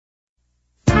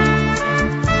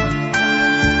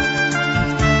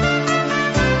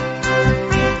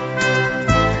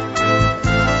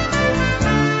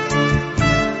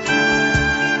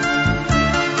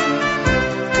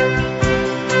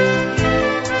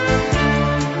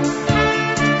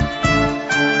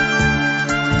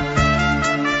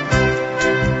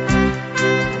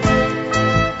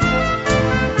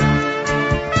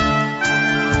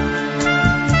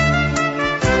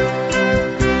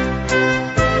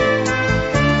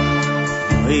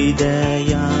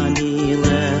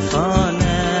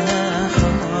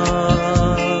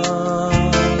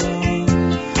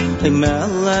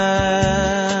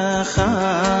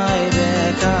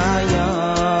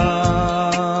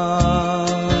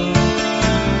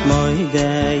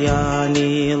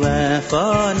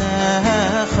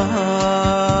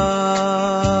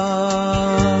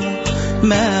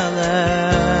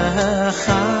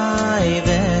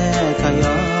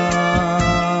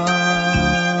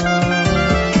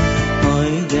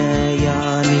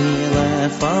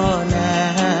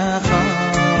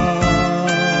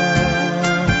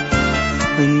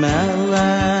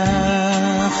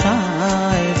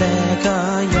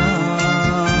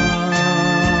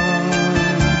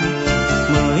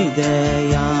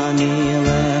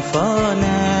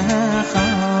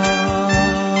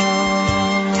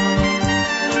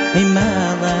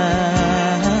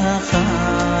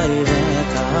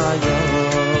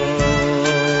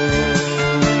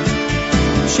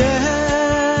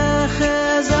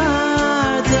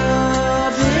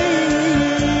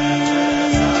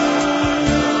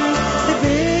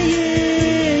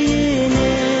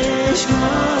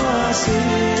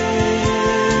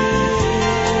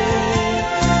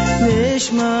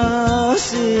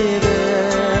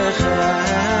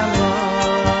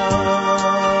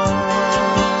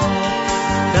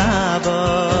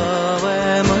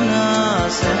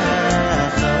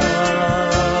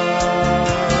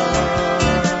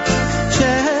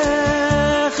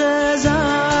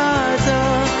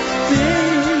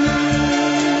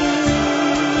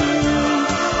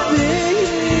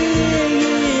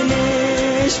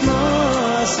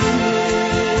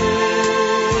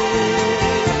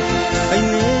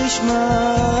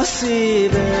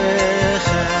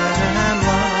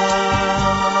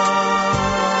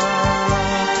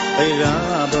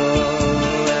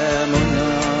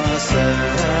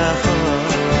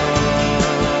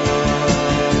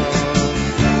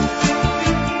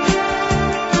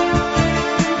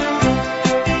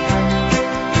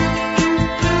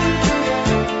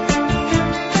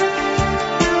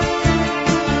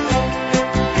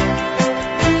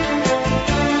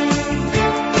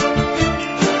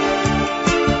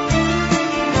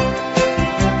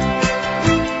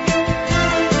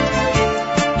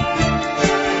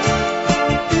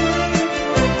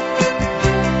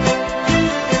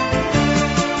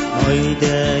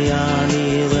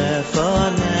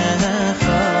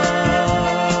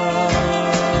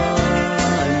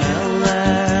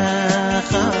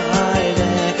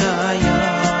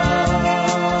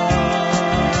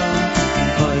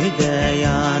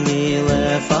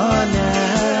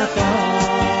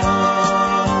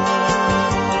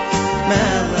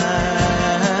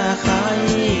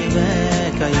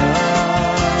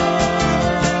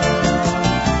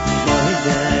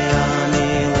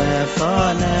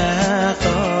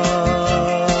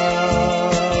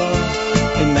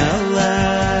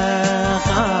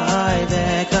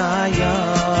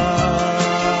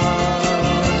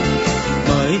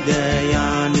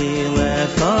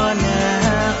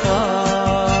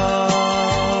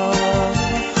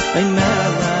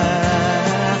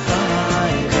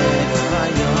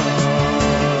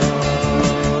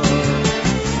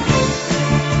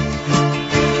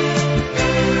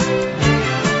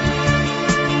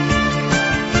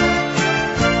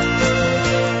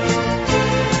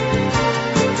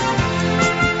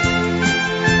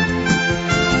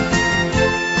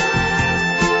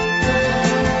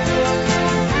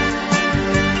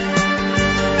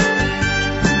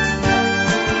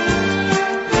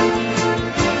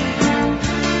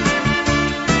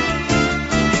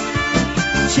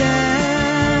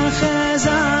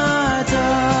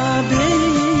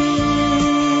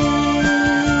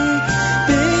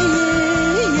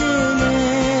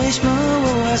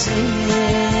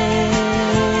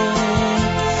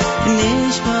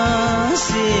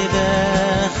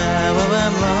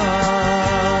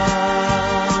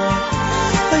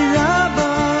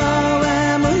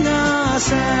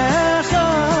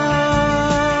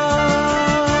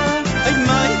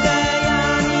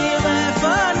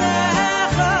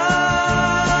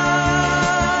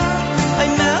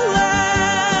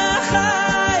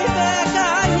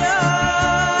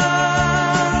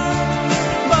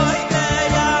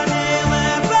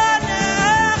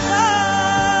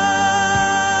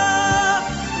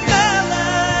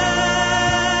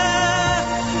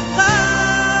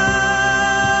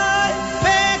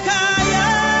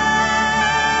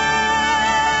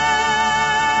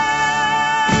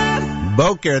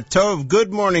Boker Tov,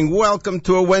 good morning. Welcome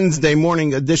to a Wednesday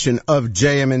morning edition of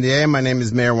JM in the AM. My name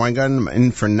is Meir Weingarten. I'm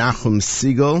in for Nachum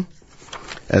Siegel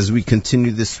as we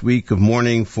continue this week of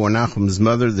mourning for Nachum's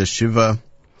mother, the Shiva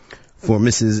for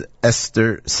Mrs.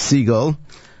 Esther Siegel.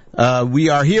 We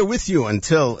are here with you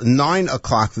until 9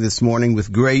 o'clock this morning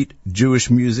with great Jewish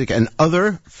music and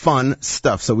other fun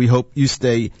stuff. So we hope you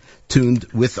stay tuned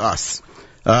with us.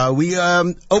 We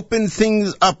open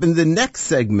things up in the next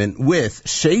segment with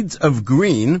Shades of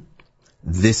Green.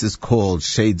 This is called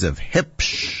Shades of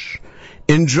Hipsh.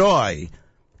 Enjoy.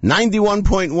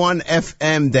 91.1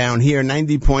 FM down here,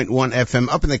 90.1 FM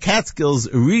up in the Catskills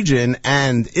region,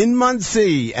 and in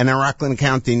Muncie and in Rockland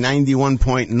County,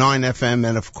 91.9 FM,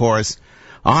 and of course,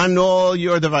 on all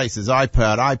your devices,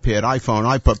 iPad,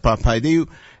 iPhone, iPod,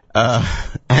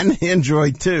 and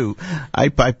Android too,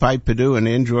 iPad, Purdue, and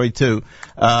Android too,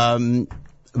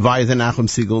 via the Nachum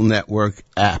Siegel Network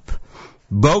app.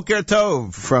 Boker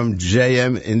Tov from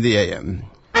JM in the AM.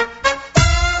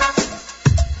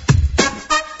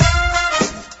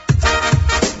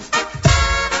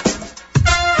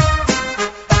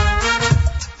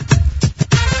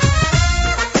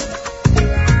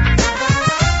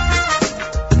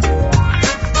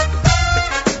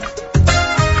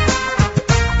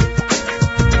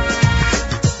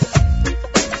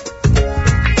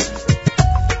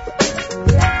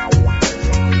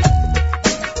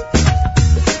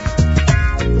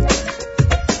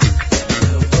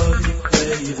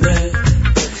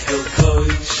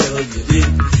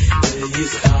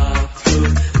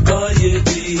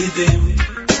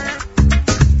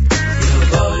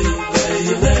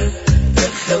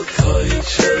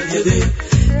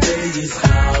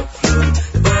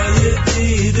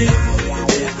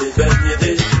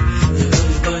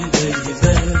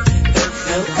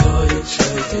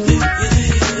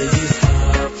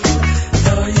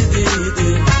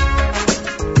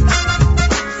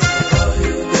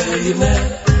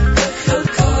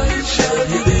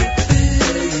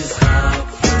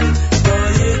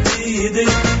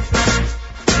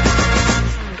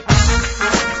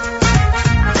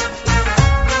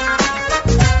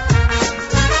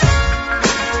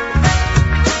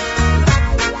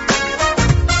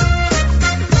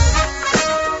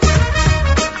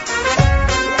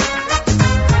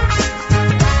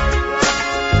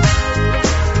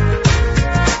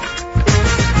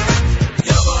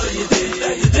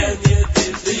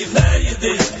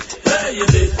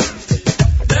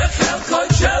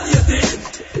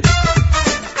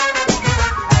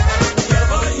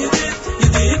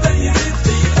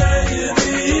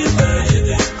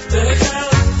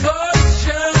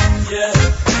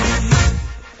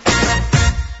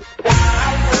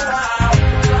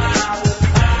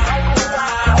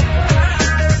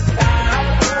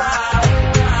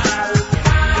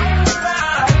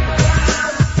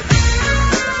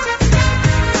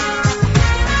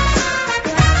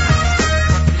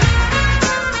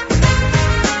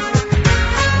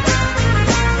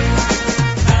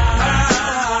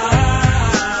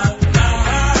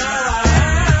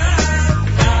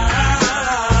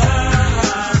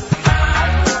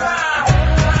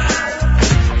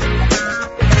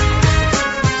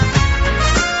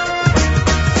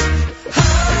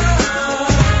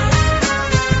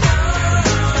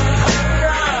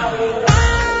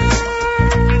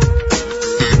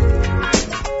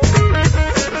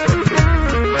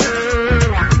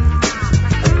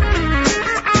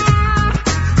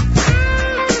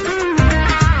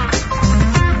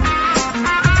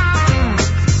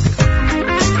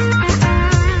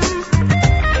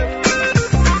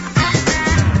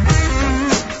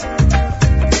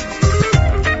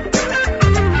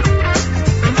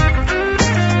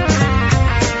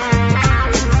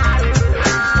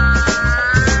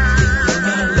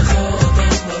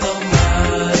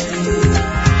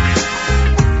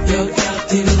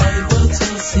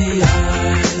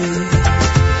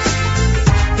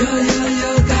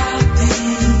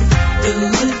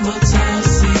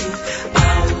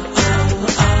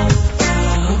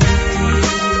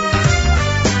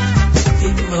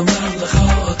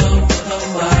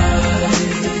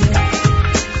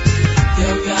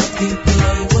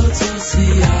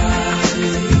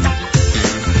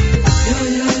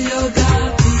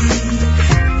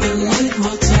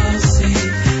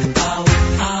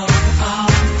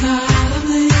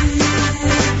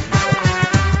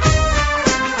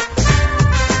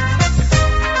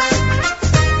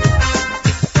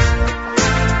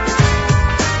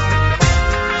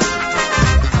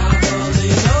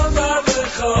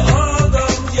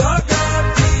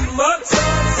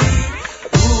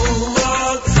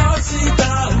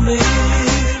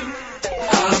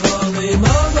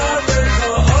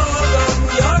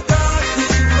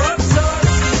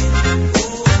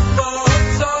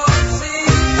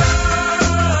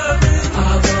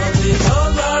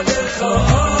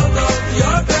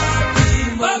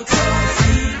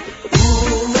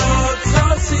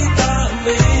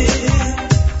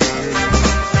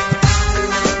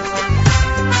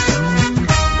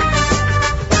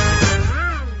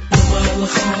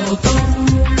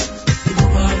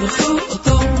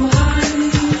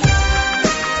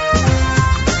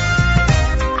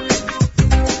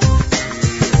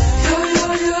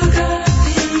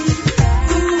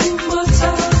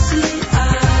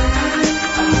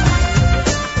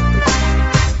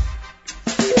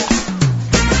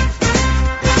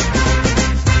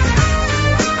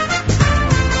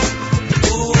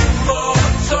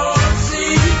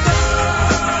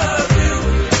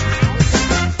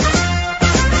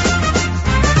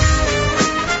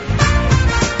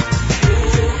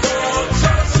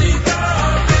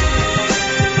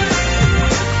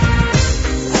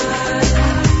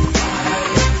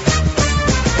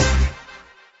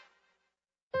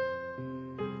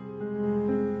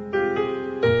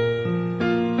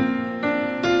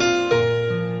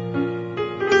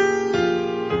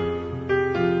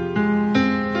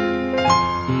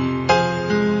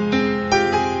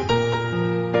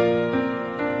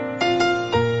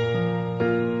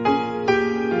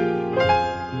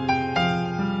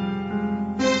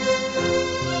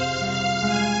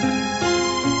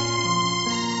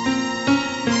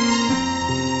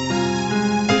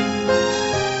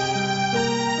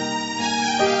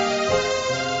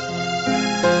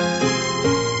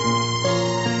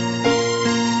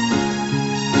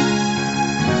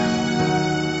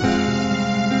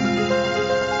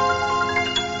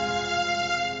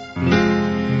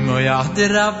 Moyad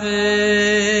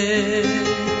Rabbi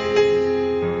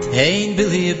Tein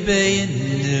Bili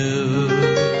Beinu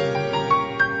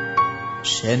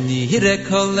Sheni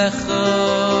Rekol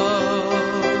Echad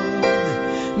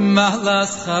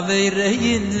Mahlas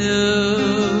Chavereinu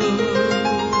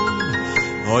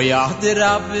Moyad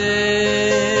Rabbi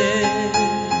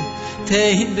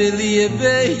Tein Bili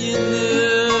Beinu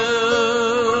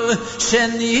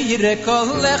Sheni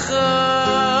Rekol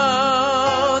Echad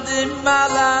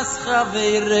Mahlas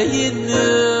Chavereinu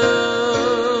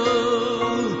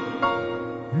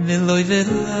Veloy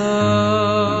veloy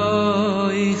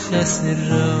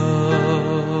chesroino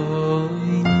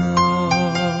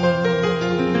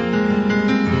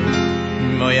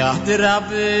Moyad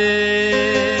Rabbi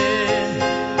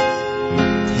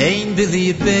Tein Bili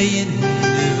Beinu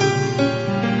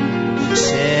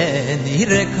Sheni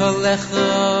Rekol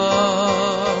Echad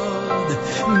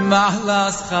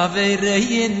Mahlas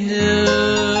Chavereinu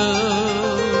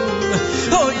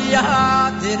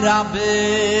Moyad Rabbi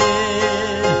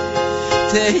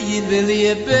Tein Bili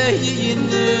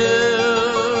Beinu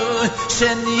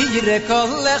Sheni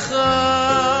Rekol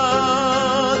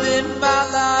Echad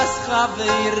Mahlas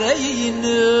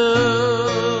Chavereinu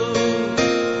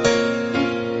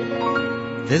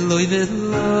Veloy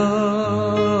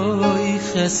veloy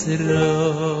chesroino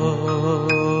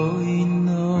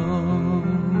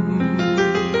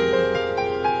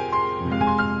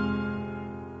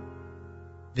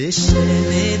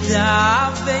V'sheni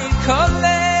davei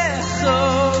kolecho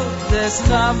des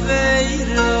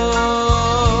chaveiroi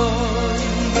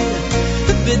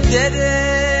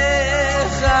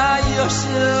B'derech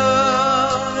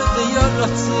hayosher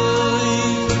v'yorotzoi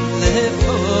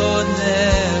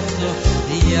lefonecho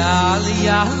Yal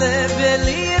yale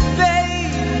beli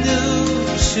beinu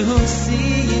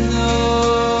shusino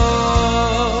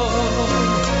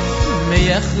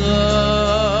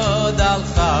meyachod al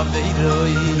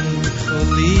chaveiroi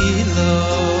cholilo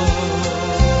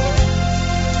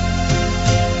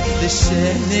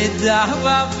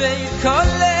v'shenidava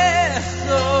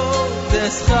v'kolecho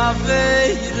des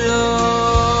chaveiroi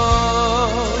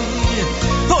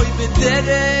hoy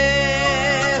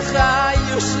b'derech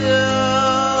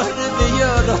hayosher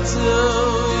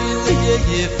v'yorotzoi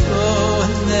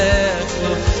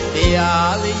yefonecho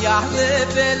yal yale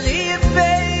beli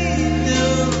beinu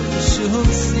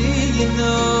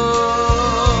shusino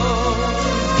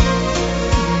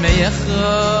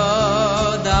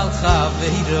meyachod al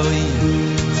chaveiroi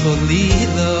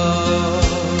cholilo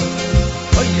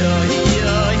oy oy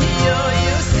oy oy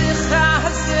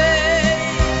usichazei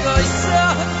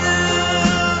goysonu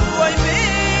oy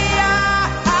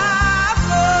miyavo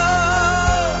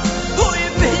oy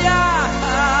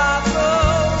miyavo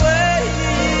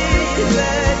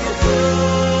eilecho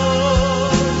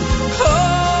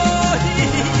oy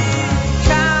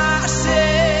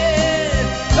kasher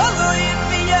oloy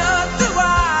miyadu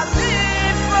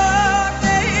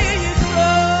alifoneicho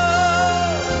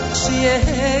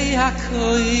shiei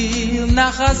hakoil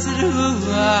nachas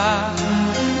ruach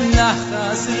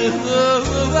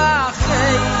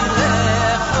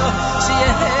cheilecho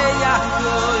shiei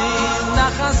hakoil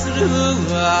nachas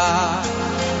ruach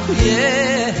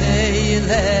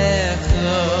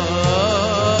yeilecho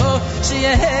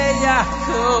shiei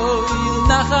hakoil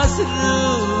nachas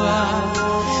ruach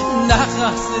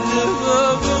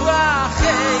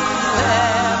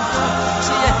cheilecho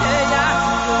shiei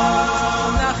hakoil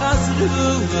nachas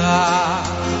ruach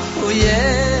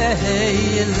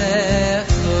yeilecho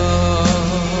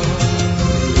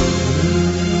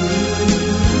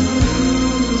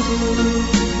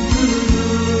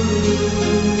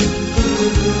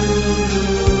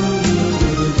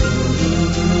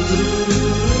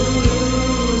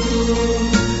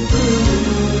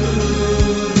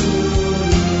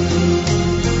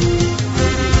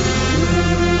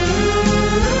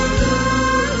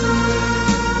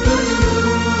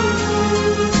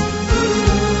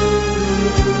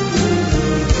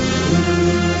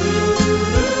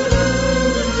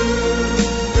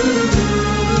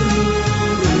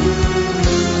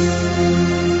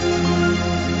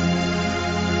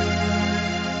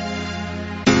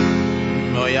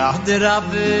Moyad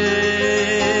Rabbi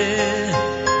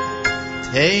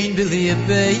Tein Bili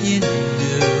Beinu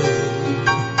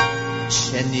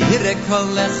Sheni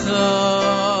Rekol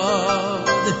Echad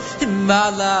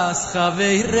Mahlas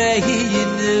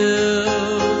Chavereinu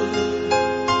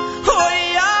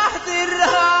Moyad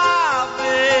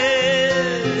Rabbi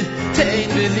Tein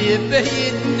Bili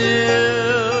Beinu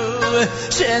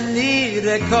Sheni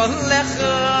Rekol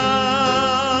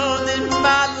Echad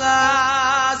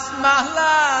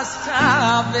Mahlas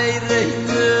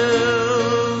Chavereinu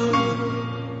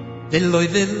Veloy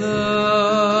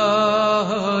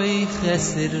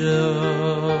chesroy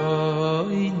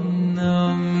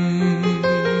nam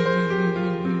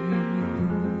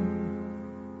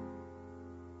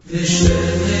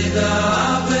V'sheneda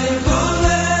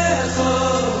v'kolecho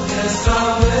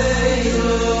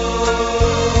eschaveiro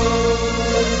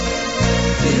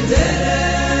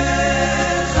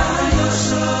V'derech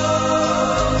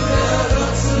ha'yoshor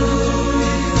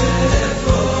v'rotzui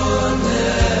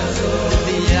v'efonecho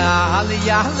V'yal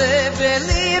yahle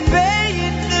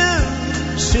v'libeinu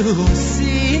shum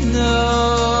sino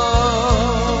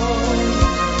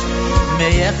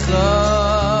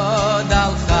Me'echad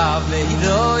al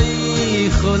chaveiroi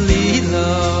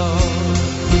cholilo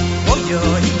Oy,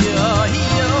 oy, oy,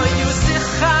 oy,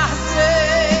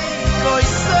 yusichasei Oy,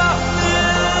 sohnu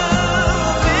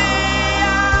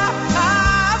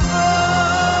bi'ahavo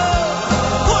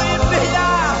Oy,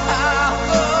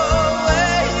 bi'ahavo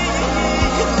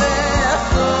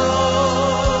eilecho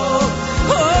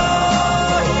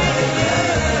Oy,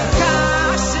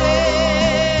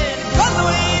 kasher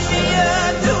Koloin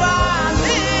yadu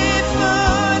alifuneiro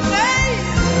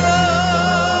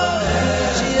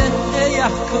Shi'eh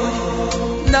yachkoi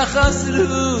Nachas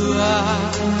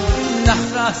ruach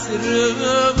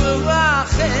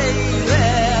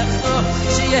eilecho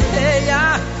Shi'eh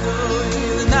yachkoi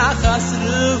Nachas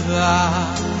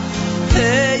ruach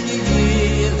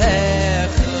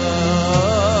eilecho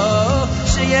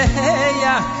Shi'eh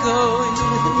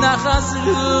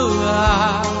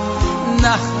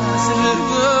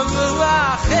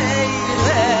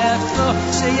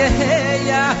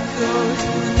yachkoi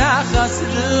Nachas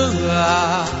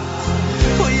ruach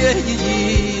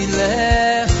eilecho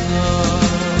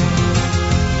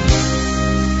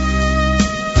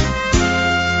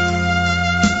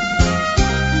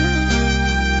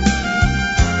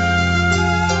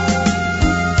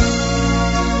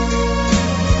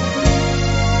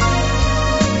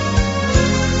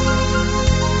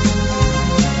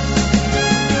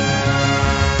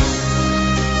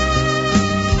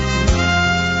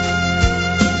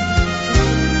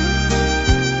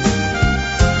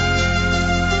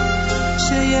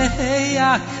Shi'eh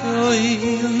yachkoi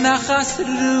Nachas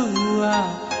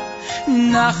ruach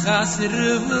Nachas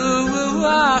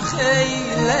ruach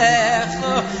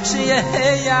eilecho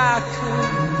Shi'eh yachkoi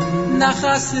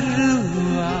Nachas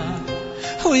ruach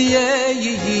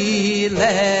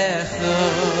eilecho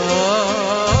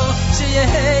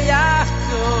Shi'eh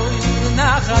yachkoi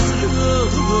Nachas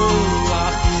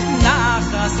ruach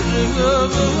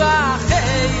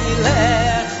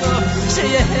eilecho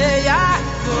Shi'eh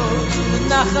yachkoi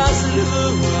Nachas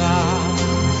ruach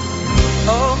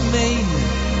Omein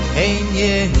ein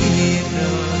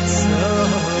yehirotzo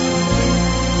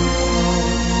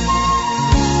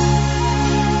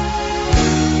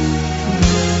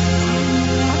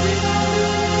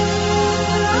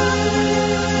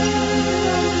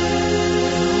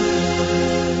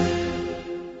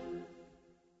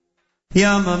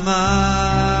Yamama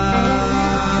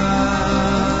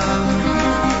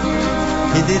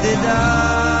Ididida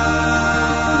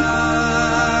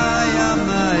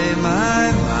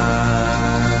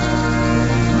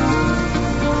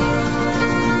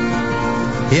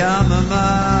Yamama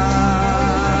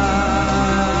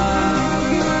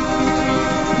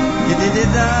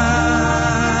Yididida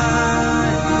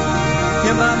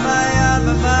Yamama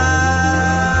Yamama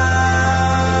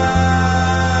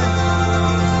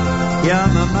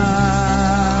Yamama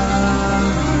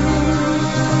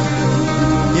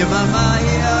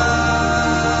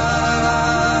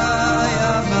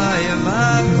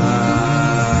Yamama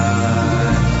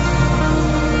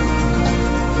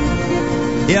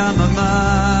Yamama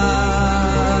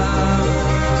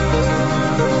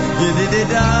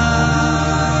Yididida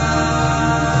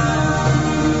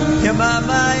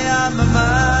Yamama Yamama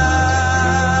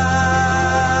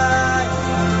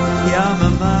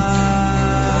Yamama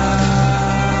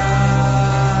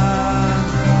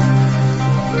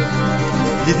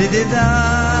Yididida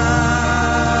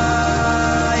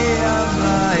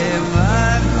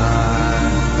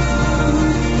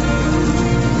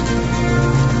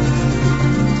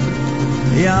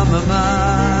Yamama Yamama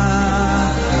Yamama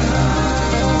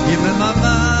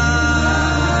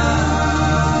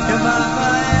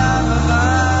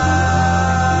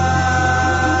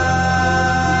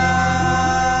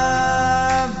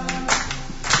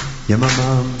Yamama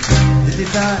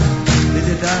Didida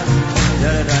Didida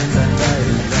da da da da da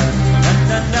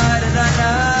da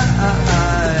da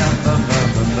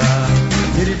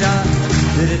Didida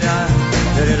Didida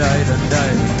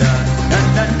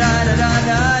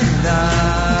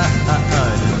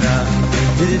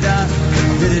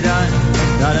Didida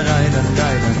da da da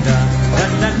da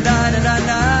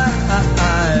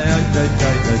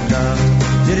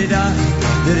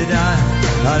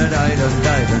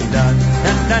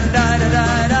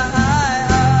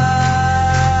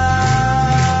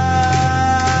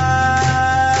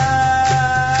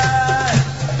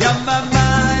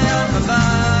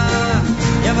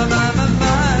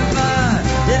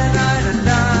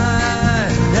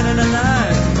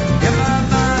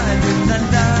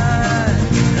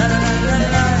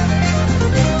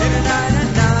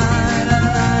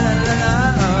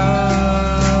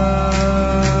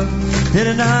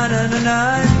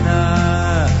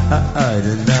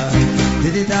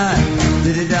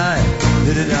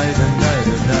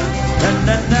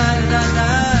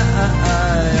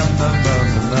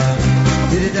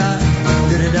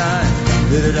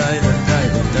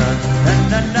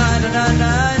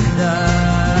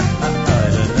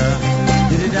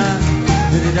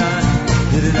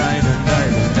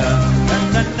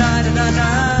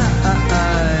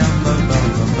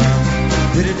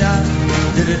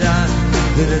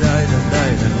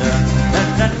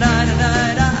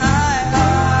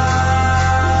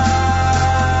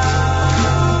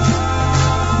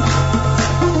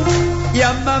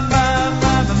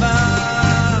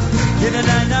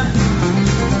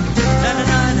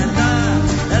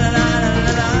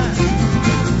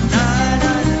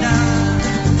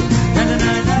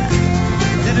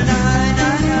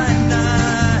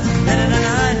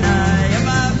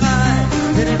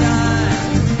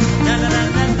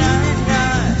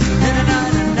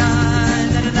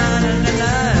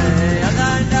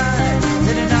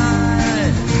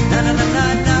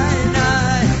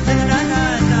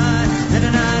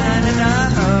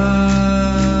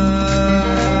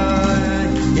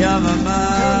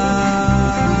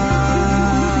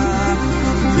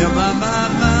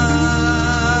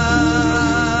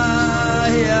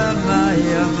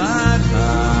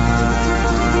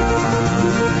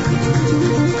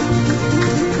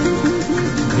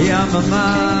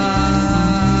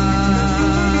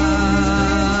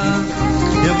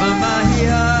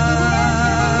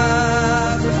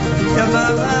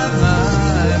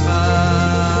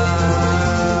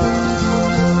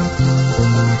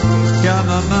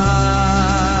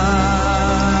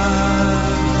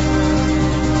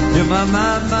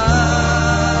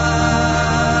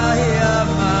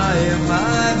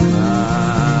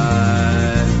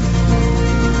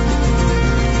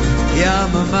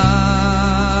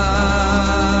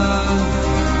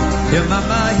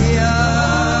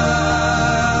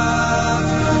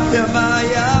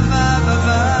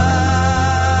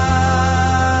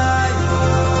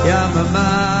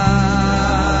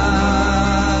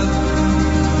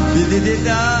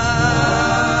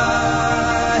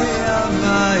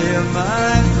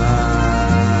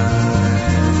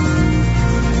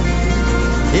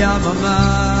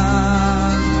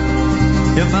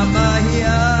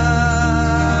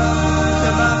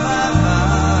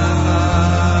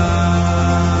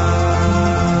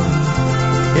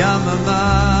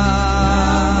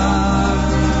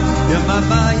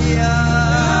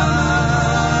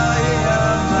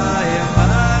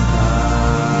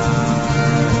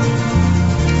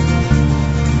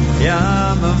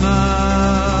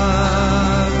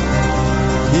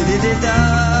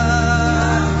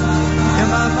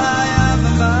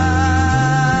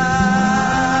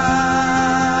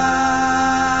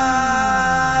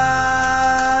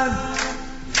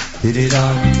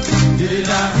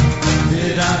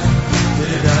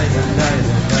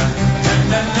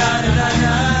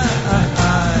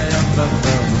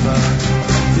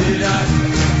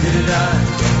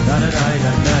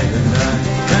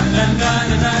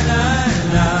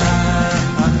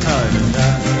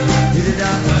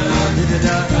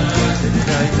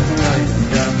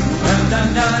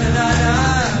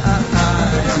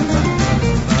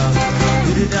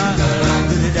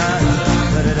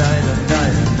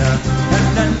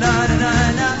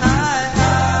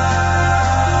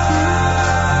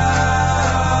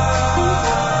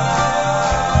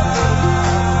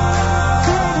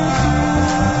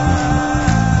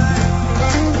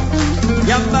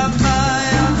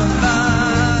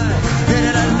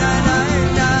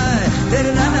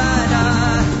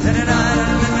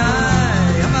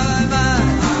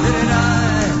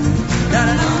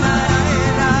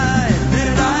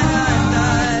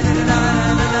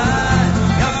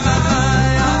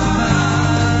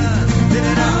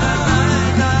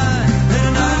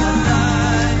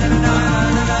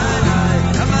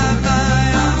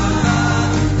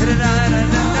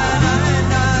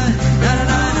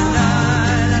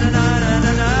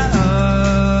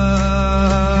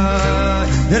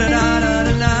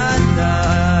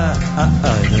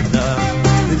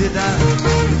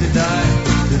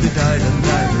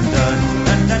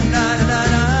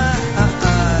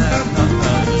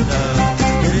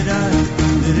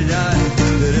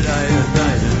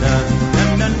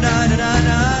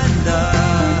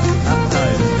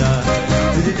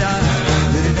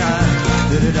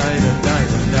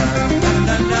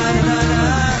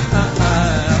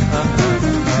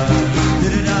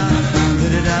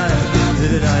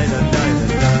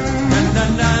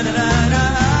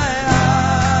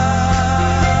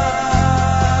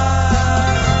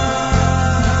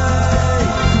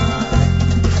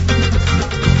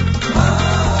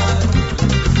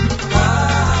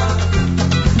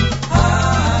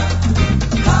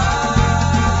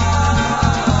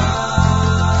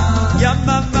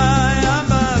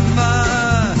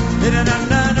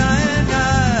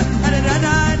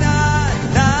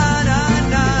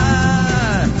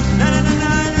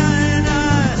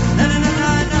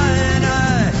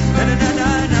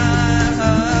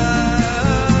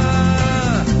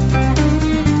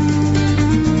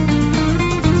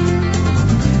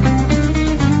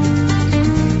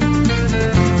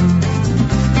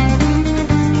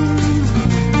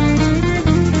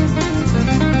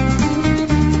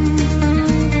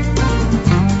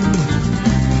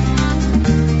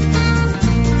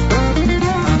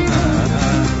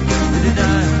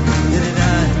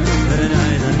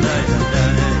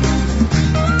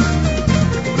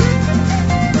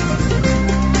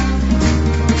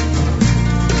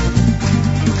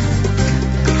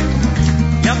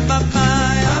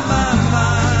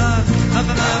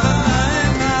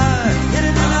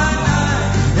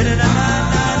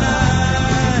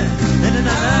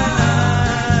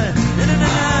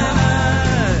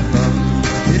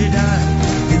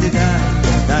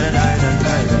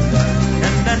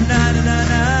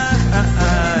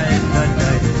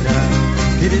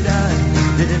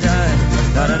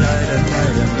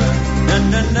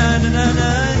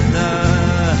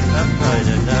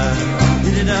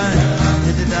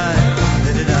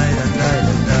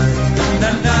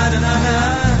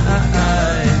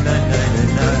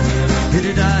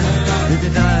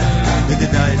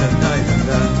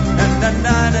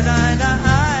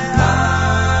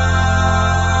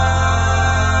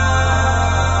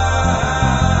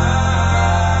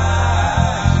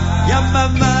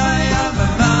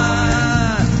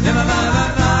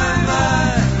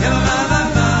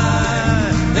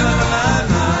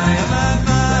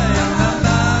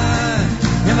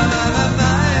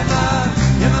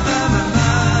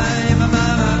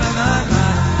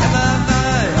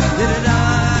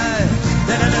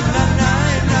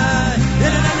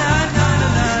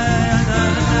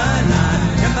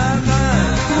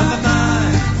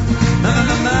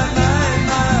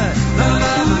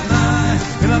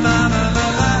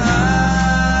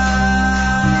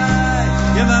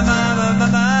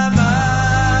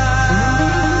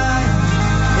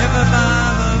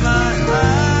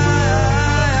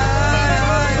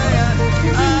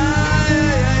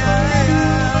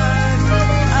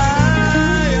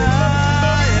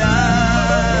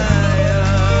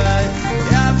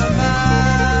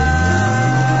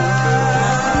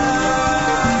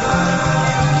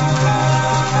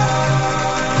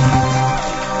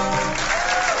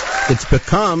It's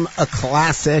become a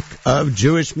classic of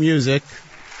Jewish music.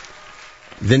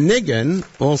 The Niggun,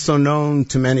 also known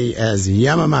to many as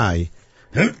Yamamai.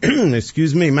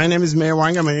 Excuse me, my name is Meir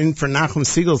Weingarten. I'm in for Nachum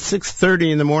Siegel,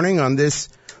 6:30 in the morning on this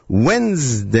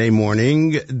Wednesday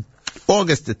morning,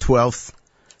 August the 12th.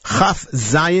 Chaf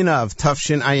Zayin of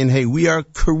Tafshin Ayin Hey. We are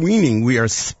careening, we are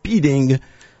speeding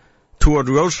toward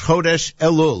Rosh Chodesh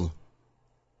Elul.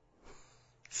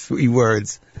 3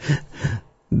 words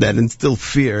that instill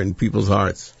fear in people's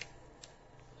hearts.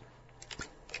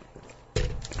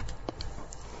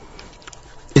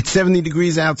 It's 70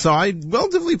 degrees outside,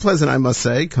 relatively pleasant, I must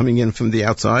say, coming in from the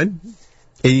outside.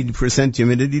 80%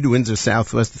 humidity, the winds are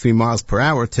southwest of 3 miles per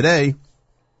hour. Today,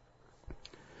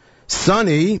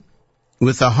 sunny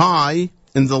with a high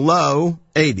in the low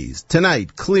 80s.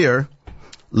 Tonight, clear,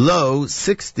 low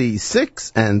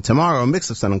 66, and tomorrow, a mix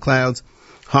of sun and clouds,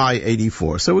 high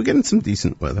 84. So we're getting some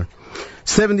decent weather.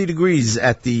 70 degrees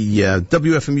at the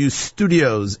WFMU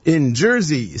studios in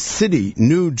Jersey City,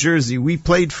 New Jersey. We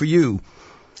played for you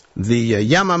the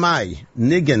Yamamai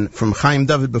Niggun from Chaim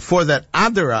David. Before that,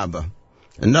 Adarabba,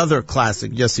 another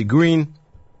classic, Yossi Green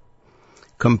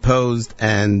composed,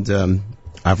 and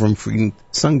Avram Frieden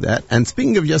sung that. And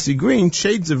speaking of Yossi Green,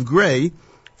 Shades of Grey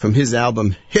from his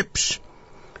album Hipsh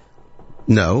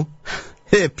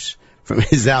from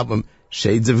his album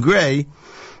Shades of Grey.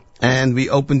 And we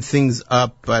opened things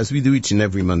up, as we do each and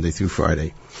every Monday through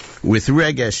Friday, with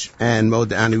Regesh and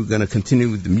Modani. We're going to continue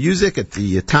with the music at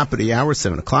the top of the hour,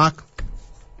 7 o'clock.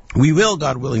 We will,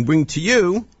 God willing, bring to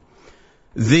you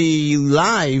the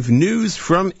live news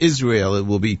from Israel. It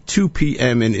will be 2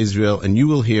 p.m. in Israel, and you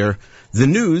will hear the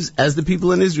news as the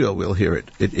people in Israel will hear it.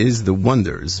 It is the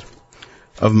wonders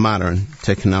of modern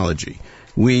technology.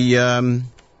 We're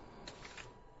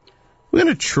going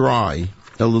to try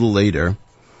a little later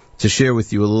to share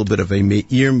with you a little bit of a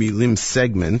Meir Milim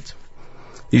segment.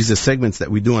 These are segments that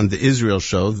we do on the Israel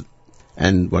show.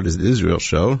 And what is the Israel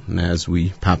show? And as we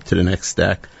pop to the next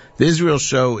stack, the Israel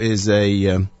show is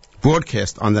a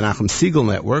broadcast on the Nachum Siegel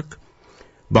Network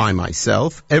by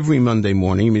myself every Monday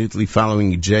morning, immediately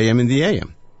following JM in the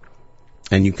AM.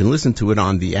 And you can listen to it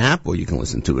on the app, or you can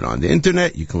listen to it on the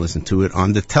internet, you can listen to it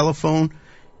on the telephone,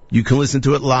 you can listen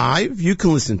to it live, you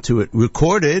can listen to it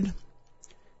recorded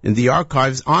in the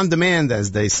archives, on demand,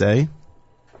 as they say.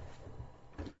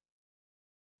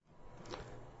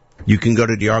 You can go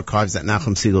to the archives at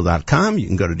NachumSiegel.com. You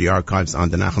can go to the archives on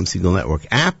the Nachum Siegel Network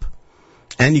app.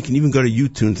 And you can even go to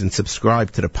YouTunes and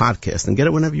subscribe to the podcast and get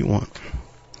it whenever you want.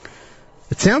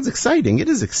 It sounds exciting. It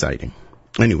is exciting.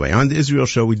 Anyway, on the Israel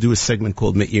show, we do a segment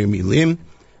called Meir Milim.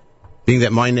 Being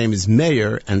that my name is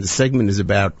Meir, and the segment is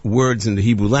about words in the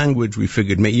Hebrew language, we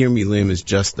figured Meir Milim is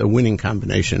just a winning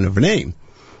combination of a name.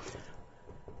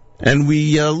 And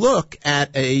we look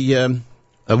at a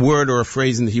word or a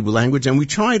phrase in the Hebrew language, and we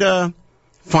try to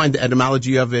find the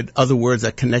etymology of it, other words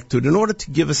that connect to it, in order to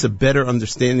give us a better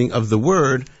understanding of the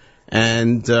word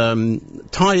and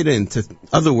tie it into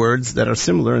other words that are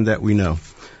similar and that we know.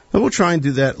 And we'll try and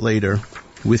do that later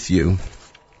with you.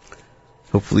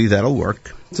 Hopefully that'll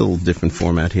work. It's a little different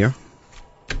format here.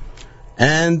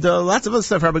 And lots of other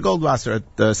stuff. Rabbi Goldwasser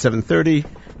at 7:30,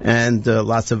 and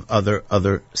lots of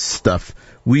other stuff.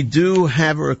 We do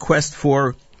have a request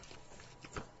for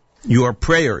your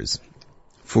prayers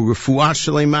for Refuah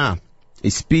Shalema, a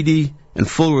speedy and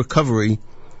full recovery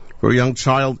for a young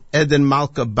child, Eden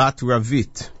Malka Bat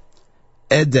Ravit.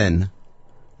 Eden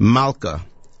Malka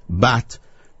Bat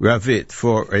Ravit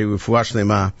for a refuah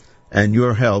shlema, and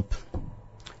your help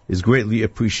is greatly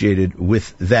appreciated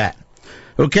with that.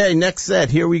 Okay, next set,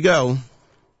 here we go.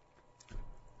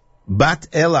 Bat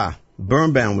Ella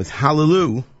Birnbaum with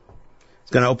Hallelujah.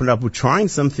 It's going to open up with trying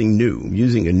something new,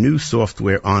 using a new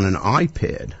software on an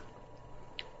iPad.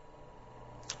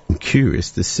 I'm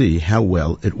curious to see how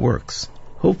well it works.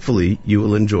 Hopefully you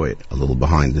will enjoy it, a little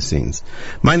behind the scenes.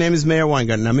 My name is Meir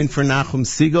Weingarten. I'm in for Nachum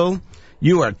Siegel.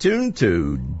 You are tuned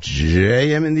to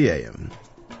JM in the AM.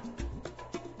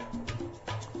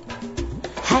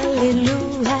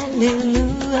 Hallelujah,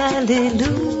 hallelujah,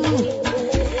 hallelujah.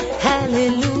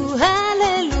 Hallelujah,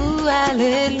 hallelujah,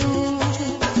 hallelujah.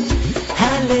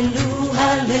 Hallelujah,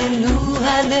 hallelujah,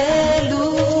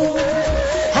 hallelujah.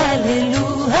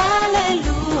 Hallelujah,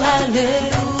 hallelujah,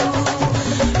 hallelujah.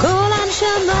 Kol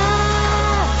הנשמה,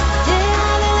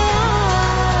 hallelujah,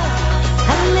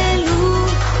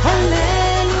 hallelujah.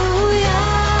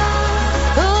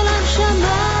 Kol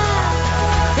הנשמה,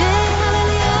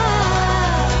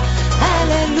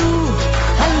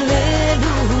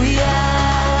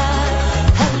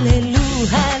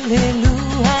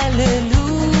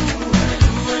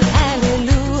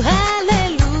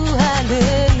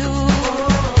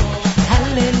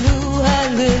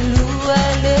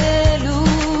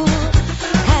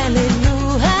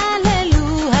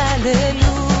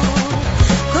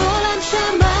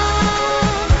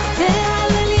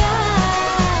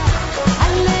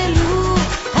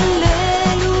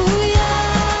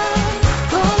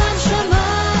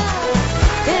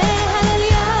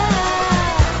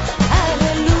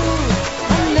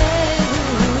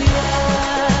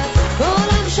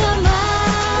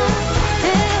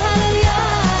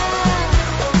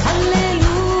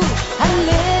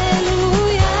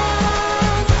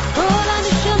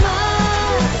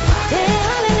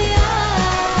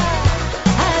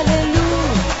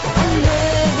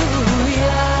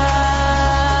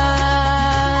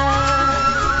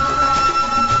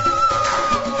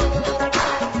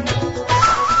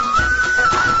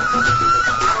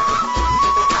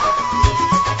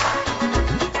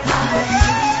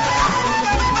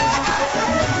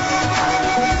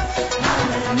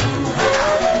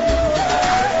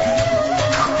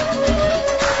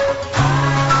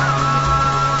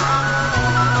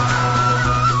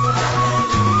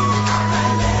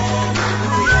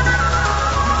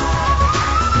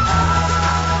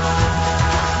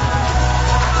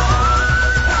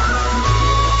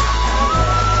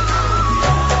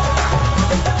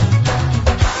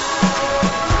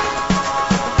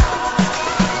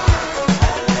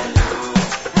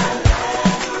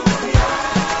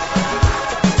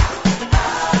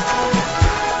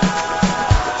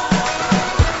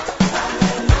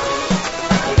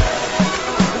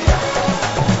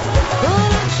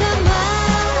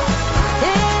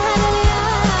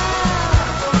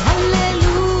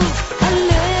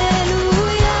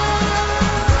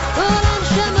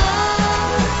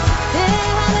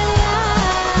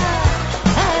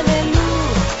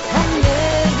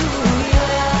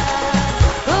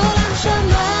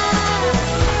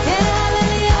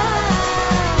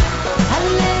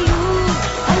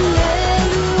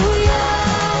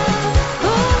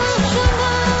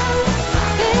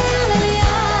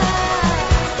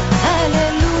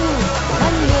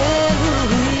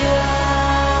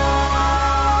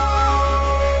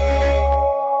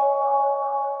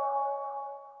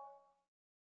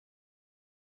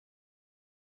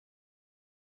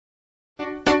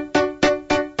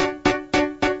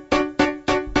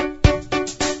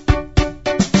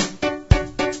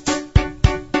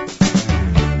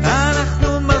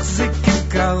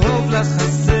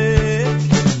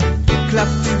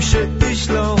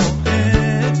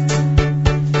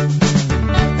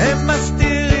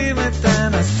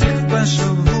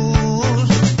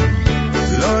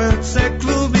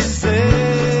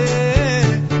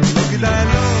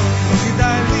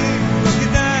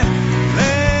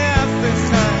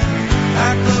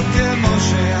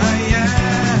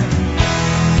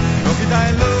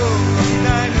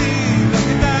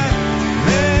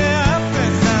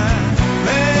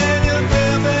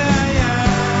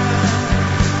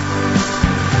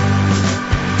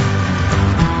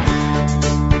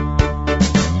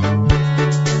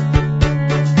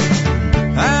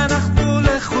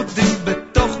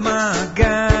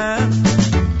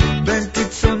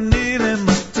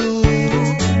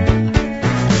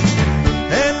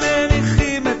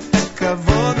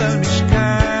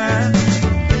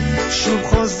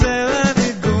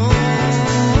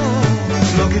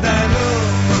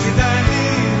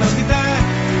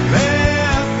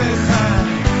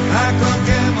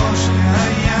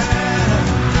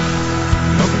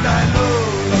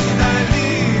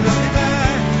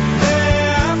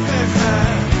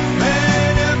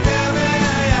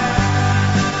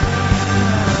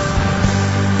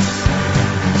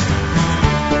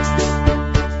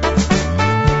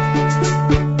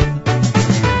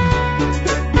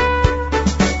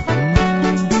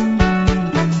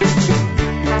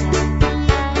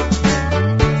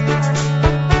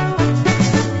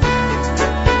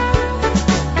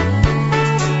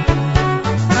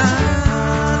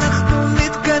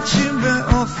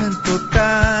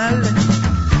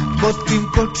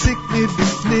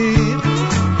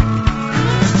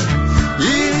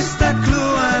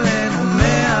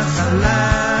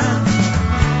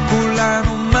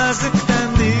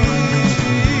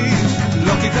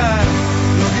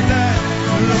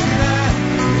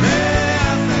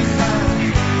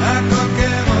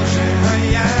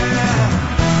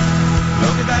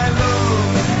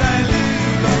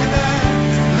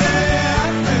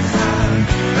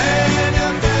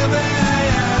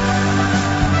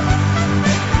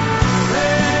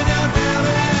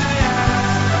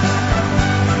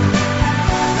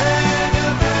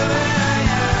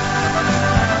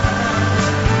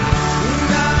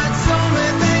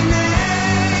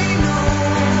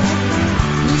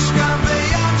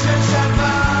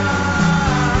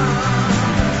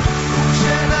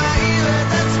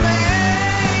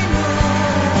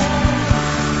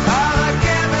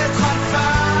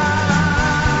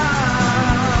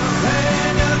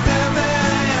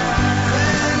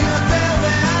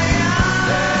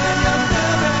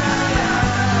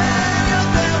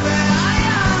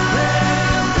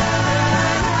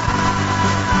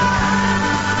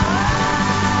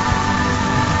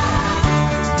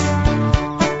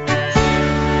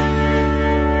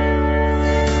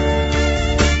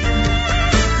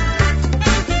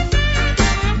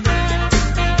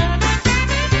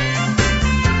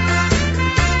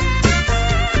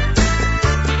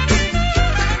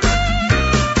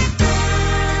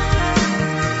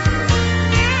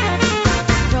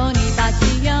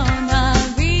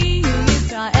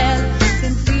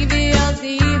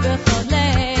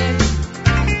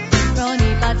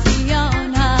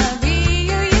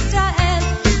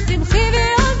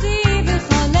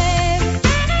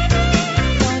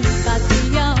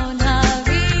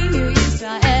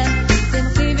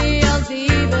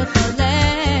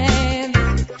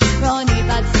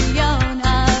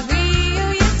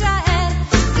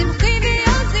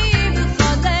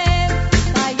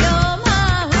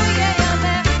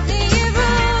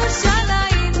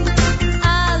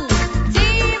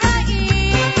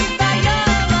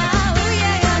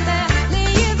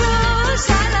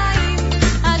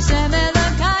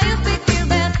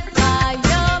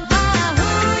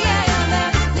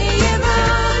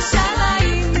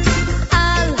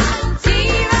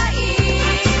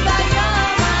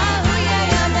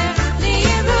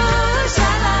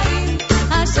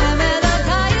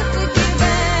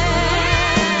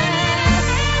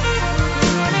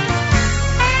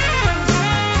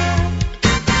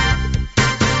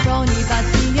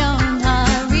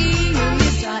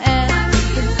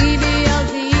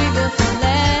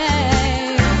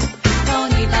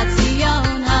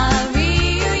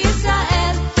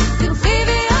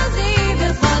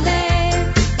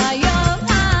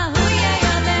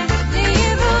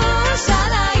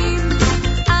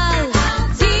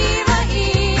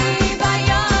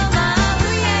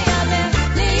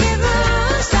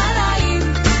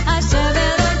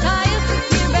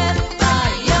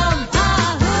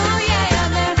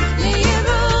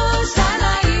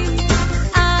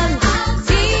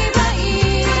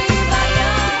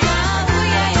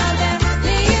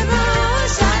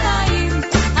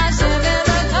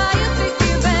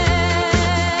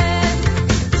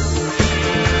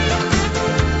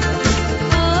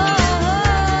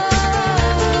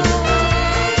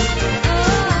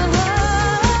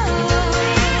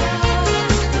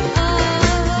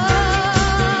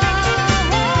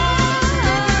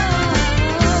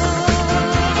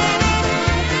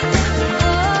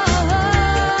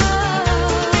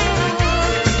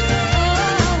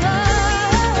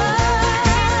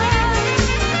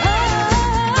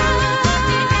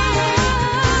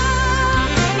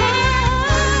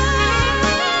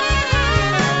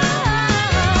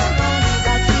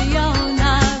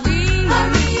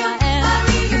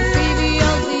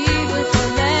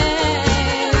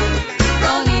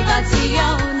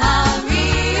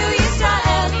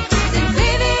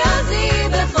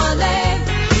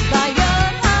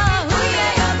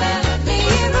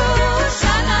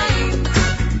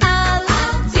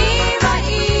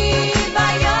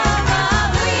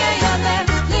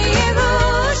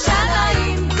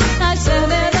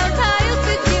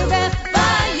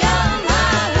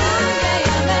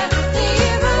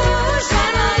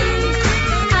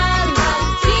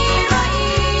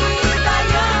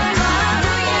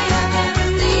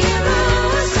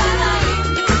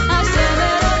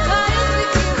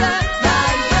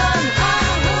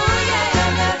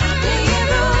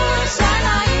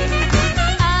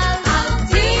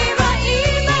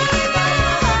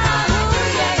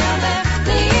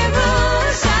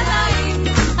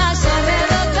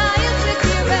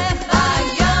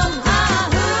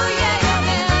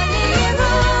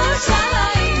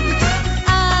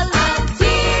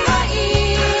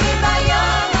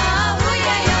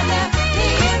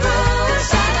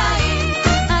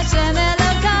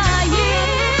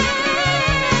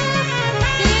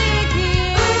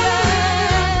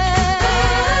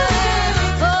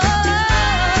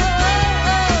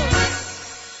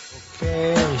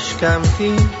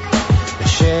 קמתי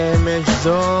בשמש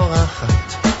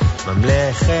זורחת,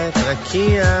 ממלכת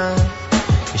רקיע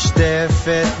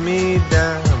משתפת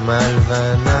מדם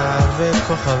הלבנה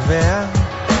וכוכביה,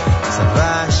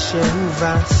 צבא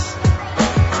שהובס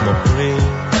כמו פרי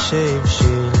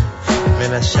שהבשיל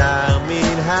בין השאר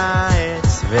מן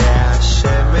העץ,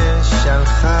 והשמש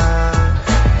שלחה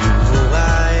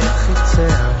בגבורה את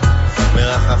חיציה,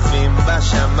 מרחפים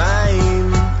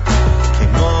בשמיים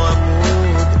כמו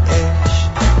עמוד אש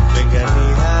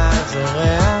בגני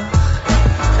הזורח.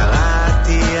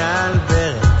 קראתי על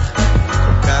ברך,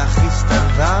 כל כך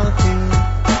הסתנברתי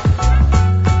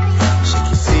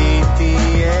שכיסיתי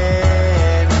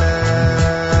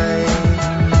עיניי.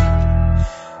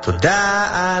 תודה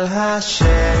על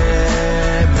השמש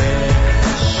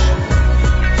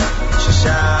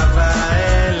ששבה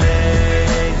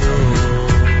אלינו,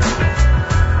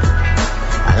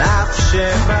 על אף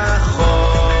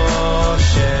שבחושך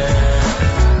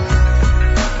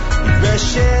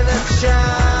בשנקשה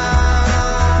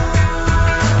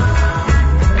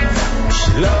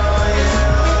שלא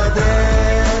יהיה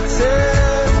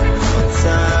עצב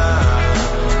חוצר,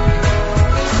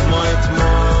 כמו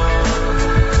אתמול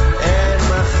אין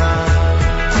מחר,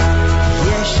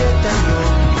 יש את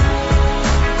היום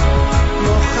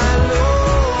כמו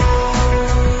חלום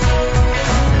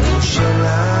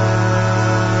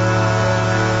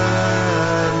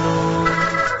שלנו.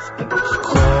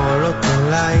 כל אותו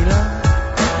לילה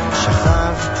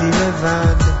שכבתי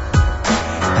לבד,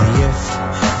 עייף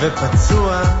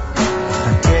ופצוע,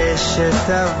 חכה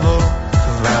שתבוא.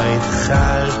 כבר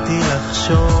התחלתי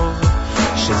לחשוב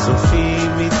שסופי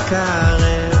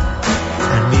מתקרב,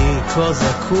 אני כה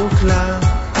זקוק לה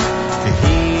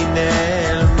והיא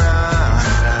נעלמה.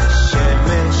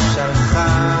 השמש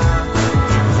שלחה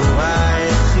בגבורה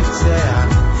את חיציה,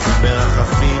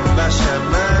 מרחפים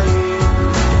בשמיים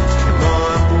כמו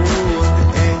עמוד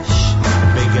אש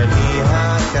בגני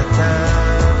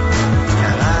הקטן.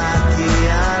 קראתי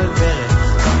על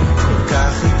ברך, כל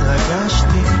כך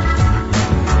התרגשתי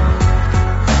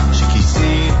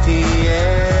שכיסיתי עיניי.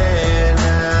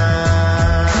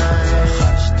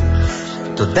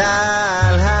 תודה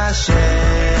על השמש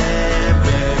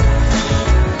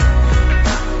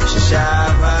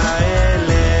ששבה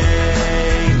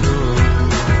אלינו,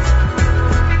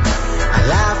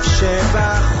 על אף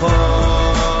שבחושך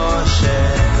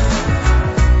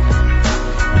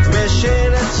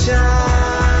מתמשלת שם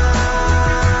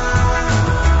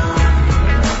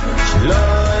שלא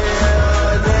יהיה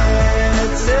עוד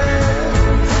עצב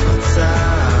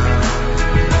חוצר,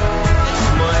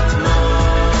 כמו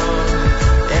אתמול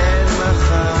אין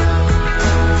מחר,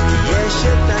 כי יש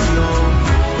את היום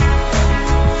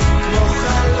כמו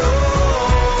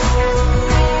חלום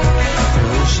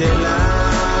והוא שלנו.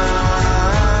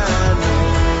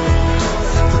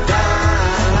 תודה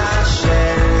על השמש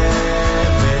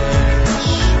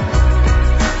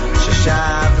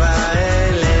ששבה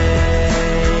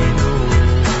אלינו,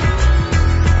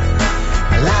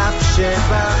 על אף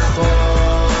שבחושך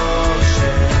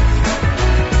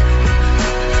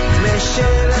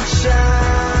משלת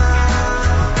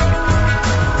שם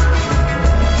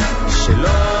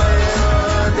שלא יהיה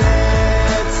עוד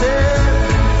עצב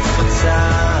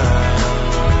חוצר,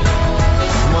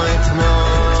 כמו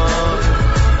אתמול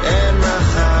אין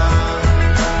מחר,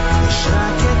 יש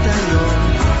רק את היום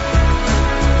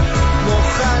כמו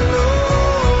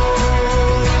חלום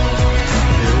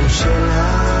והוא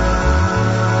שלנו.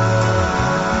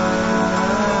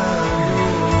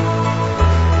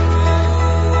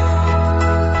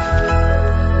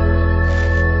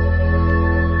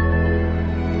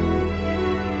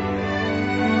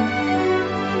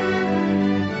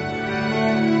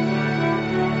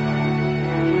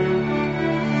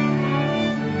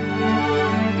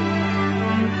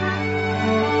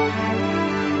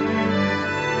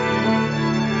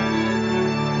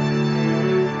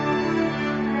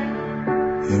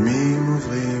 ימים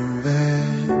עוברים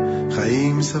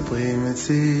וחיים מספרים את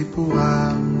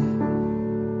סיפורם,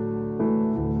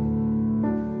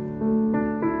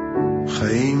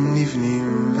 חיים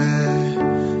נבנים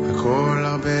והכל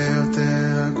הרבה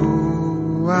יותר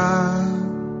רגוע,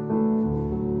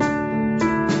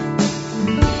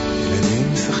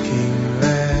 ילדים משחקים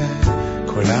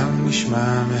וקולם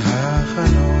נשמע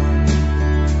מהחלון,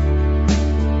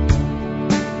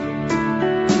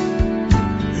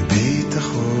 מביט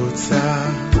החוצה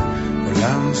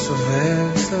עולם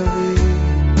סובב סביב,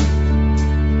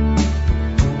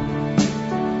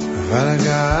 אבל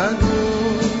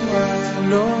הגעגוע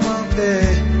לא מרפא,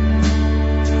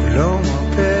 לא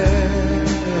מרפא.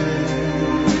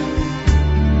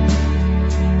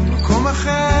 מקום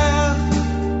אחר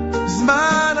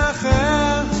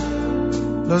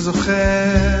לא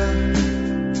זוכר,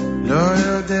 לא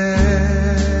יודע.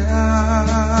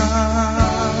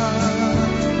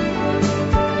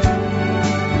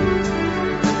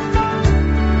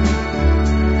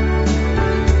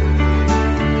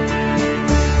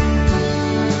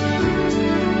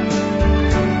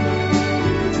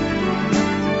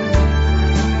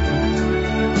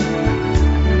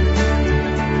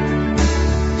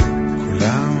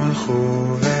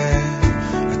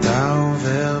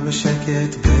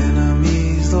 בשקט בין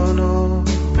המזרונות,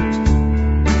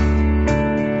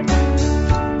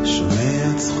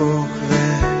 שומע צחוק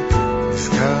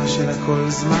ונזכר של הכל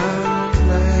זמן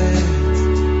מעט,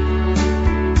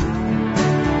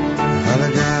 אבל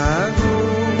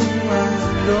הגעגוע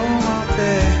לא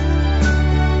מרפא,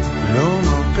 לא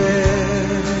מרפא.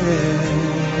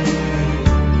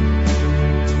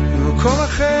 במקום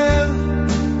אחר,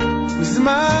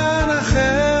 בזמן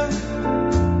אחר,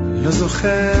 לא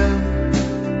זוכר,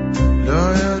 לא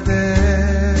יודע.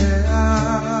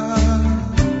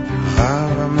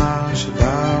 הרב אמר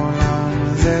שבעולם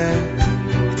הזה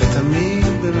אתה תמיד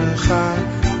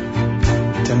במרחק,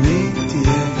 תמיד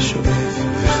תהיה שואף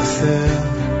וחסר.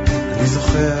 אני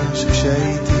זוכר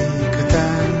שכשהייתי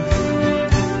קטן,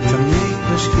 תמיד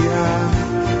בשקיעה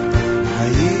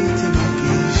הייתי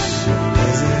מרגיש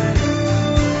איזה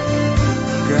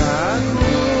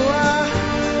געגוע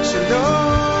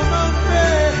שלא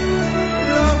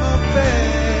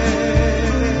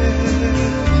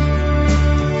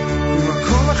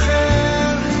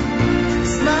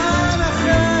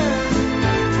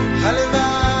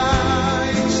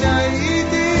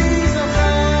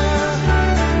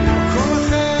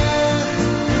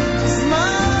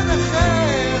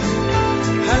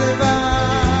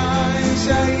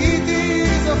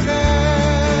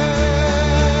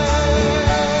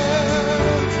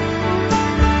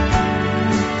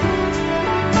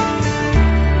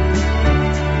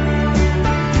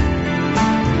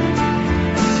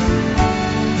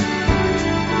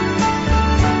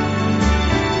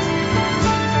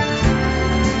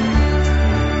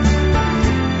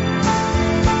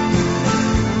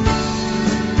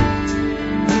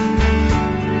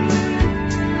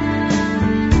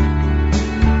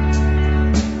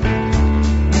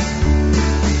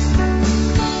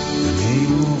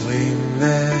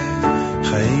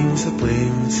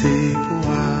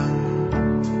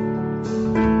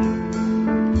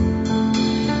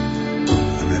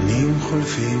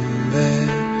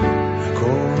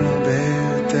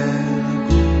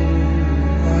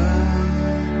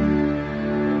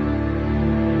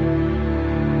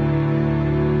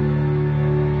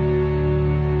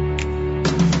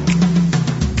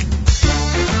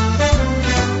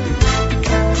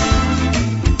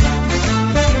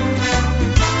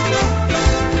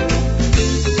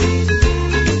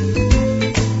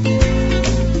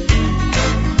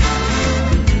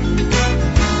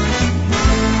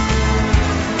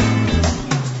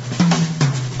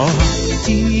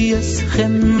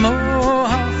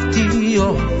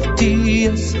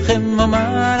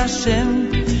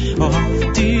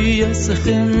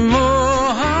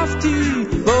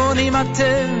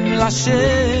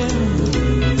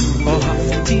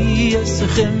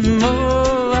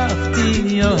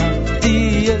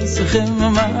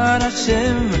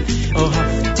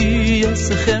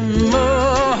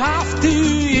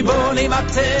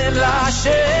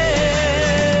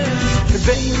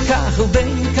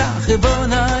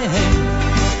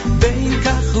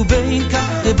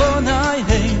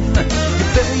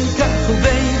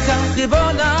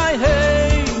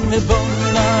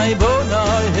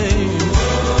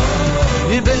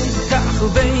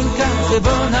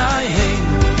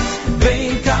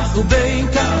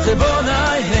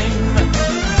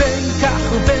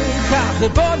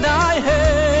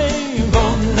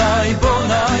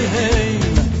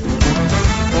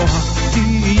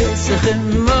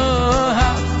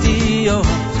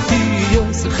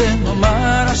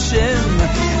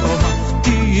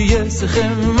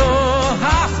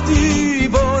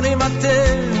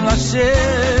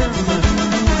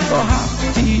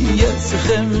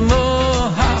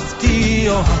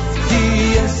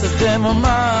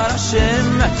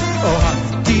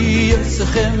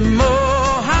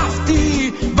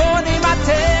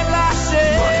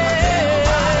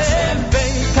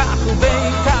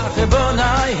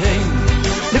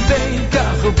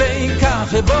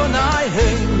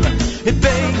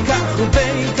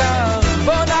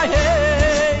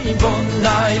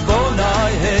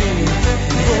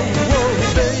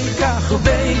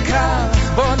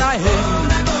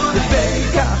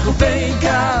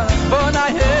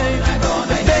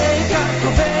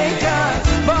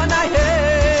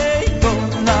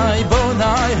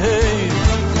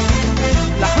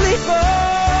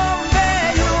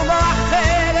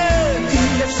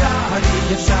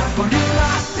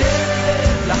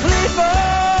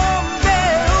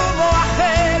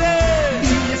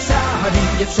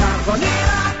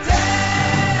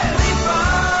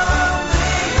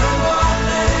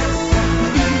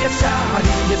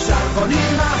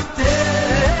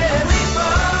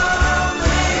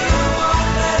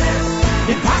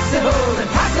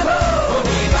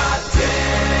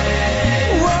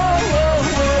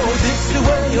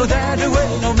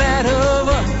no matter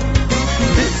what.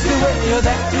 This way or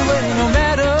that way, no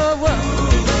matter what.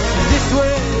 This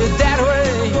way or that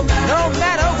way, no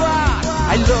matter what.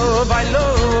 I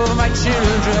love my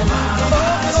children.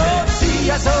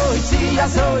 Oh, tia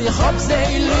so, ich hab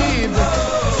sie lieb.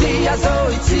 Tia so,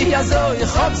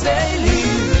 ich hab sie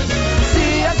lieb.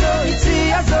 Tia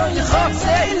so, ich hab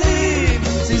sie lieb.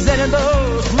 Sie sind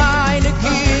doch meine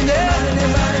Kinder.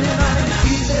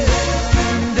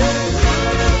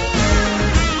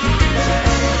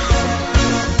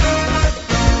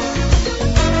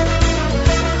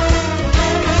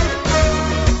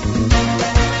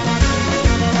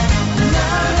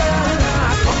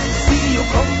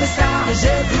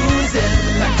 Jerusalem,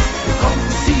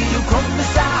 you come to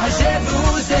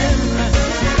Jerusalem.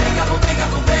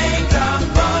 Benka,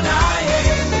 Bonai.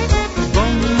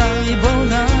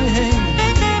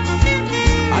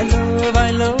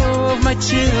 I love my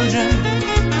children.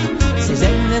 Sie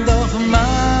sind doch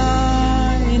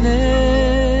meine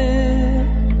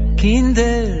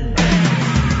Kinder.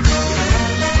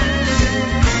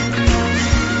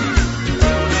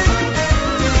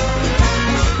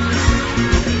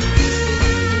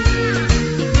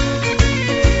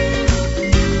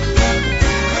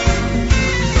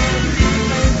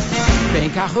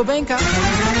 Benkach.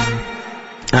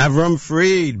 Avram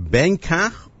Fried,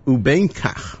 Benkach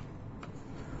Ubenkach.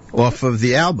 Off of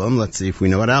the album, let's see if we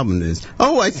know what album it is.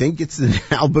 Oh, I think it's an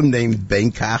album named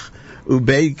Benkach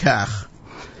Ubenkach.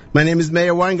 My name is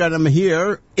Meir Weingarten. I'm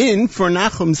here in for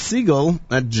Nachum Siegel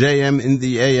at JM in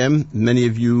the AM. Many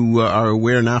of you are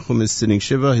aware Nachum is sitting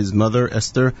Shiva. His mother,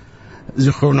 Esther,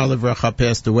 Zichronah Livracha,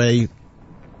 passed away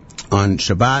on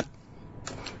Shabbat.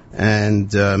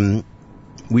 And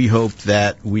we hope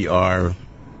that we are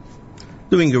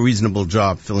doing a reasonable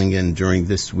job filling in during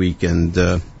this week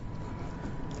and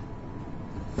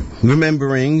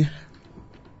remembering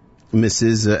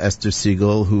Mrs. Esther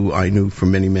Siegel, who I knew for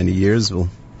many, many years. We'll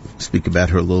speak about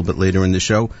her a little bit later in the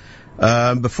show.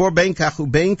 Before Benkach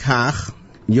Ubenkach,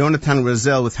 Yonatan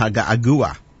Razel with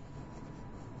Haga'agua,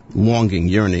 longing,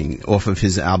 yearning, off of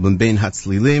his album Bein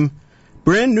Hatzlilim.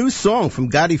 Brand new song from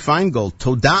Gadi Feingold,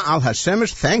 Toda al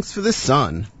Hashemesh, thanks for the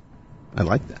sun. I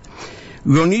like that.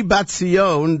 Roni Bat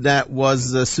Zion, that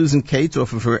was Susan Cates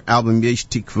off of her album Yesh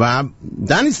Tikva.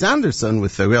 Danny Sanderson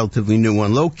with a relatively new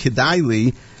one, Lo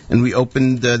Kedaili, and we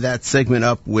opened that segment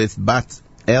up with Bat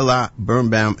Ella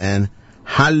Birnbaum and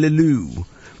Hallelujah.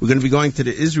 We're going to be going to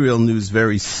the Israel news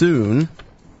very soon,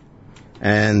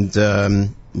 and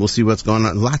we'll see what's going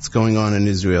on. Lots going on in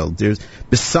Israel.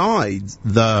 Besides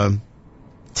the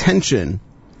tension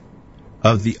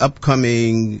of the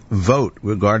upcoming vote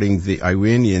regarding the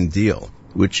Iranian deal,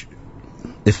 which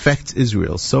affects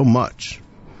Israel so much,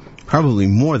 probably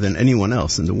more than anyone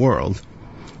else in the world,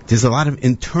 there's a lot of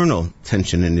internal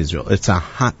tension in Israel. It's a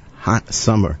hot, hot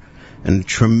summer and a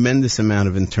tremendous amount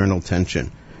of internal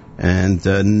tension. And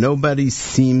nobody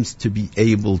seems to be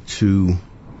able to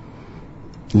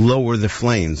lower the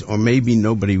flames, or maybe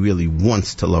nobody really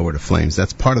wants to lower the flames.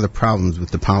 That's part of the problems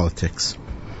with the politics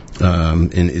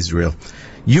in Israel.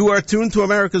 You are tuned to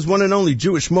America's one and only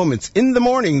Jewish Moments in the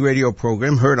Morning radio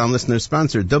program, heard on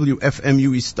listener-sponsored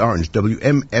WFMU East Orange,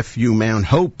 WMFU Mount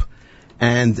Hope,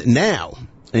 and now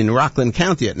in Rockland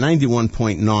County at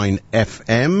 91.9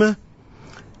 FM,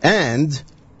 and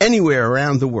anywhere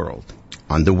around the world.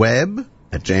 On the web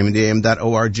at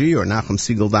jmandam.org or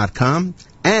nachumsiegel.com,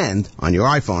 and on your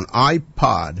iPhone,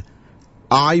 iPod,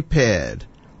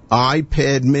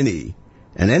 iPad Mini,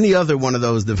 and any other one of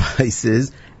those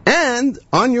devices, and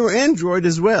on your Android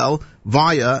as well,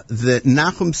 via the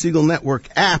Nachum Siegel Network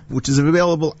app, which is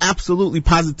available absolutely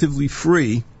positively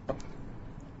free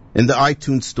in the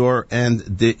iTunes Store and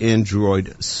the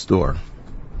Android Store.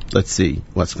 Let's see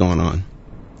what's going on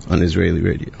Israeli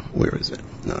radio. Where is it?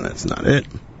 No, that's not it.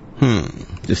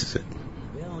 This is it.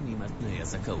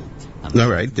 All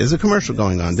right, there's a commercial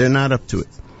going on. They're not up to it.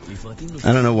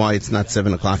 I don't know why it's not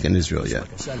 7 o'clock in Israel yet.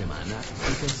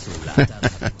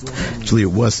 Actually,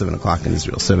 it was 7 o'clock in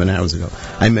Israel 7 hours ago.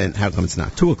 I meant, how come it's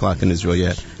not 2 o'clock in Israel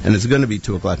yet? And it's going to be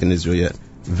 2 o'clock in Israel yet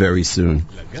very soon.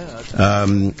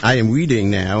 I am reading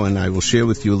now, and I will share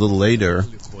with you a little later,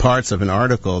 parts of an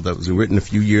article that was written a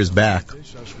few years back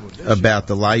about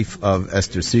the life of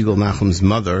Esther Siegel, Nachum's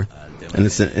mother. And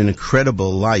it's an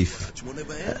incredible life.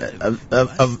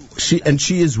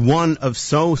 She is one of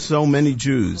so many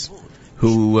Jews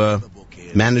who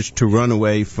managed to run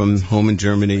away from home in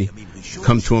Germany,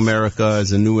 come to America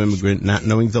as a new immigrant, not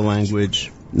knowing the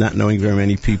language, not knowing very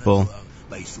many people,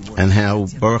 and how,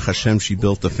 Baruch Hashem, she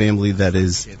built a family that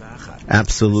is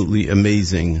absolutely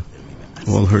amazing.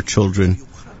 All her children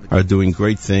are doing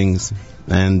great things,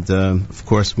 And, of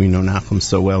course, we know Nachum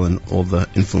so well and all the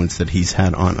influence that he's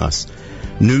had on us.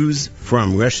 News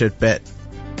from Reshet Bet,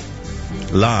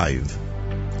 live,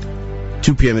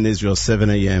 2 p.m. in Israel, 7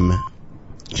 a.m.,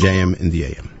 JM in the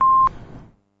AM.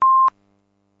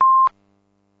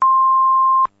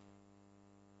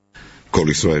 כל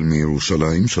ישראל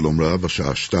מירושלים, שלום רב,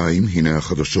 השעה 2, הנה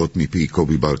החדשות מפי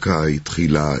קובי ברקאי,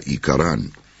 תחילה עיקרן.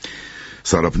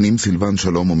 שר הפנים סילבן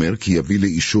שלום אומר כי יביא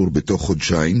לאישור בתוך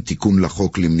חודשיים תיקון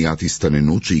לחוק למניעת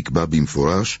הסתננות שיקבע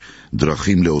במפורש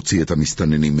דרכים להוציא את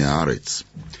המסתננים מהארץ.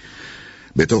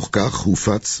 בתוך כך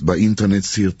הופץ באינטרנט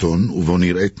סרטון ובו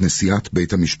נראית נשיאת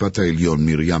בית המשפט העליון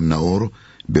מרים נאור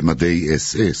במדי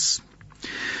SS.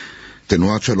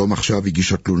 תנועת שלום עכשיו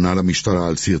הגישה תלונה למשטרה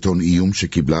על סרטון איום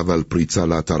שקיבלה ועל פריצה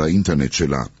לאתר האינטרנט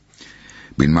שלה.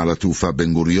 בנמל התעופה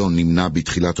בן גוריון נמנע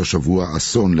בתחילת השבוע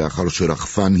אסון לאחר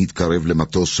שרחפן התקרב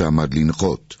למטוס שעמד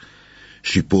לנחות.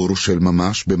 שיפור של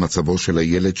ממש במצבו של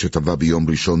הילד שטבע ביום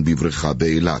ראשון בבריכה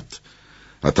באילת.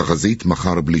 התחזית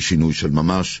מחר בלי שינוי של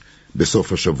ממש,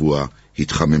 בסוף השבוע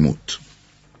התחממות.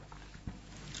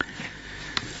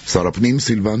 שר הפנים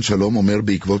סילבן שלום אומר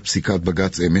בעקבות פסיקת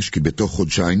בג"ץ אמש כי בתוך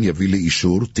חודשיים יביא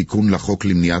לאישור תיקון לחוק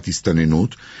למניעת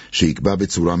הסתננות שיקבע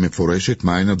בצורה מפורשת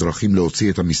מהן הדרכים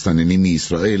להוציא את המסתננים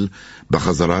מישראל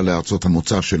בחזרה לארצות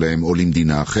המוצא שלהם או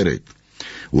למדינה אחרת.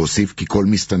 הוא הוסיף כי כל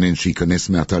מסתנן שייכנס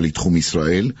מעתה לתחום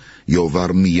ישראל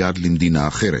יועבר מיד למדינה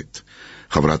אחרת.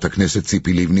 חברת הכנסת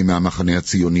ציפי לבני מהמחנה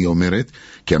הציוני אומרת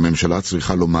כי הממשלה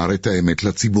צריכה לומר את האמת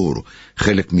לציבור.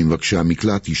 חלק ממבקשי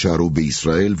המקלט יישארו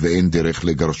בישראל ואין דרך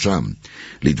לגרשם.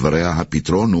 לדבריה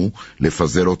הפתרון הוא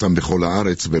לפזר אותם בכל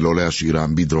הארץ ולא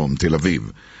להשאירם בדרום תל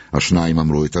אביב. השניים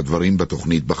אמרו את הדברים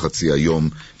בתוכנית בחצי היום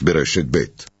ברשת ב'.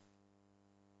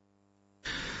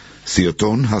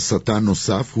 סרטון הסתה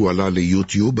נוסף הוא עלה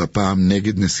ליוטיוב, הפעם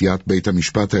נגד נשיאת בית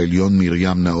המשפט העליון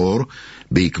מרים נאור,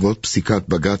 בעקבות פסיקת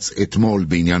בג"ץ אתמול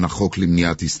בעניין החוק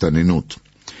למניעת הסתננות.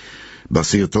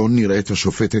 בסרטון נראית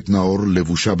השופטת נאור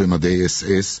לבושה במדי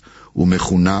SS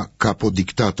ומכונה קאפו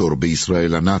דיקטטור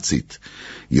בישראל הנאצית.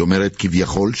 היא אומרת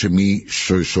כביכול שמי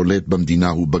ששולט במדינה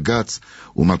הוא בג"ץ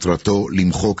ומטרתו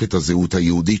למחוק את הזהות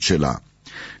היהודית שלה.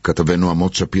 כתבנו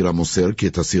עמוד שפירה מוסר כי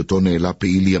את הסרטון העלה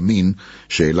פעיל ימין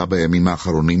שהעלה בימים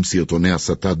האחרונים סרטוני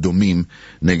הסתה דומים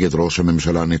נגד ראש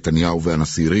הממשלה נתניהו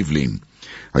והנשיא ריבלין.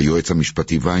 היועץ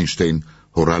המשפטי ויינשטיין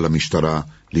הורה למשטרה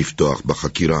לפתוח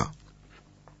בחקירה.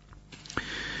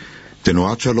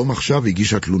 תנועת שלום עכשיו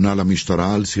הגישה תלונה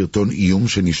למשטרה על סרטון איום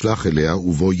שנשלח אליה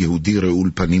ובו יהודי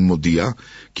רעול פנים מודיע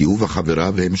כי הוא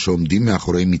וחבריו הם שעומדים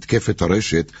מאחורי מתקפת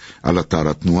הרשת על אתר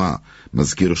התנועה.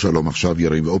 מזכיר שלום עכשיו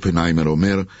יריב אופנהיימר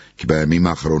אומר כי בימים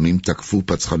האחרונים תקפו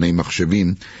פצחני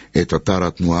מחשבים את אתר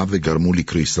התנועה וגרמו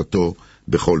לקריסתו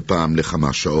בכל פעם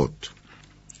לכמה שעות.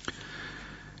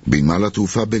 בנמל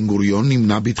התעופה בן גוריון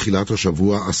נמנע בתחילת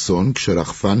השבוע אסון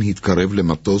כשרחפן התקרב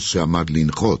למטוס שעמד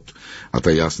לנחות.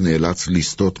 הטייס נאלץ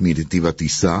לסטות מנתיב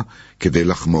הטיסה כדי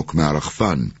לחמוק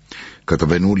מהרחפן.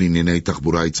 כתבנו לענייני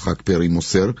תחבורה יצחק פרי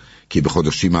מוסר כי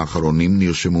בחודשים האחרונים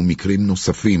נרשמו מקרים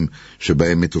נוספים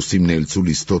שבהם מטוסים נאלצו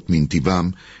לסטות מנתיבם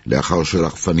לאחר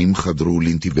שרחפנים חדרו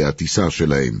לנתיבי הטיסה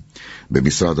שלהם.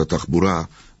 במשרד התחבורה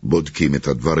בודקים את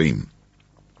הדברים.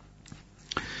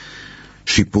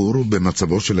 שיפור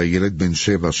במצבו של הילד בן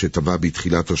 7 שטבע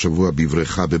בתחילת השבוע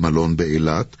בבריכה במלון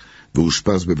באילת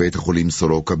והושפז בבית החולים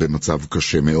סורוקה במצב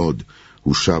קשה מאוד.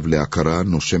 הוא שב להכרה,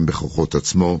 נושם בכוחות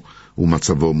עצמו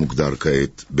ומצבו מוגדר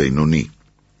כעת בינוני.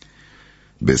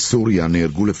 בסוריה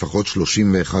נהרגו לפחות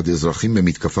 31 אזרחים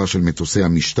במתקפה של מטוסי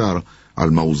המשטר על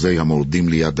מעוזי המורדים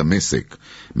ליד דמשק.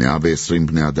 120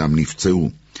 בני אדם נפצעו.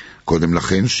 קודם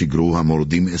לכן שיגרו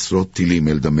המורדים עשרות טילים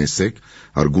אל דמשק,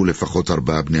 הרגו לפחות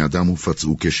 4 בני אדם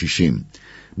ופצעו כ-60.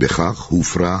 בכך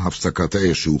הופרה הפסקת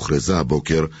האש שהוכרזה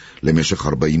הבוקר למשך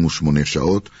 48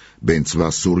 שעות בין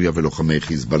צבא סוריה ולוחמי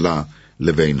חיזבאללה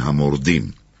לבין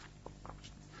המורדים.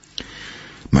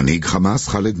 מנהיג חמאס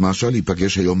ח'אלד משעל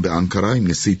ייפגש היום באנקרה עם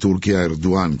נשיא טורקיה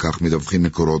ארדואן, כך מדווחים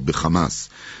מקורות בחמאס.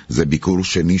 זה ביקור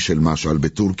שני של משעל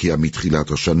בטורקיה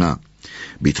מתחילת השנה.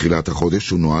 בתחילת החודש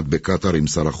הוא נועד בקטר עם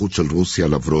שר החוץ של רוסיה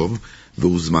לברוב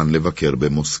והוזמן לבקר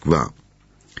במוסקבה.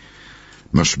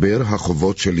 משבר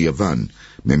החובות של יוון.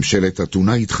 ממשלת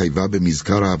אתונה התחייבה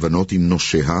במזכר ההבנות עם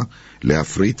נושיה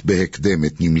להפריט בהקדם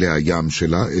את נמלי הים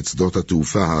שלה, את שדות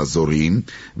התעופה האזוריים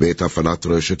ואת הפעלת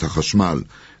רשת החשמל.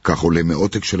 כך עולה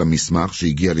מעותק של המסמך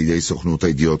שהגיע לידי סוכנות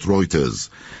הידיעות רויטרס.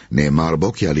 נאמר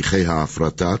בו כי הליכי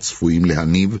ההפרטה צפויים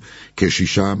להניב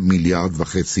כ6.5 מיליארד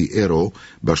אירו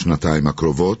בשנתיים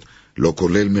הקרובות, לא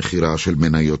כולל מחירה של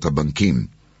מניות הבנקים.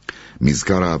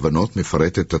 מזכר ההבנות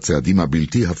מפרט את הצעדים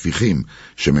הבלתי הפיכים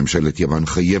שממשלת יוון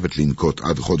חייבת לנקוט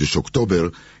עד חודש אוקטובר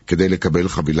כדי לקבל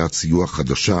חבילת סיוע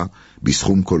חדשה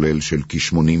בסכום כולל של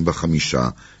כ-85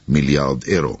 מיליארד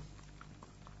אירו.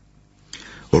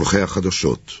 עורכי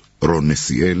החדשות רון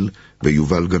נסיאל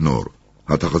ויובל גנור.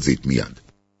 התחזית מיד.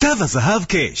 תו הזהב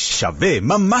קש שווה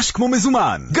ממש כמו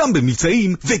מזומן, גם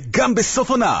במבצעים וגם בסוף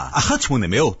עונה.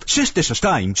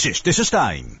 1-800-692-692.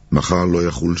 מחר לא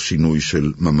יחול שינוי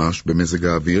של ממש במזג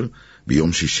האוויר,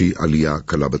 ביום שישי עלייה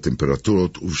קלה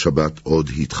בטמפרטורות ובשבת עוד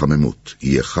התחממות.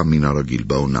 יהיה חם מן הרגיל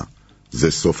בעונה.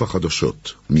 זה סוף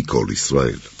החדשות מכל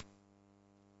ישראל.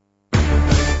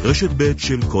 רשת ב'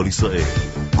 של כל ישראל,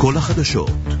 כל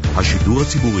החדשות, השידור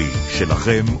הציבורי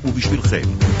שלכם ובשבילכם.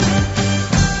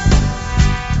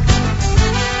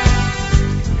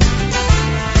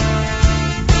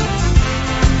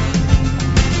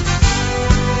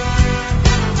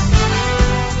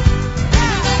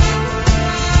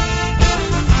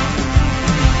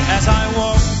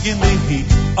 In the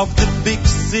heat of the big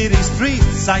city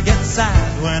streets, I get sad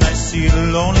when I see the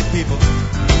lonely people.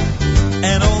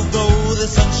 And although the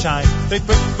sun shines, they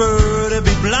prefer to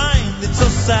be blind. It's so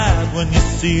sad when you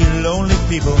see lonely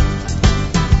people.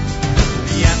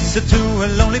 The answer to a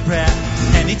lonely prayer,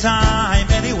 anytime,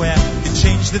 anywhere, can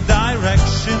change the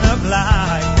direction of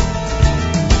life.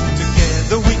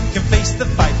 Together we can face the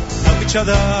fight, help each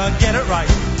other get it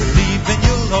right, believing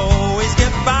you'll always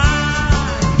get by.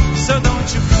 So don't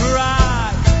you cry,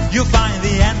 you'll find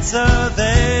the answer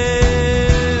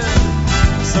there.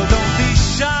 So don't be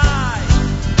shy,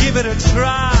 give it a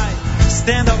try,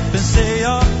 stand up and say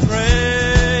your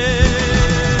prayer.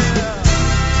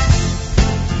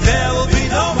 There will be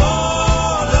no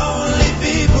more lonely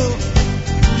people,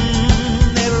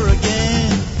 never again.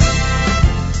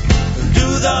 Do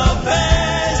the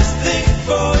best thing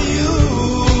for you.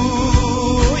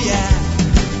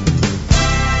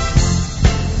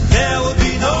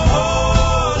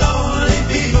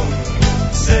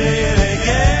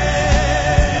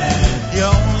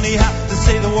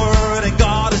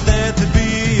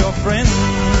 Friend.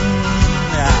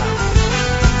 Yeah.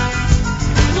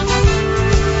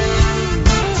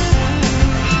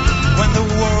 When the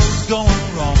world's going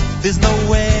wrong, there's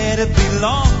nowhere to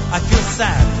belong. I feel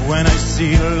sad when I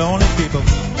see lonely people.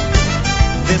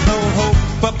 There's no hope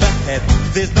up ahead,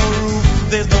 there's no roof,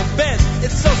 there's no bed.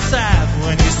 It's so sad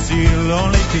when you see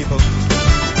lonely people.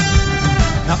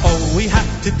 Now all we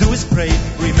have to do is pray,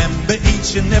 remember each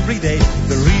and every day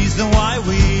the reason why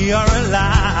we are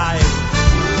alive.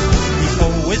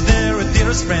 Always there, a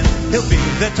dearest friend. He'll be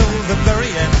there till the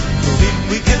very end. Through him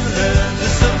we can learn to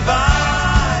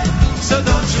survive. So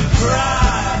don't you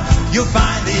cry, you'll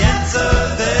find the answer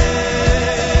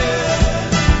there.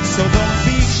 So don't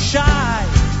be shy,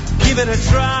 give it a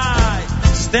try.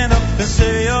 Stand up and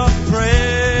say your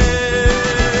prayer.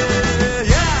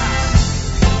 Yeah,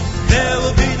 there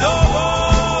will be no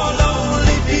more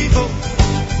lonely people.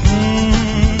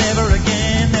 Never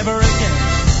again, never again.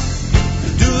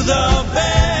 Do the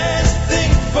best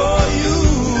thing for you,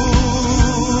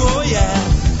 oh yeah.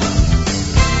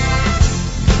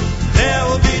 There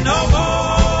will be no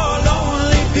more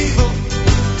lonely people.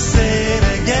 Say it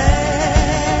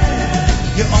again.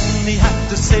 You only have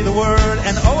to say the word,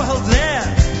 and oh, I'll dare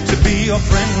to be your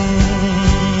friend,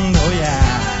 oh yeah.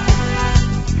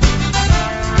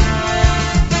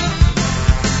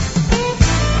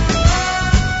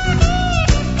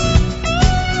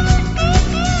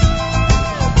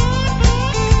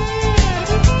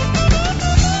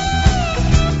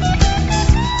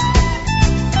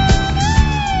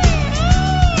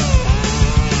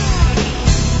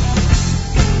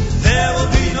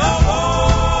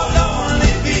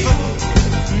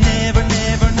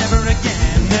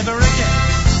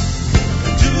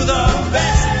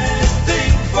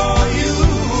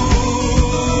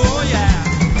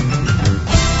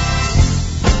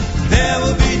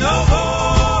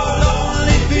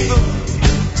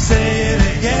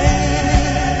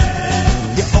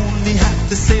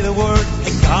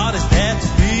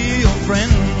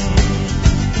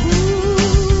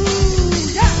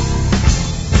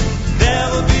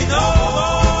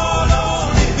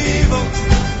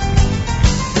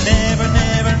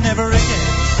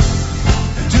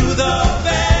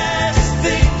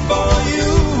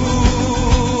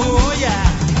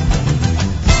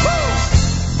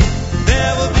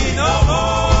 There will be no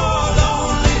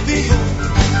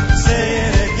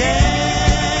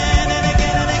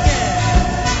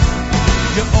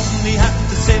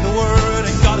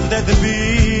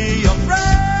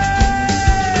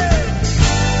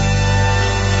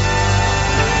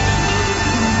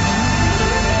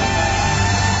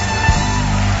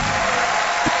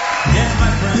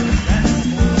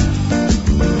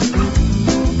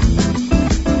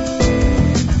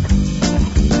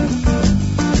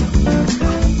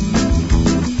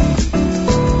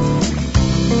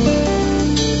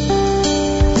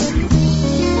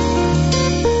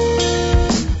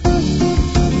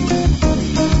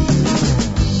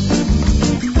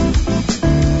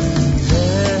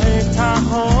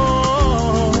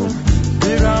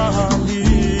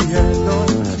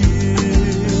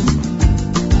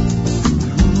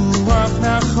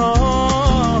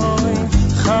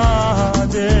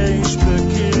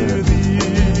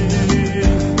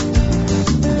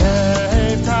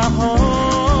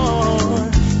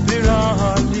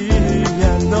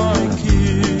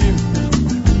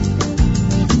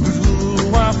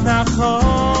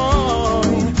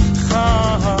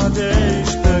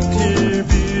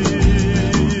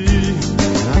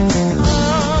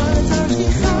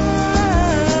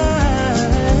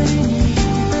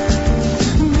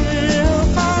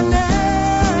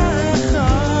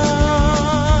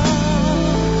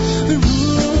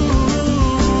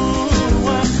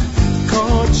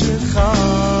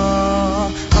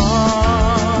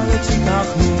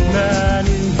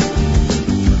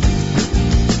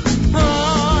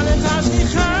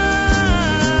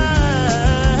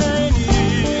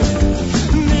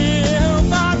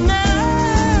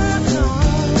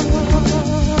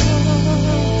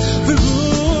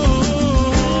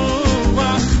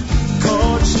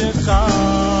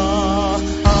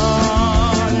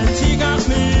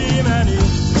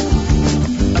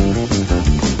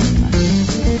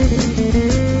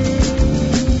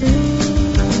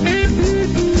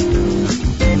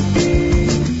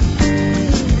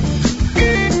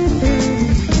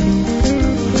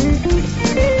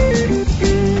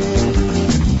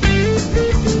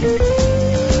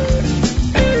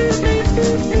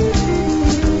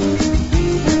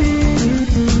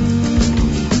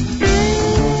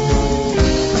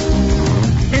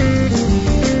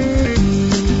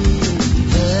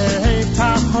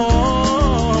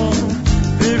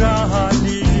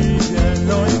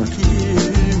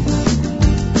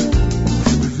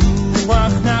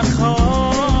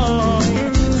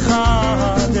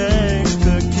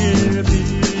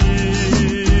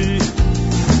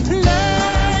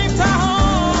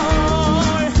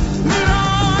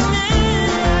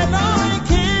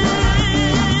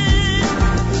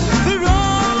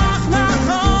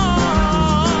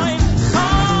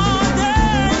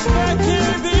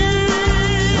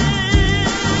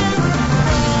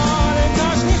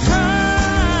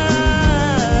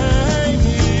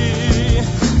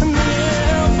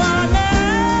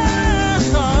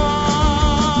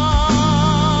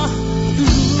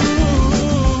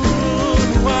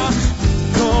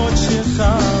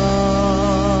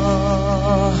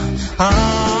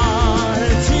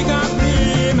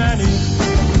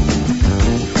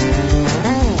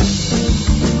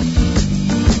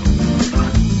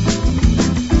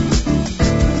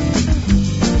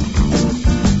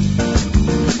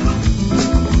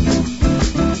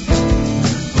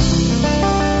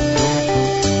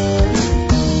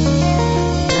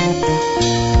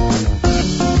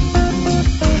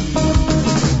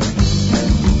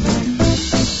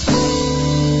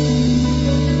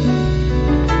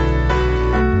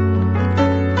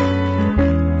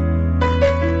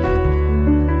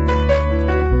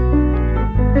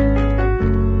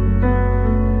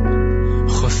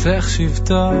דרך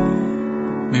שבטו,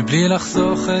 מבלי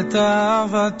לחסוך את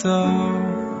אהבתו,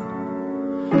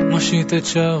 מושיט את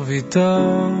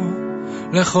שרביטו,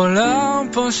 לכל העם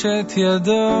פושט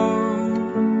ידו.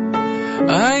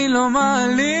 אין לו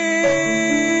מעלים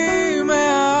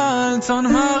מעל צאן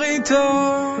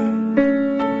מרעיתו,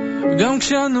 גם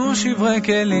כשאנו שברי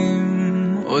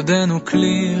כלים, עודנו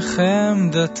כלי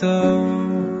חמדתו.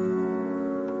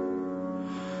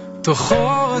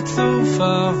 תוכו רצוף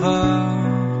אהבה,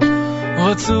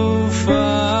 רצוף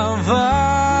אהבה,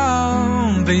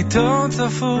 ביתו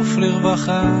צפוף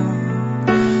לרווחה,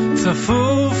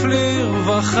 צפוף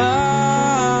לרווחה,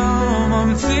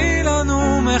 ממציא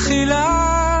לנו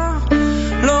מחילה,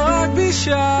 לא רק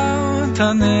בשעת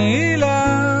הנעילה,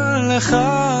 לך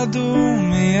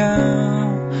דומיה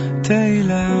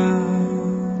תהילה.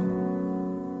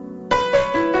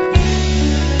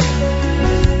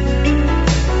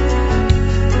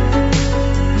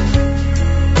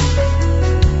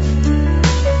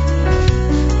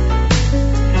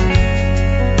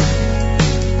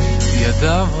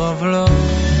 ידיו רב לו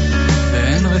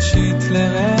ואין ראשית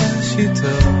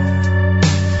לראשיתו,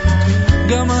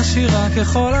 גם השירה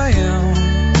ככל הים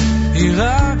היא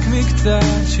רק מקצת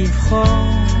שבחו.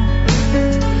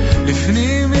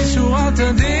 לפנים משורת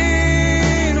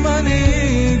הדין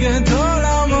מנהיג את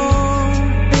עולמו,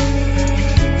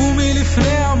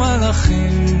 ומלפני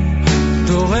המלאכים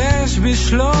דורש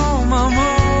בשלום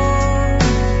עמו.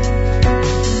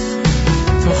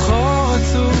 תוכו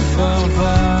רצוף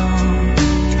אהבה,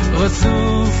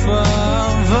 רצוף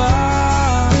אהבה,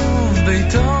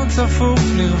 ביתו צפוף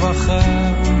לרווחה,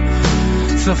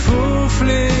 צפוף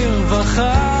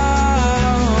לרווחה,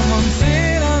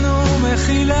 ממציא לנו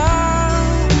מחילה,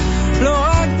 לא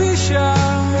רק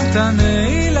בשעת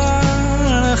הנעילה,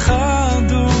 לך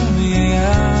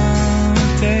דומיה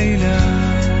תהילה.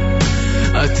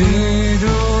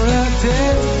 עתידו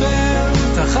לתפר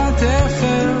תחת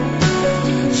תפר,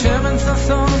 שמן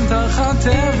ששון תחת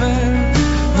תבל,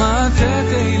 מטה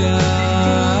תהילה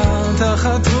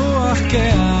תחת רוח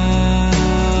קאה.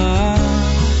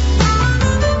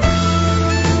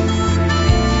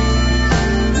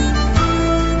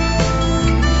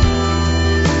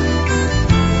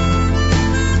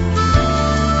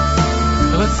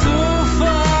 רצוף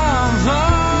אהבה,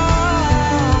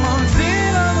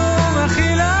 ממציא לנו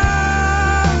מחילה,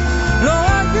 לא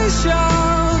רק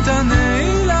בשעת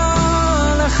הנעילה,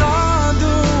 לך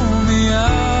דומיה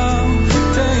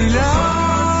תהילה.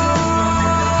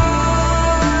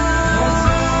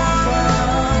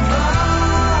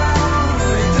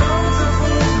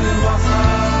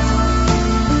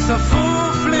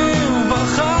 צפוף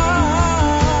לרווחה,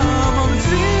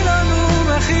 ממציא לנו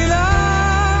מחילה,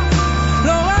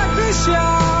 לא רק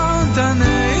בשעת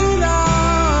הנעילה,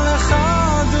 לך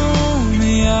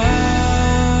דומיה.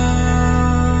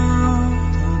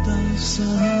 תדסה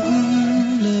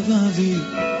לבבי,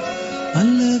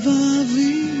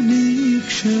 הלבבי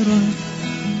נקשרה,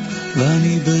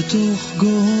 ואני בתוך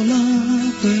גולה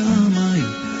פעמי,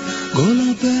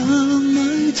 גולה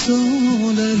פעמי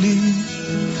צוללים.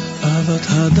 אהבת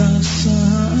הדסה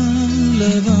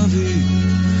לבבי,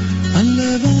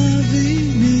 הלבבי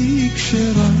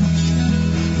נקשרה,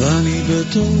 ואני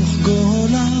בתוך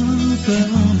גולה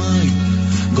פעמי,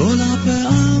 גולה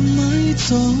פעמי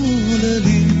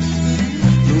צוללים.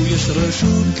 לו יש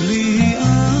רשות לי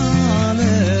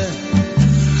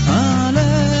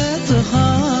עלה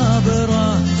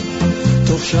תחברה,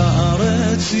 תוך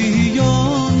שערי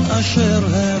ציון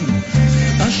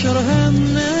אשר הם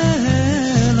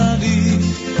נהללים.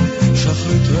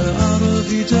 שחרית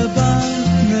וערבית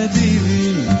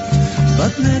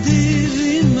בת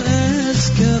נדיבים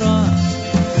אזכרה,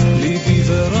 ליבי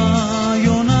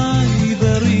ורעיוני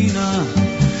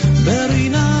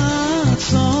ברינה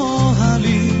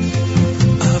צוהלי.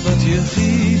 אהבת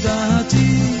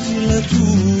יחידתי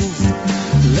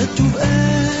לטוב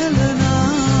אל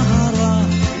נהרה,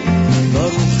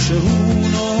 ברוך שהוא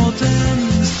נותן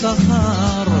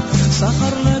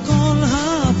שכר לכל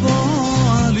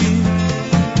הפועלים.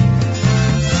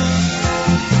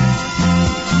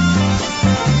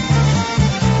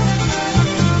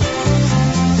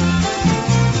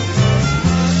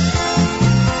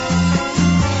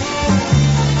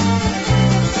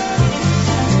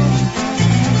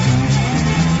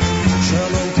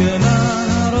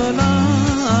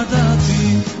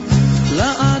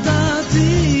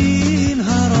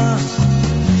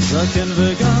 זקן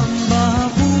וגם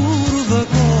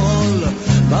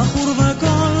בחור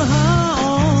וכל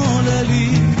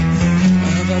העוללים.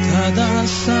 אהבת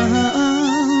הדסה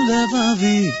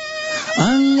לבבי,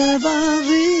 על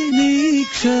לבבי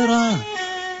נקשרה,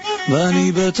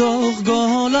 ואני בתוך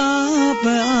גול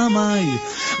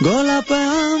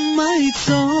הפעמי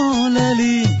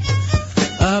צוללי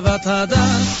אהבת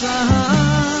הדסה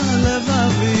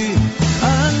לבבי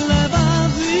על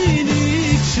לבבי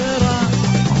נקשרה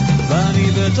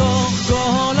ואני בתוך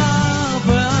גול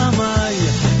הפעמי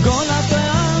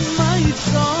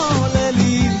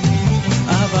צוללי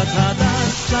אהבת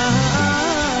הדסה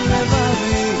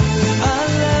לבבי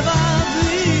על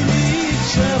לבבי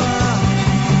נקשרה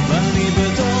ואני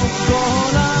בתוך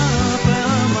גול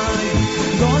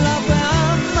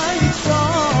הפעמי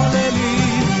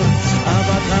צוללים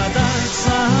אהבת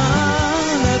הדסה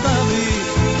לבבי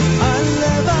על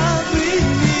לבבי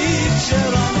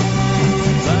נקשרה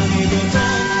ואני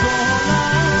בתוך גול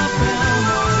הפעמי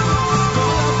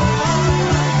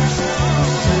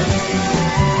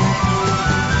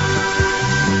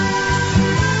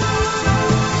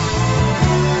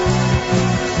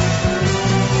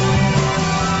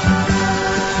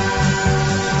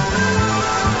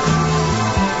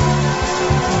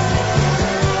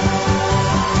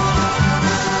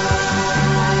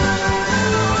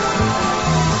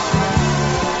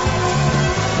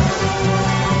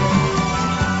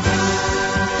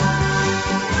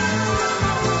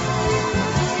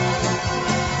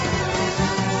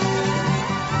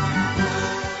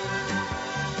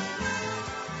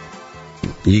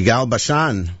Yigal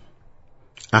Bashan,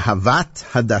 Ahavat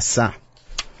Hadassah.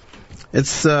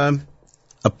 It's a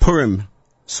Purim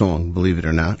song, believe it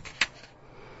or not.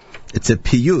 It's a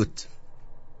piyut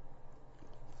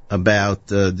about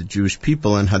the Jewish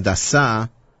people, and Hadassah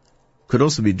could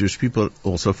also be Jewish people,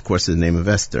 also, of course, the name of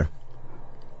Esther.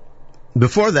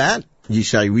 Before that,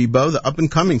 Yishai Rebo, the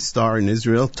up-and-coming star in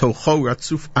Israel, Tocho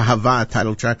Ratzuf Ahava,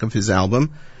 title track of his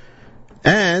album,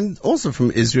 and also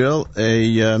from Israel,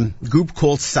 a group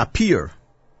called Sapir.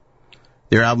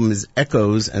 Their album is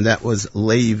Echoes, and that was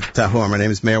Leiv Tahor. My name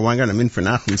is Meir Weingarten. I'm in for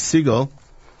Nachum Siegel.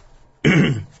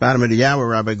 Bottom of the hour,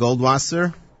 Rabbi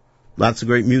Goldwasser. Lots of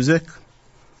great music.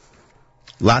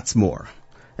 Lots more.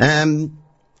 And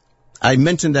I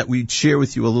mentioned that we'd share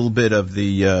with you a little bit of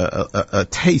the a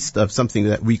taste of something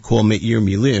that we call Meir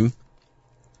Milim.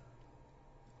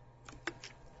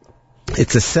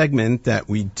 It's a segment that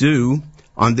we do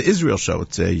on the Israel Show.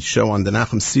 It's a show on the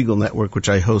Nachum Siegel Network, which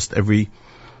I host every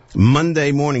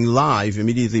Monday morning live,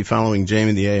 immediately following JM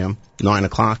in the AM, 9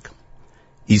 o'clock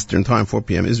Eastern Time, 4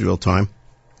 p.m. Israel Time.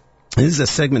 And this is a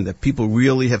segment that people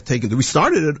really have taken. We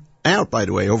started it out, by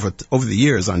the way, over the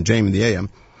years on JM in the AM,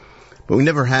 but we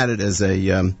never had it as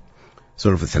a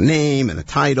sort of with a name and a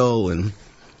title and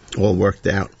all worked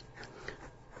out.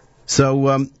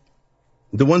 So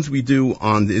the ones we do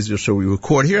on the Israel Show, we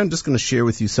record here. I'm just going to share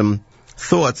with you some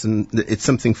thoughts, and it's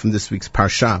something from this week's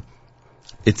Parsha.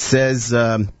 It says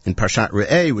in Parshat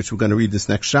Re'eh, which we're going to read this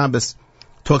next Shabbos,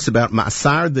 talks about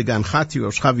Ma'asar deganchati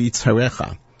roscha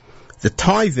v'yitzharecha, the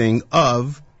tithing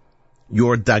of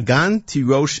your Dagan,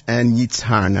 Tirosh, and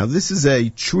Yitzhar. Now, this is a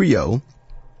trio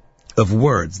of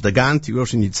words, Dagan,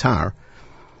 Tirosh, and Yitzhar,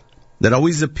 that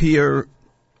always appear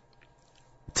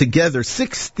together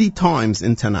 60 times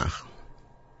in Tanakh.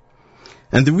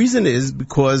 And the reason is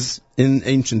because in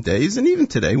ancient days, and even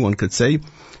today, one could say,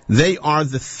 they are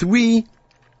the three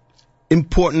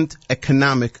important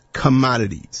economic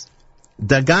commodities.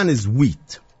 Dagan is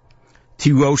wheat.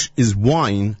 Tirosh is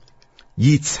wine.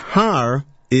 Yitzhar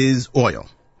is oil.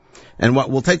 And what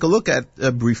we'll take a look at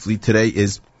briefly today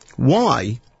is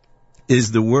why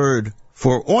is the word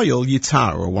for oil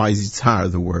Yitzhar, or why is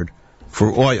Yitzhar the word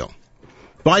for oil?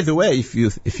 By the way, if you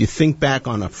think back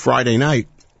on a Friday night,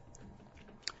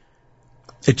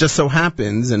 it just so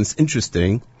happens, and it's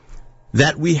interesting,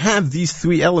 that we have these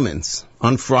three elements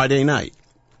on Friday night,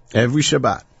 every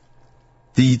Shabbat.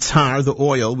 The Yitzhar, the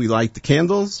oil, we light the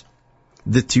candles.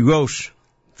 The Tirosh,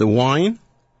 the wine,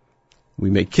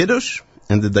 we make Kiddush.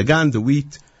 And the Dagan, the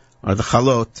wheat, are the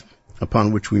Chalot,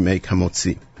 upon which we make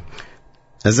Hamotzi.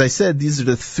 As I said, these are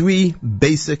the three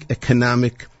basic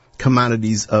economic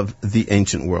commodities of the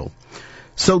ancient world.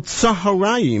 So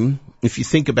Tzaharayim, if you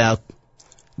think about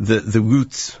the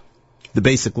roots, the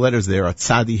basic letters there are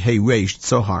Tzadi, Hey, Reish,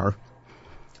 Tzohar.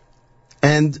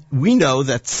 And we know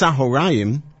that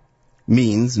Tzaharayim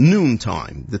means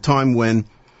noontime, the time when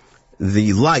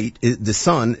the light, the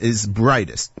sun, is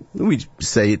brightest. We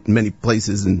say it in many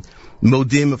places. In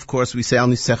Modim, of course, we say, Al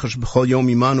nisechash b'chol yom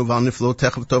imanu v'al niflo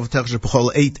techav tov techash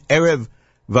b'chol eit erev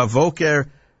v'avoker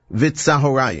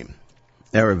v'tzaharayim.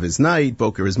 Erev is night,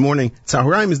 boker is morning.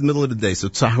 Tzaharayim is the middle of the day. So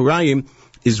Tzaharayim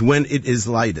is when it is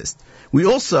lightest. We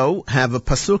also have a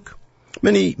pasuk.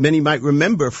 Many might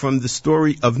remember from the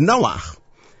story of Noach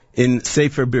in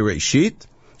Sefer Bereshit.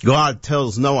 God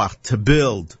tells Noach to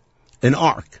build an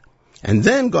ark. And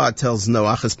then God tells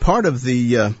Noach, as part of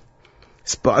the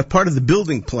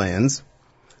building plans,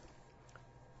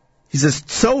 he says,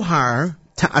 Tzohar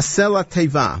ta'asela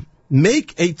teva.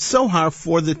 Make a tzohar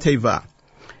for the teva.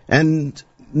 And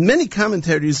many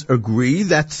commentators agree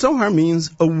that tzohar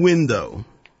means a window.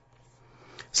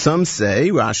 Some say,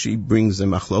 Rashi brings a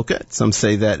machloket, some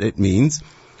say that it means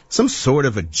some sort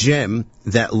of a gem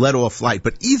that let off light.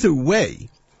 But either way,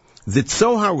 the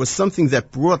tzohar was something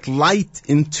that brought light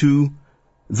into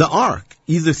the ark,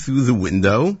 either through the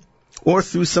window or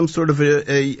through some sort of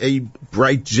a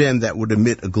bright gem that would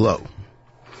emit a glow.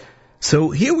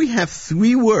 So here we have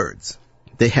three words.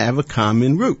 They have a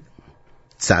common root.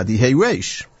 Tzadi Hei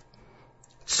Resh.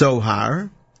 Tzohar,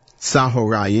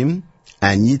 Tzahoraim,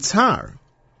 and Yitzhar.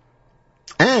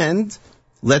 And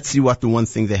let's see what the one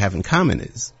thing they have in common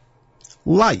is.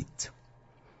 Light.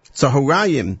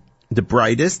 Tzahoraim, the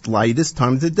brightest, lightest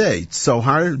time of the day.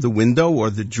 Tzohar, the window or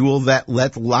the jewel that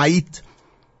let light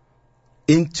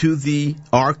into the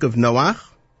ark of Noach.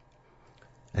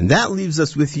 And that leaves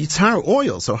us with Yitzhar,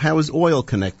 oil. So how is oil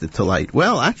connected to light?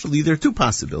 Well, actually, there are two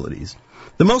possibilities.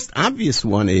 The most obvious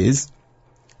one is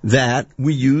that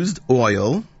we used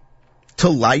oil to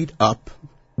light up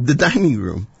the dining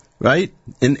room, right?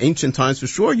 In ancient times, for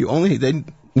sure, they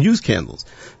didn't use candles.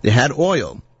 They had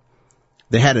oil.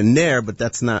 They had a nair, but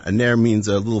that's not, a nair means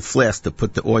a little flask to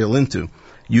put the oil into.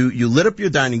 You lit up your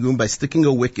dining room by sticking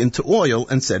a wick into oil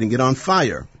and setting it on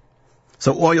fire.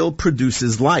 So oil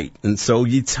produces light, and so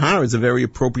Yitzhar is a very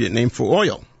appropriate name for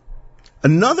oil.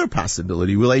 Another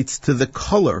possibility relates to the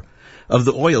color of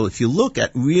the oil. If you look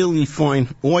at really fine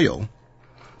oil,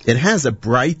 it has a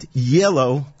bright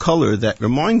yellow color that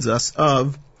reminds us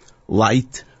of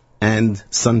light and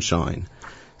sunshine.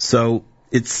 So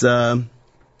it's the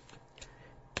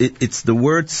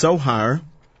word Tzohar,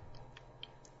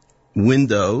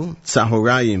 window,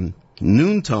 Tzahoraim,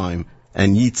 noontime,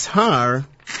 and Yitzhar,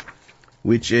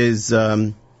 which is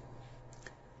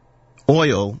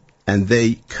oil, and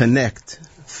they connect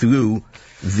through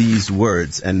these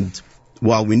words. And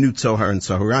while we knew Tzohar and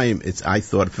Tzahoraim, I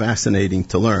thought fascinating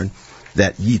to learn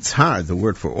that Yitzhar, the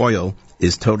word for oil,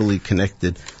 is totally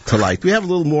connected to light. We have a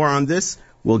little more on this.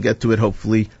 We'll get to it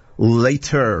hopefully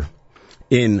later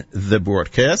in the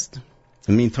broadcast.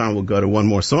 In the meantime, we'll go to one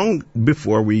more song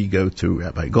before we go to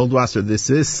Rabbi Goldwasser. This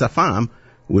is Safam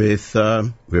with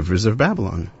Rivers of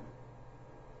Babylon.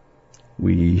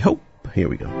 We hope. Here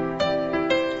we go.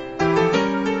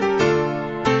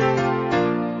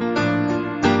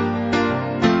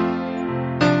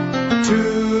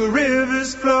 Two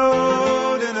rivers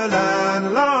flowed in a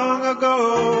land long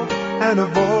ago, and a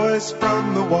voice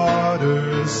from the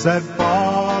waters said,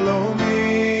 follow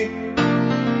me.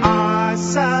 I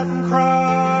sat and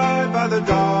cried by the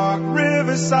dark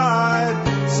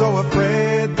riverside, so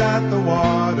afraid that the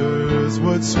waters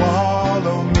would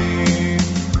swallow me.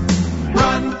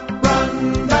 Run,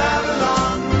 run,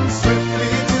 Babylon,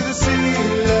 swiftly to the sea.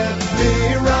 Let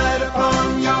me ride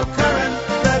upon your current.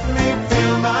 Let me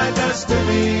feel my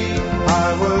destiny.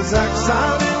 I was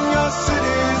exiled in your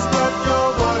cities, but your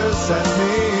waters set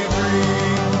me free.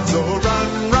 So run,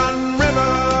 run,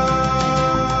 river,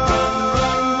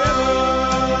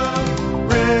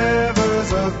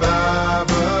 rivers of Babylon.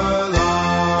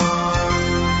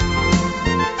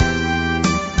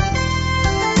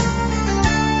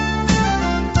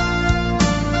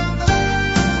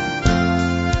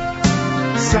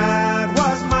 Sad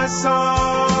was my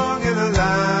song in a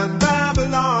land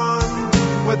Babylon,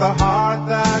 with a heart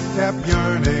that kept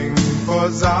yearning for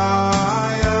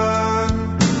Zion.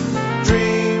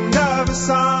 Dreamed of a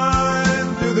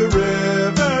sign through the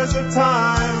rivers of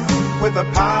time, with a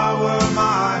power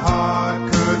my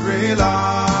heart could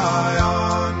rely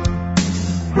on.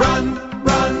 Run,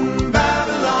 run,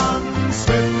 Babylon,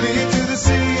 swiftly to the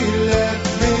sea. Let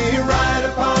me ride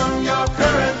upon your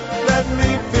current. Let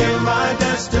me feel my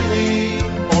destiny.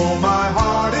 Oh, my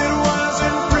heart, it was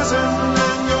in prison,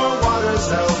 and your waters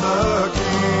held the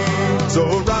key. So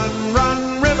run, run,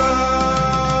 river,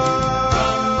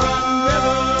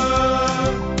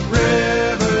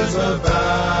 rivers of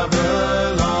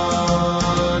Babylon.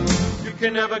 You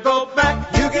can never go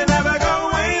back. You can never go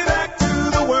way back to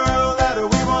the world that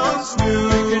we once knew.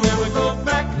 You can never go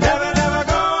back. Never, never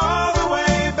go all the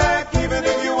way back, even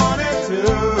if you wanted to.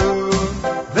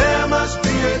 There must be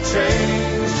a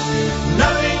change.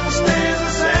 Nothing stays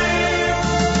the same.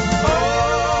 Oh,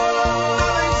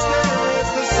 nothing stays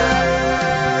the same.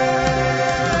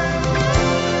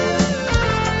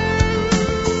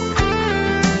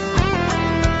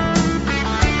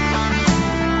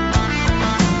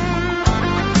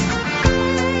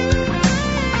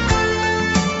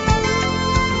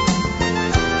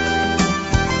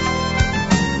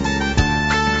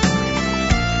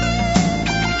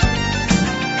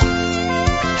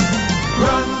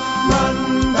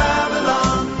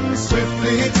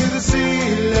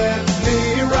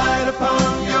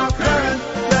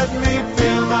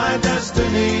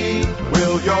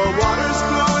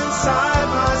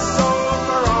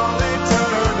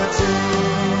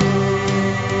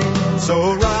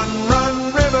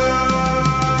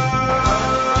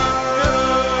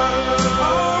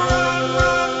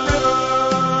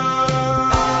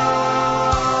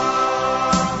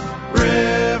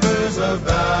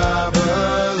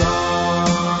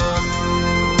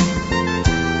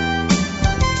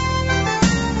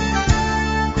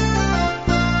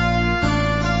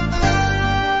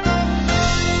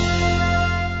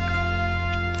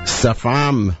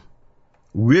 Safam,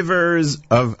 Rivers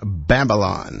of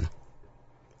Babylon.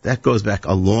 That goes back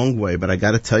a long way, but I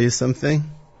got to tell you something.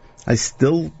 I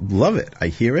still love it. I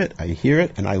hear it,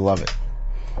 and I love it.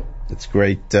 It's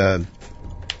great. Every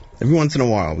once in a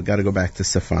while, we got to go back to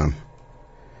Safam.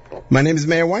 My name is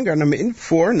Meir Weingarten. I'm in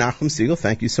for Nachum Siegel.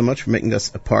 Thank you so much for making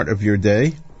us a part of your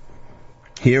day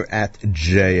here at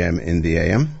JM in the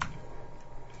AM.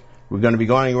 We're going to be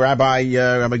going Rabbi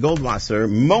Goldwasser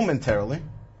momentarily.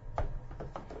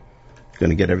 Going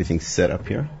to get everything set up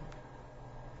here.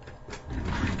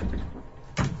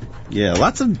 Yeah,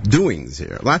 lots of doings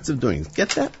here. Lots of doings. Get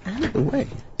that out of the way.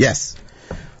 Yes,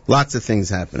 lots of things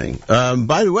happening.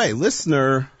 By the way,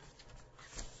 listener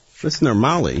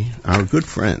Molly, our good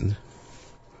friend,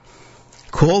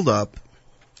 called up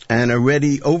and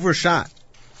already overshot,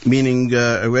 meaning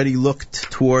already looked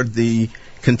toward the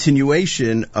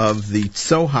continuation of the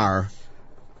Tzohar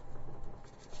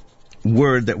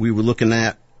word that we were looking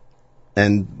at,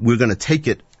 and we're going to take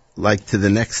it like to the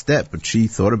next step, but she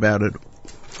thought about it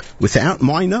without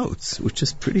my notes, which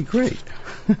is pretty great.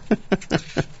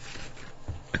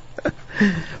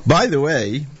 By the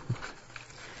way,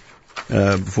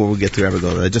 before we get to Rabbi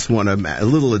Goldwasser, I just want a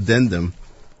little addendum.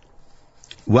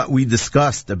 What we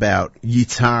discussed about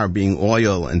Yitzhar being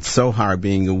oil and Sohar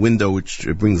being a window which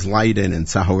brings light in, and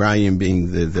Sahorayim being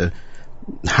the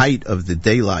height of the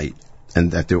daylight,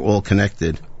 and that they're all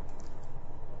connected.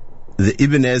 The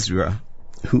Ibn Ezra,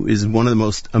 who is one of the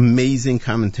most amazing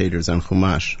commentators on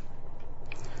Chumash,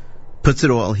 puts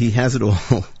it all, he has it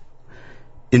all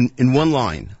in one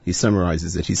line. He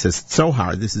summarizes it. He says,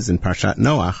 Tzohar, this is in Parshat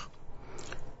Noach,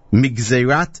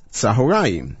 Migzerat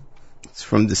Tzahorayim. It's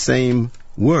from the same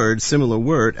word, similar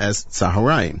word as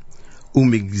Tzahorayim.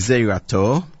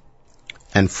 Umigzerato,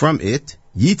 and from it,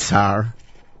 Yitzhar,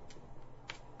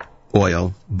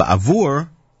 oil. Ba'avur,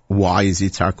 why is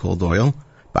Yitzhar called oil?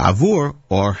 Ba'avur,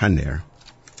 or Haner,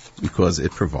 because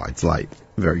it provides light.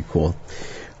 Very cool.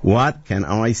 What can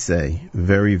I say?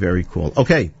 Very, very cool.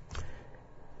 Okay.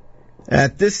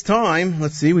 At this time,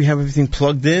 let's see, we have everything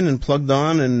plugged in and plugged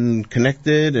on and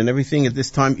connected and everything. At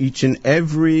this time, each and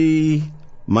every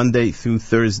Monday through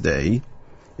Thursday,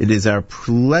 it is our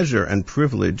pleasure and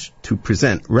privilege to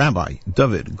present Rabbi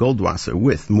Dovid Goldwasser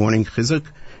with Morning Chizuk.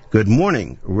 Good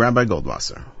morning, Rabbi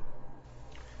Goldwasser.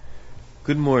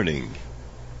 Good morning.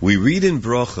 We read in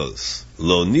Brochos,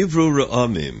 Lo Nivru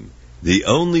Ra'amim, the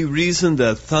only reason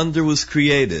that thunder was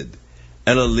created,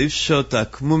 Ela Livshot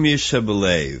Akmumi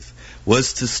Shebelev,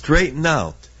 was to straighten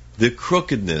out the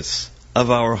crookedness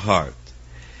of our heart.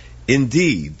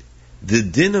 Indeed, the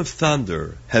din of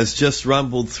thunder has just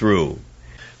rumbled through.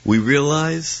 We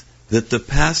realize that the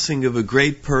passing of a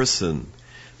great person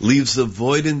leaves a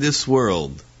void in this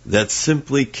world that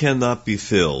simply cannot be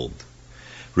filled.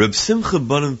 Reb Simcha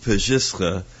Banim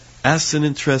Pezhischa asks an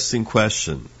interesting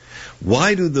question.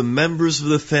 Why do the members of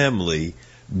the family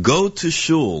go to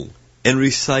shul and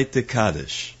recite the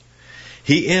Kaddish?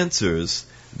 He answers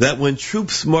that when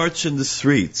troops march in the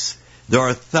streets, there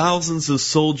are thousands of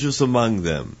soldiers among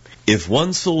them. If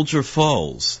one soldier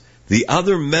falls, the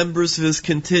other members of his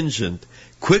contingent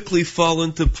quickly fall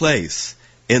into place,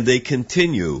 and they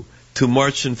continue to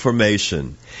march in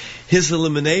formation. His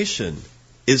elimination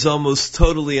is almost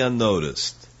totally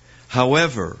unnoticed.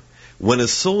 However, when a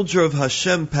soldier of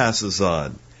Hashem passes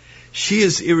on, she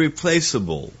is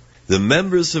irreplaceable. The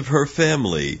members of her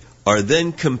family are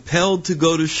then compelled to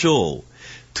go to shul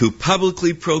to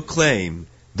publicly proclaim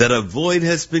that a void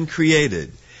has been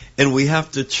created, and we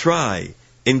have to try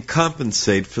and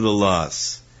compensate for the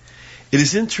loss. It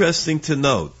is interesting to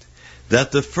note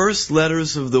that the first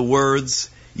letters of the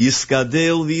words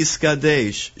Yiskadel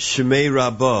v'Yiskadesh Shemei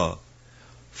Rabbah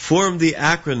form the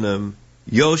acronym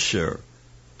Yosher,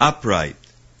 upright.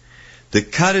 The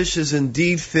Kaddish is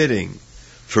indeed fitting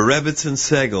for Rebbetzin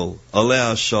Segel,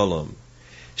 Aleh Shalom.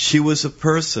 She was a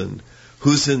person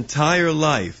whose entire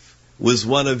life was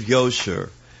one of Yosher,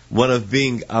 one of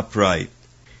being upright.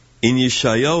 In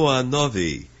Yeshayahu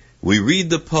Hanavi, we read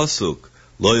the pasuk,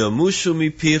 Lo yamushu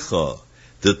mipicha,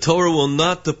 the Torah will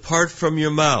not depart from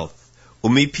your mouth,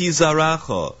 umipi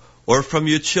zaracha, or from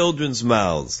your children's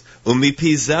mouths,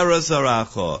 umipi zara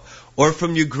zaracha, or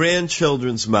from your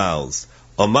grandchildren's mouths.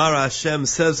 Omar Hashem,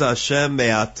 says Hashem,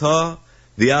 me'ata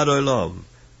v'ad olam,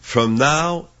 from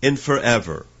now and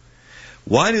forever.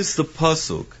 Why does the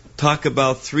pasuk talk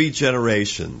about 3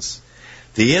 generations?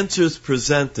 The answer is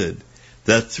presented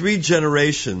that 3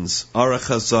 generations are a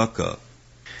chazaka.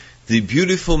 The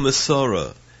beautiful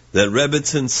Masorah that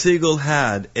Rebbetzin Siegel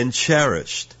had and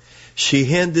cherished, she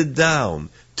handed down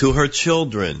to her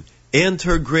children and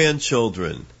her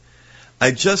grandchildren. I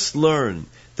just learned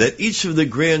that each of the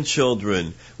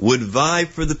grandchildren would vie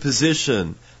for the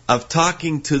position of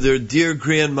talking to their dear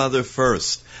grandmother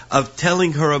first, of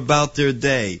telling her about their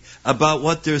day, about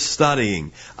what they're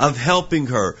studying, of helping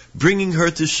her, bringing her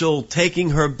to shul,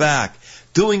 taking her back,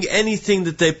 doing anything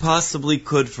that they possibly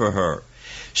could for her.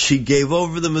 She gave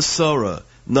over the Masorah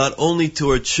not only to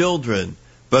her children,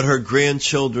 but her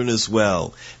grandchildren as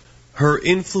well. Her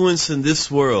influence in this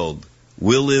world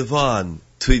will live on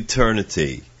to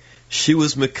eternity. She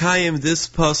was Mekayim this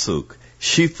pasuk.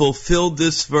 She fulfilled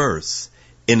this verse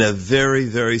in a very,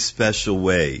 very special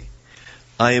way.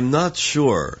 I am not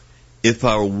sure if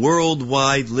our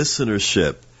worldwide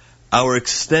listenership, our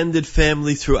extended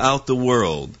family throughout the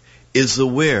world, is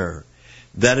aware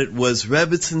that it was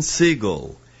Rebbetzin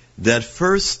Siegel that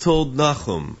first told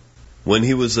Nachum, when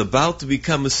he was about to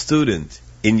become a student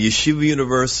in Yeshiva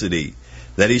University,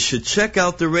 that he should check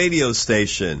out the radio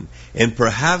station and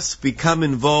perhaps become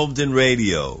involved in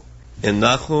radio. And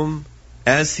Nachum,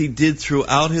 as he did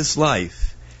throughout his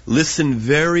life, listened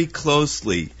very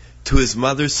closely to his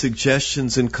mother's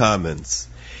suggestions and comments.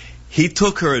 He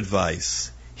took her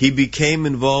advice. He became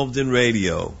involved in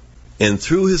radio. And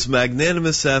through his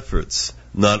magnanimous efforts,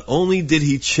 not only did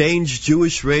he change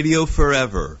Jewish radio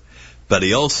forever, but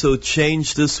he also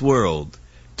changed this world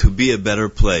to be a better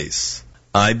place.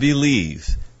 I believe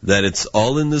that it's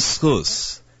all in the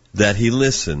schus that he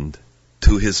listened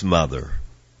to his mother.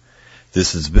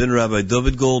 This has been Rabbi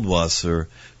Dovid Goldwasser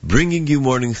bringing you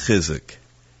Morning Chizuk.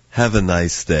 Have a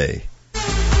nice day.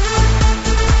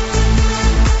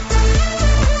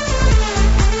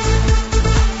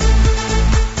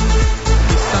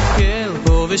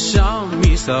 ושם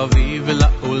מסביב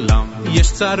לעולם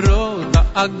יש צרות,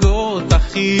 דאגות,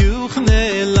 החיוך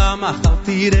נעלם, מחר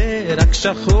תראה רק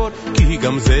שחור, כי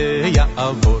גם זה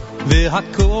יעבור,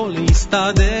 והכל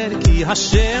יסתדר, כי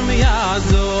השם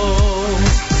יעזור.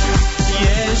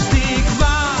 יש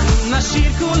תקווה,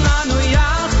 נשאיר כולנו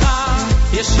יחד,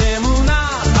 יש אמונה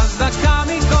חזקה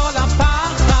מכל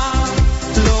הפחד,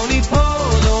 לא ניפול,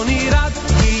 לא נרד,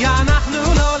 כי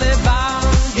אנחנו לא לבד,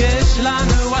 יש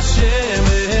לנו השם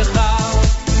אחד.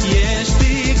 יש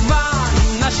תקווה,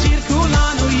 נשאיר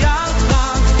כולנו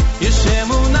יחד, יש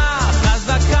אמונה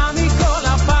חזקה מכל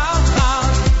הפחד,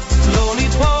 לא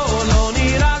ניפול, לא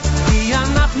נרד, כי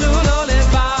אנחנו לא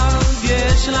לבד,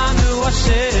 יש לנו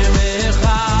השם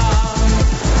אחד.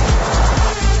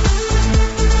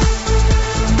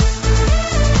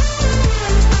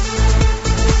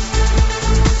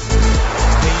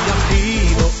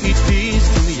 היחיד או איתי,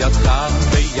 שים ידך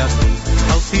בידי,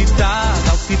 אל תדאג,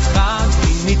 אל תפחד,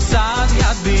 כי ניצד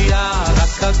יד ביד,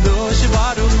 הקדוש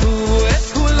ברוך הוא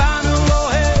את כולנו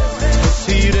אוהב,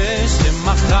 ותראה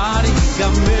שמחר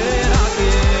ייגמר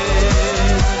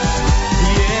הדרך.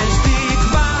 יש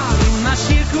תקווה, אם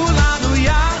נשאיר כולנו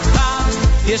יחד,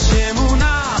 יש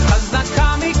אמונה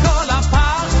חזקה מכל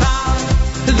הפחד,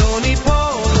 לא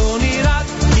ניפול, לא נרד,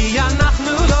 כי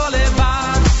אנחנו לא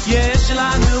לבד, יש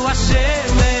לנו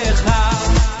השם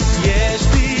אחד. יש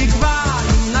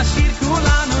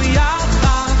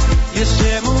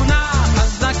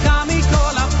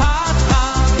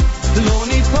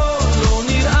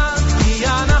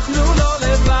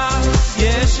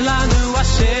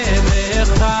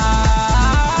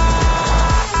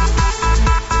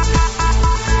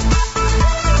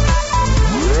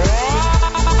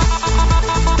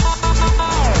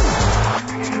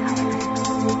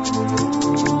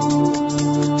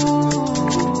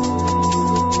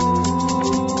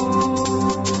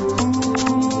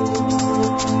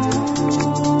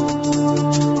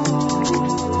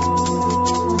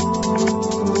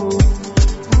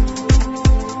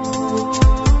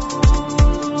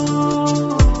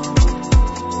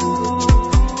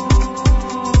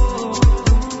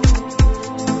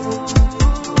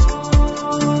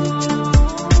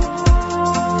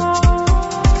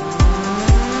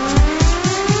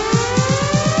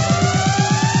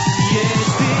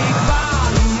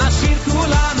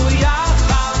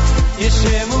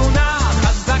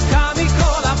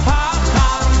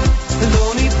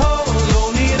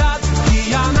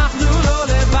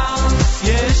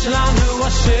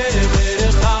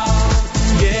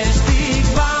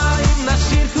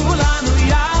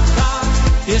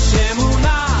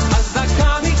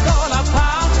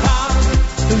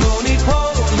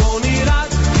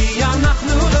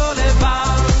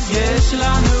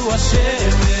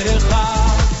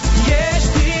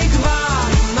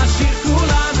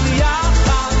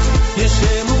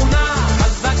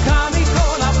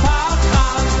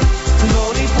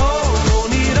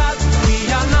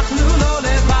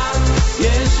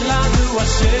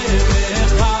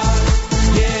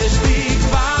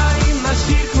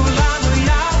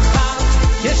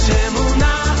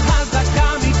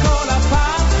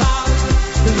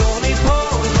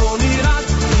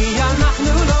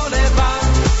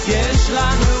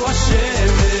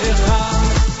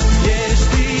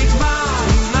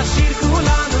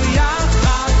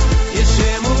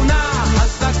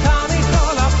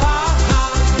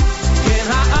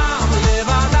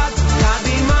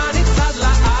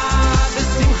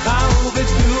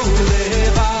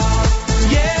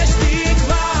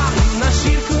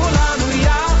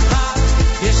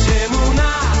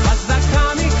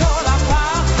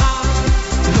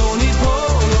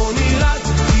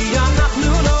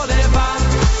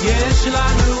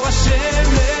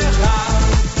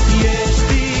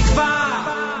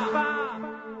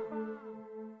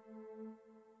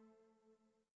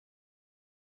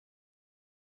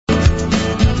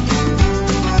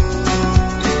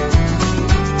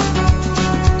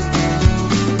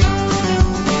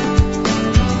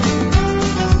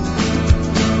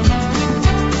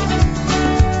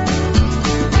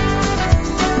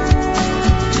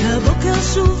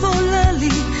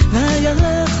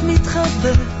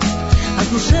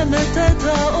פותחת את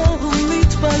האור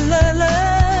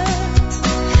ומתפללת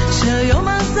שהיום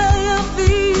הזה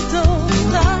יביא טוב,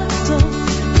 רק טוב,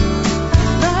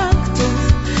 רק טוב,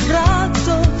 רק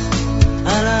טוב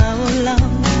על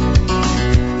העולם.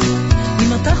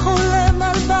 אם אתה חולם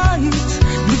על בית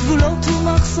בלי גבולות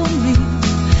ומחסומים,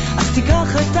 אז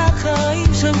תיקח את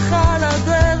החיים שלך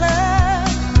לדרך,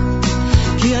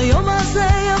 כי היום הזה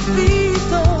יביא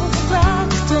טוב,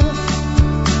 רק טוב,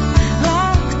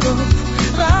 רק טוב,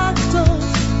 רק טוב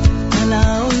על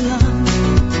העולם.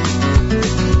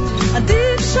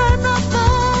 עדיף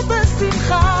שנבוא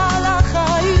בשמחה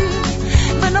לחיים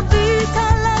ונביט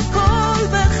על הכל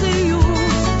בחיוב,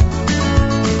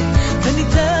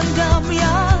 וניתן גם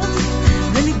יד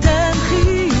וניתן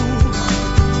חיוך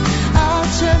עד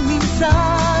שנמצא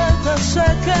את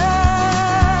השקט.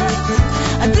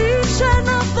 עדיף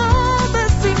שנבוא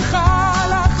בשמחה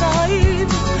לחיים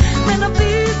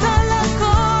ונביט על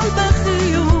הכל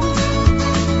בחיוך,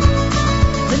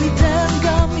 וניתן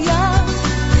גם יד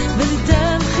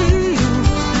וניתן חיוך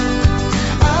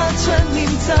עד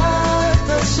שנמצא את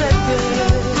השקט.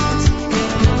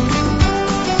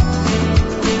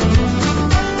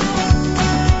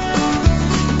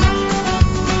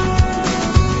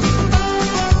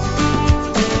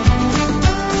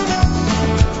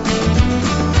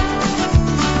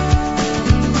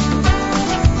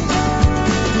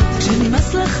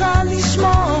 כשנמאס לך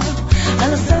לשמור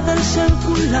על הסבל של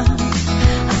כולם,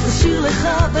 אז תשאיר לך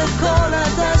בכל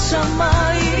עד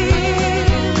השמיים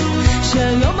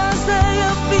שהיום הזה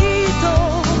יביא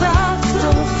טוב, רק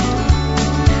טוב,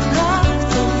 רק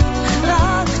טוב,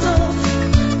 רק טוב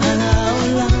על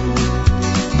העולם.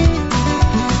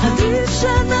 עדיף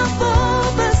שנבוא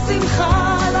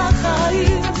בשמחה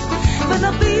לחיים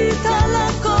ונביט על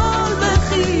הכל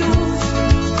בחיוך,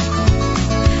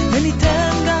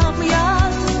 וניתן גם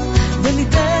יד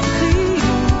וניתן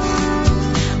חיוך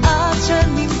עד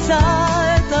שנמצא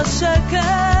את השקט.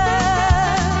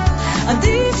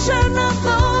 עדיף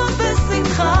שנבוא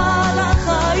בשמחה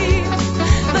לחיים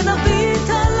ונביט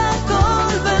על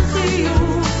הכל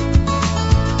בחיוך,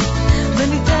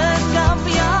 וניתן גם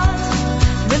יד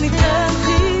וניתן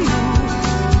חיוך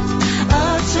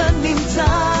עד שנמצא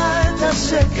את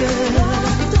השקט,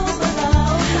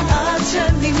 עד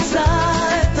שנמצא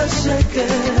את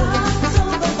השקט,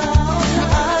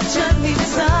 עד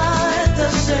שנמצא את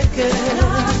השקט,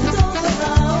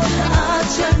 עד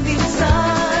שנמצא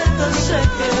את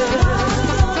השקט,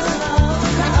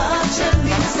 עד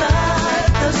שנמצא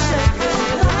את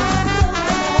השקט,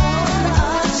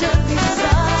 עד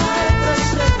שנמצא את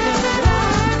השקט,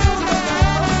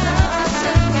 עד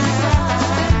שנמצא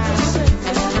את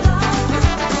השקט.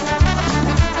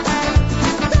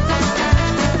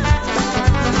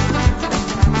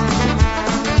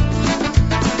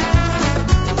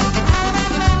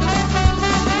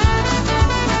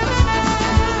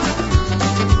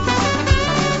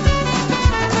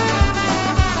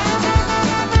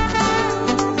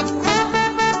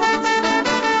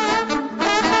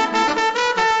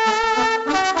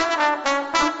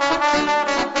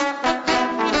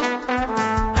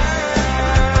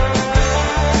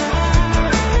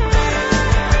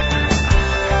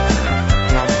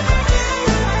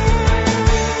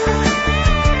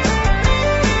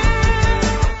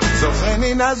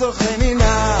 זוכני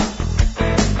נא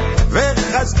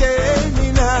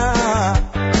וחזקני נא,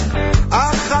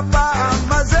 אך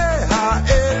הפעם הזה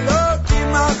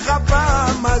האלוקים, אך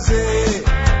הפעם הזה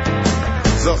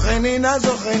זוכני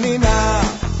נא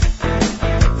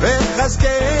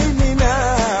וחזקני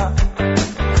נא,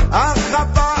 אך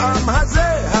הפעם הזה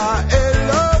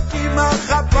האלוקים, אך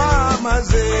הפעם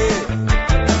הזה.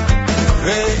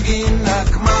 והנה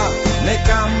כמה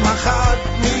נקם אחת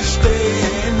משתי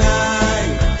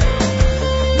עיניי,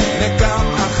 נקם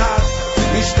אחת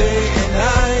משתי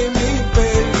עיניי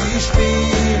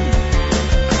מפלישתים.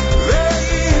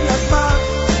 והנה כמה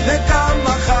נקם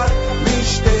אחת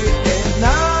משתי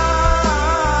עיניי,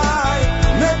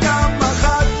 נקם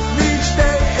אחת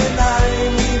משתי עיניי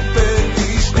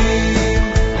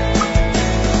מפלישתים.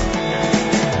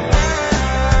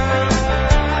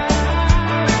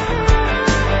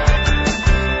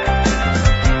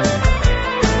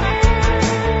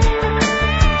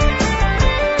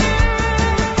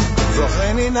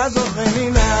 זוכני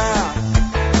נא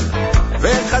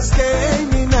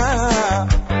וחזקני נא,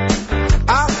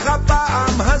 אך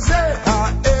הפעם הזה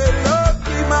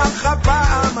האלוקים, אך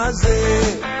הפעם הזה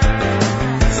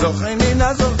זוכני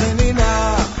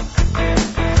נא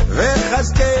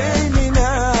וחזקני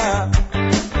נא,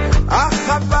 אך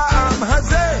הפעם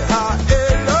הזה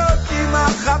האלוקים,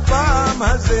 אך הפעם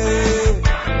הזה.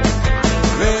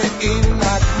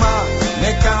 והנה כמה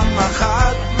נקם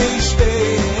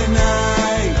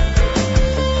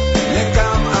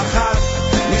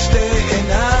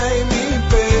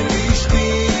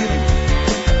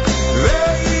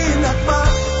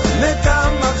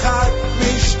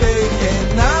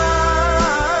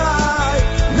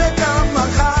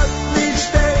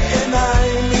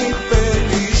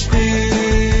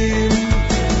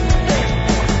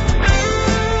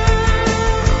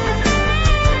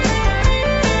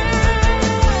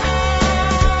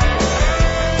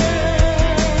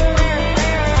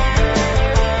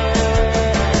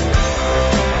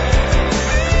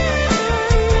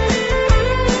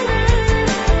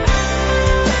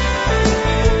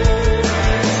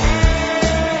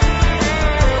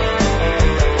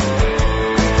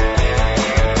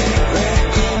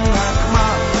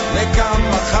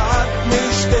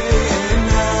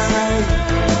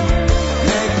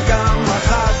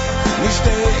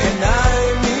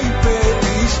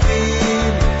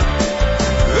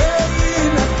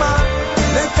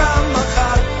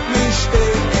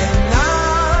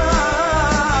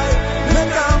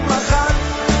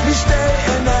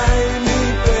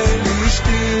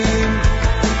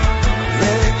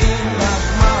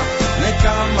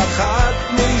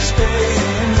משתי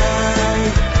עיניי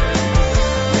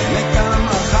נקם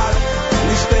אחת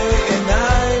משתי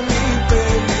עיניי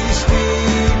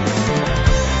מפלישתים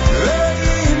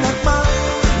ראי נקמה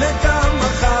נקם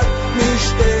אחת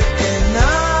משתי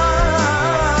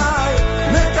עיניי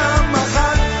נקם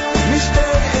אחת משתי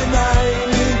עיניי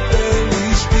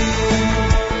מפלישתים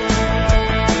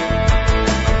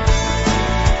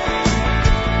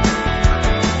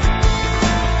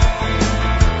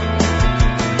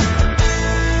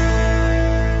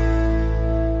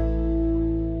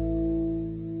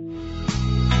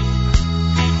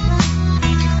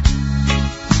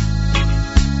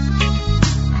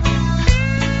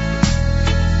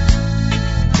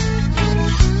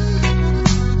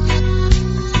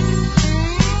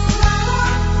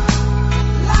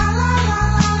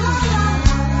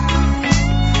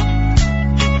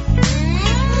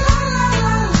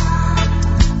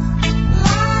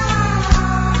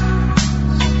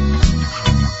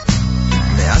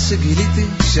שגיליתי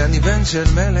שאני בן של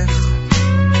מלך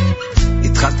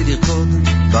התחלתי לרקוד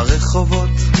ברחובות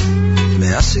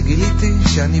מאז שגיליתי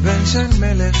שאני בן של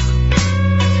מלך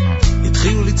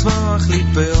התחילו לצמוח לי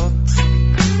פאות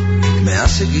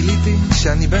מאז שגיליתי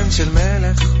שאני בן של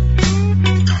מלך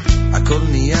הכל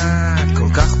נהיה כל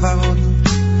כך ורוד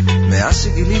מאז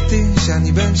שגיליתי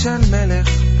שאני בן של מלך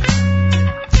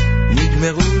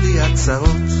נגמרו לי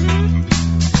הצרות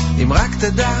אם רק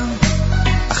תדע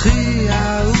אחי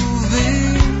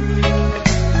אהובי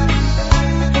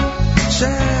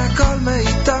שהכל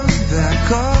מאיתן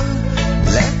והכל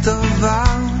לטובה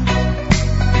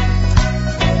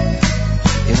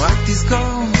אם רק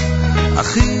תזכור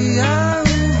אחי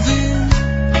אהובי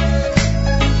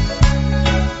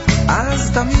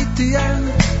אז תמיד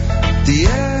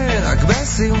תהיה רק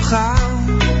בשמחה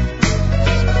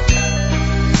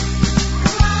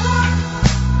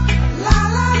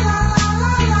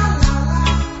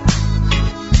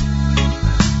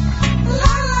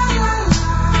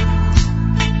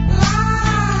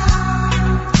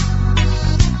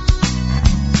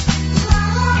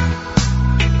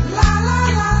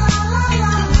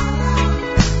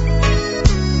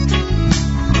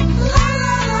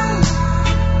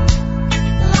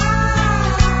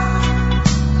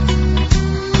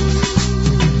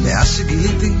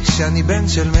שאני בן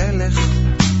של מלך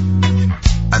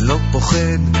אני לא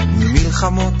פוחד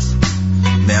ממלחמות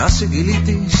מאז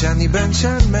שגיליתי שאני בן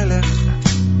של מלך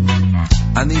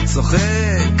אני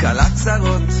צוחק על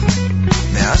הצרות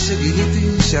מאז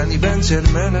שגיליתי שאני בן של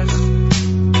מלך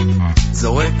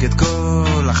זורק את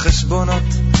כל החשבונות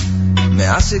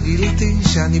מאז שגיליתי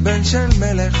שאני בן של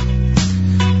מלך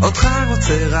אותך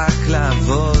רוצה רק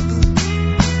לעבוד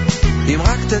אם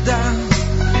רק תדע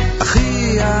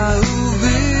אחי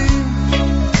אהובי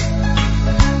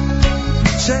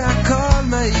שהכל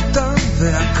מאיתן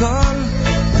והכל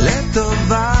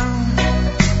לטובה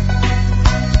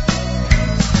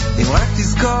אם רק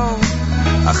תזכור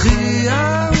אחי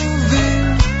אהובי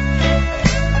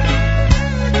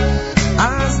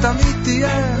אז תמיד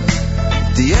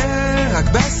תהיה רק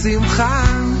בשמחה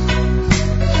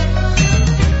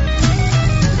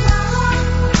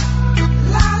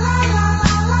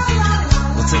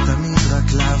רוצה תמיד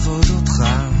רק לעבוד אותך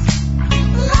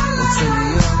רוצה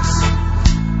להיות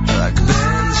רק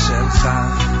בן שלך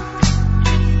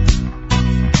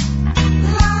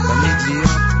תמיד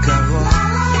להיות קרוב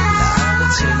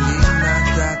לארץ שלי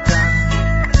נתת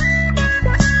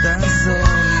תעזור לי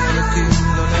אלוקים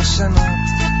לא לשנות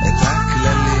את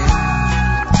הכללים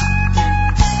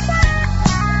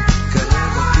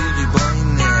קרב אותי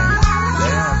ריבוני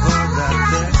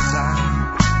לעבודתך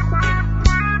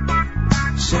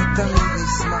שתמיד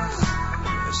נשמח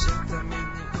ושתמיד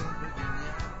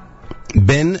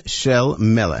Ben Shel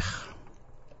Melech.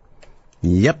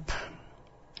 Yep.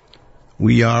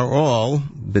 We are all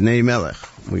Bnei Melech.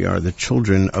 We are the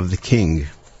children of the King,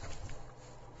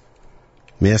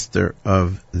 Master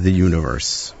of the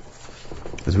universe.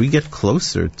 As we get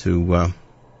closer to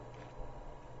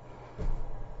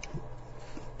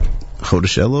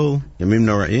Chodesh Elul, Yamim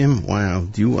Noraim, wow,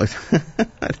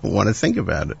 I don't want to think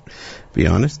about it, to be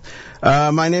honest.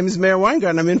 My name is Meir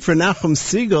Weingarten. I'm in for Nachum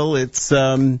Siegel. It's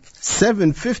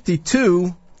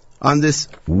 7:52 on this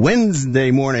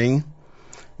Wednesday morning,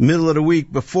 middle of the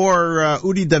week. Before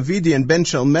Udi Davidi and Ben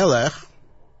Shel Melech,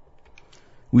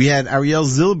 we had Ariel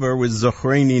Zilber with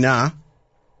Zochrei Nina.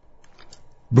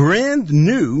 Brand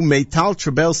new, Meital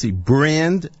Trebelsi,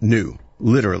 brand new,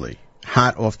 literally,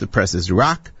 hot off the presses.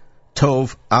 Rak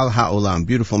Tov Al Ha'olam,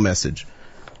 beautiful message.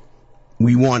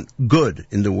 We want good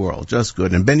in the world, just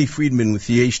good. And Benny Friedman with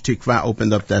Yesh Tikva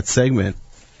opened up that segment.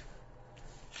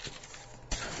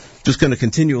 Just going to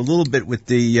continue a little bit with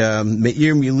the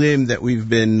Meir Milim that we've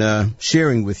been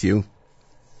sharing with you.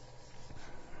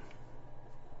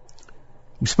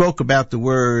 We spoke about the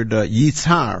word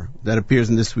Yitzhar that appears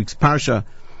in this week's Parsha,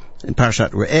 in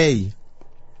Parshat Re'eh,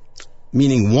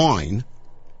 meaning wine.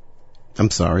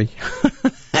 I'm sorry.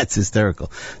 That's hysterical.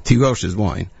 Tirosh is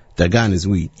wine. Dagan is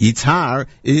wheat. Yitzhar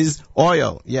is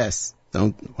oil. Yes.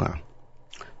 Wow.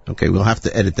 Okay, we'll have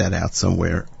to edit that out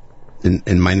somewhere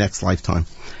in my next lifetime.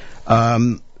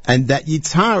 And that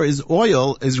Yitzhar is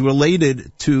oil is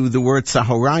related to the word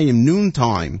Sahorayim,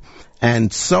 noontime, and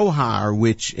Sohar,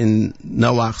 which in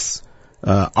Noach's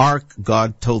ark,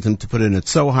 God told him to put in a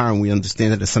Sohar, and we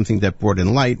understand it as something that brought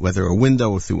in light, whether a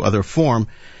window or through other form.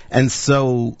 And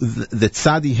so the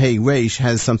Tzadi Hey Reish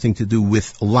has something to do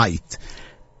with light.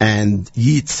 And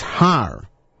Yitzhar,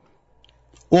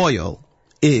 oil,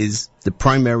 is the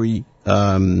primary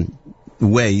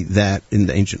way that in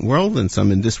the ancient world, and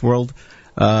some in this world,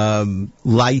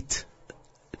 light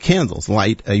candles,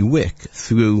 light a wick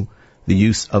through the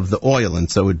use of the oil, and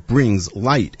so it brings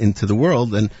light into the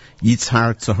world, and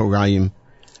Yitzhar, Tzohorayim,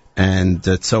 and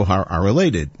Tzohar are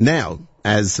related. Now,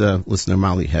 as listener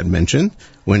Mali had mentioned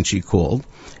when she called,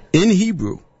 in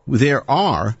Hebrew, there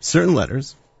are certain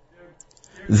letters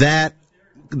that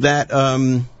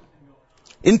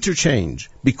interchange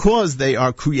because they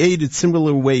are created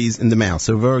similar ways in the mouth.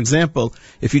 So, for example,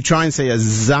 if you try and say a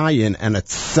Zayin and a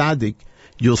Tzadik,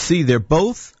 you'll see they're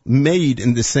both made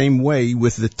in the same way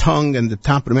with the tongue and the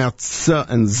top of the mouth, Tza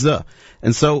and Z.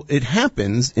 And so it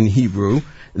happens in Hebrew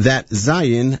that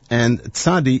Zayin and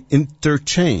Tzadi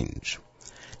interchange.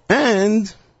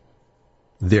 And,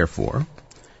 therefore,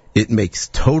 it makes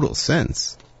total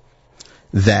sense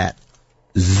that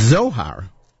Zohar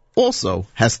also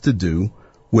has to do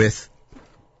with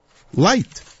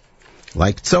light,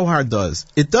 like Zohar does.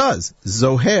 It does.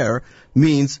 Zohar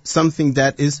means something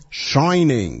that is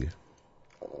shining.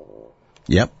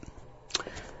 Yep.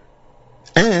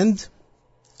 And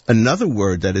another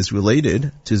word that is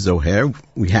related to Zohar,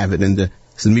 we have it in the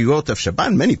Mirot of Shabbat,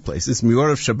 in many places.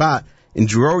 Mirot of Shabbat, in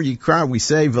Dror Yikra, we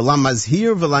say, V'la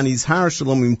mazhir v'la nizhar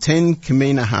shalom imten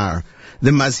k'mei nahar.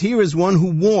 The mazhir is one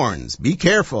who warns, be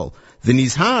careful. The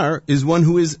nizhar is one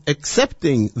who is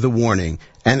accepting the warning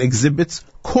and exhibits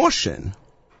caution.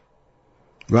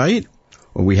 Right?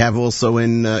 Or we have also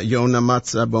in Yona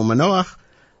Matzah Bo Manoach,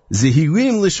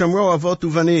 Zehirim l'shamro avot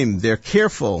uvanim. They're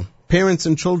careful. Parents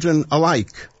and children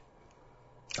alike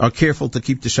are careful to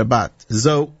keep the Shabbat.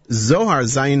 Zohar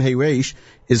Zayin Hey Reish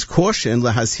is caution.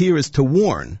 Lahazhir is to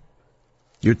warn.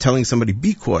 You're telling somebody,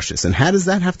 be cautious. And how does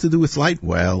that have to do with light?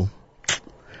 Well,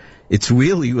 it's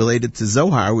really related to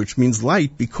Zohar, which means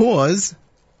light, because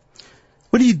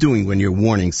what are you doing when you're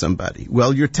warning somebody?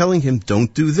 Well, you're telling him,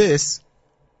 don't do this.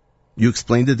 You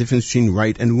explain the difference between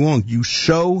right and wrong. You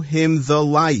show him the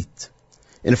light.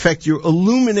 In effect, you're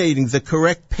illuminating the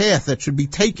correct path that should be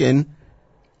taken,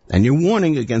 and you're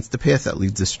warning against the path that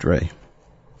leads astray.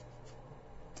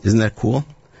 Isn't that cool?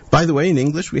 By the way, in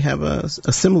English, we have a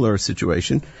similar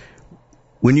situation.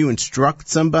 When you instruct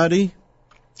somebody,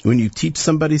 when you teach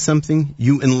somebody something,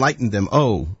 you enlighten them.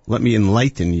 Oh, let me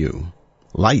enlighten you.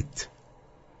 Light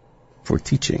for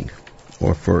teaching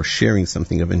or for sharing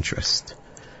something of interest.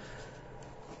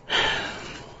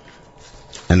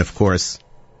 And of course,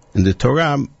 in the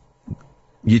Torah,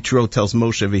 Yitro tells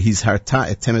Moshe, "V'hizharta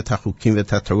et temet hachukim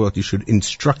v'tatorot." You should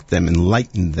instruct them,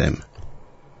 enlighten them.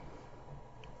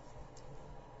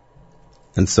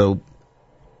 And so,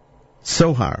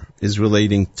 Zohar is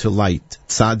relating to light.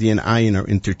 Tzadi and Ayin are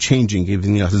interchanging,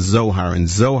 giving us Zohar, and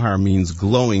Zohar means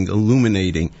glowing,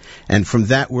 illuminating. And from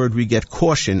that word we get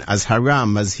caution, Azhara,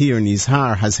 Mazhir,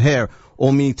 Nizhar, Hazher,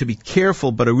 all meaning to be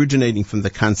careful, but originating from the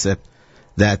concept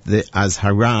that the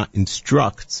Azhara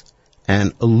instructs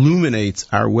and illuminates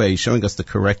our way, showing us the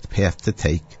correct path to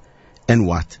take and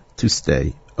what to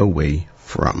stay away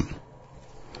from.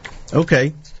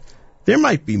 Okay, there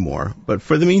might be more, but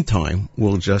for the meantime,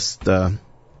 we'll just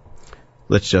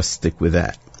let's just stick with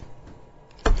that.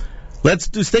 Let's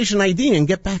do station ID and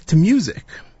get back to music.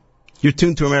 You're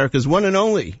tuned to America's one and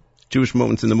only Jewish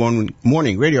Moments in the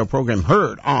Morning radio program,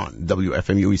 heard on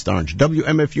WFMU East Orange,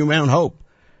 WMFU Mount Hope,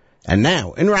 and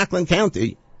now in Rockland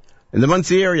County, in the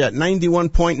Muncie area at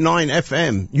 91.9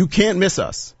 FM. You can't miss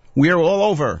us. We are all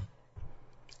over.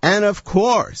 And of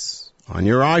course, on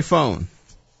your iPhone,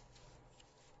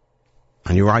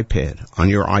 on your iPad, on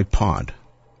your iPod,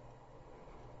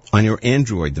 on your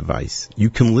Android device,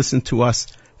 you can listen to us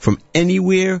from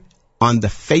anywhere on the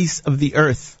face of the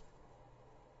earth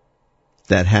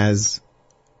that has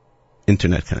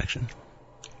internet connection.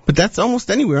 But that's almost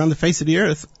anywhere on the face of the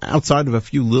earth, outside of a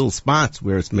few little spots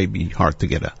where it's maybe hard to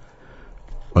get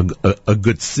a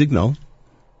good signal.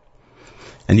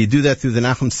 And you do that through the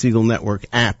Nachum Segal Network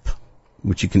app,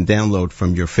 which you can download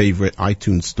from your favorite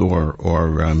iTunes store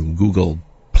or Google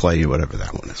Play, or whatever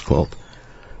that one is called.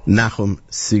 Nachum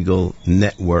Segal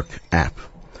Network app.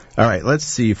 All right, let's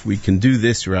see if we can do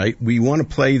this right. We want to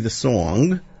play the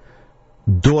song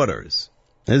Daughters.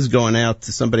 This is going out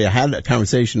to somebody. I had a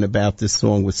conversation about this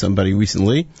song with somebody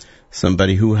recently,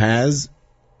 somebody who has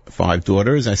 5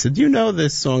 daughters. I said, do you know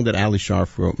this song that Ali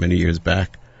Sharf wrote many years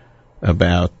back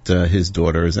about his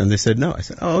daughters? And they said, no. I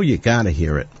said, oh, you got to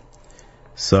hear it.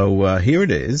 So here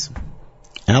it is.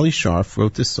 Ali Sharf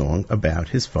wrote this song about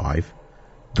his 5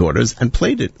 daughters and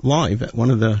played it live at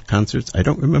one of the concerts. I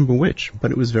don't remember which,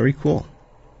 but it was very cool.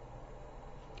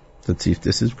 Let's see if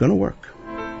this is going to work.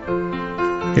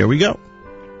 Here we go.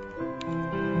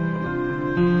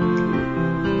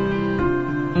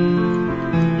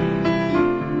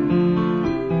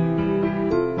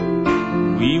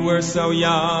 We were so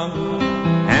young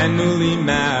and newly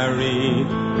married,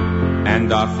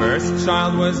 and our first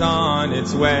child was on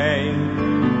its way.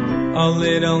 A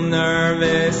little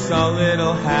nervous, a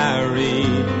little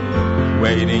harried,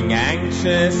 waiting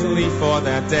anxiously for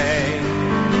that day.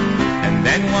 And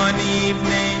then one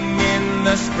evening in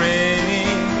the spring,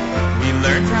 we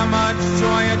learned how much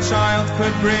joy a child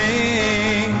could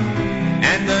bring,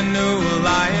 and a new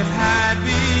life had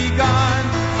begun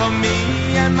for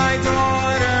me and my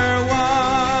daughter one.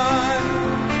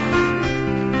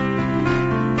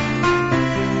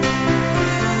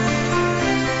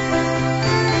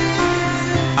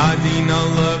 Adina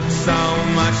looked so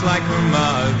much like her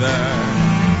mother,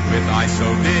 with eyes so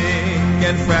big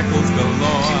and freckles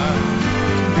galore.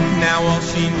 Now all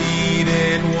she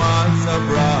needed was a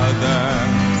brother,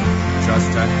 just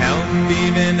to help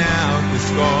even out the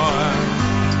score.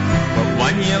 But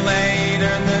 1 year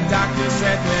later the doctor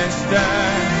said, Mister,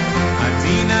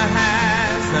 Adina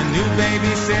has a new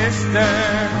baby sister.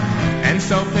 And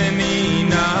so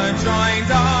Penina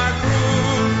joined our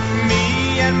crew,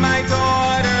 me and my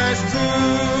daughters too.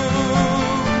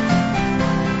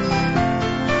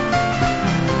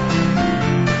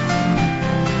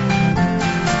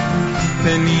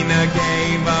 Penina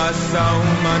gave us so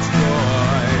much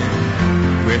joy,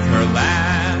 with her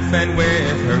laugh and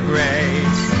with her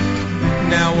grace.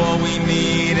 Now all we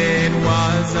needed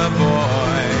was a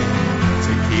boy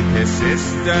to keep his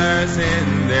sisters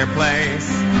in their place.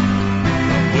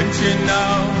 But would you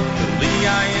know,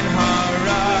 Leah in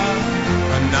Hara,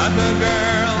 another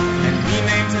girl, and we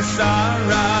named her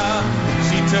Sarah.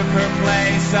 She took her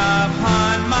place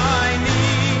upon my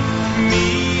knee,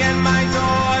 me and my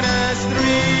daughters 3.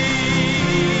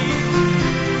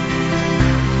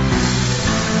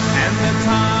 And the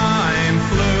time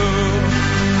flew,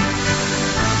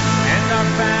 and our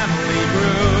family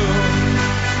grew.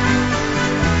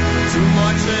 2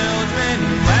 more children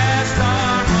blessed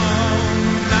our home,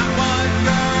 not 1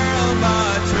 girl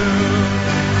but 2.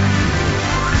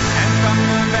 And from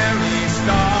the very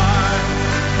start,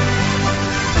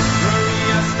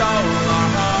 Maria stole our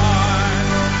heart,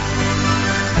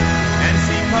 and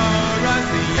Zipporah's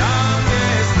the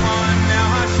youngest one. Now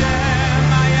Hashem,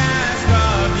 I ask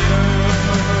of you,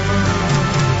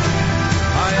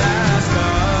 I ask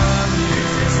of you.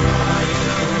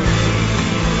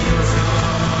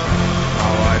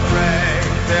 Oh, I pray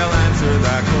they'll answer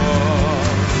that call.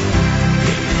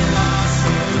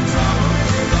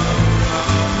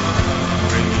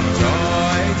 Bringing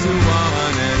joy to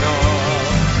one and all.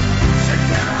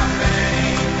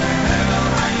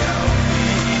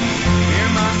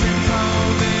 Irmas and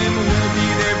Tobin will be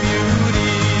their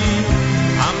beauty.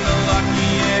 I'm the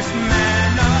luckiest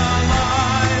man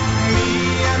alive, me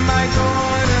and my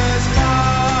daughters 5.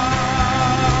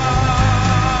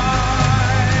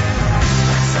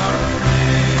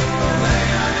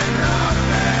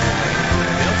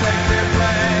 They'll take their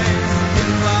place in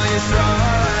Klal Yisrael.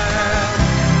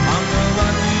 I'm the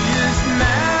luckiest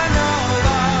man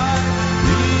alive,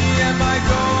 me and my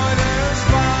daughters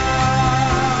 5.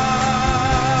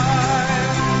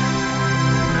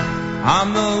 I'm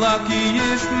the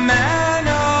luckiest man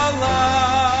alive,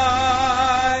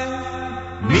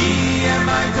 me and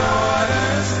my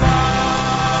daughters 5.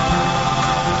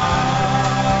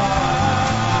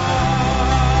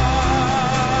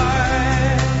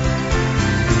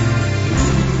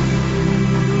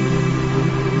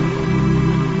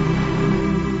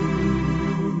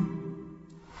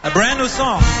 A brand new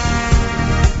song.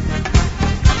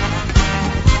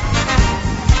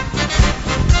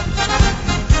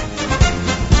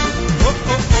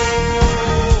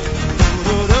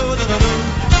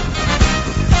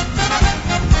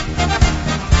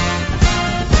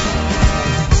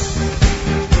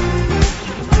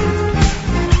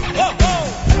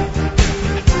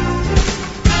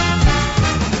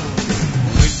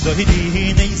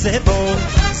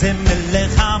 זה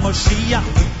מלך המושיע,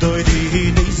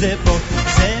 דוידי זה בו,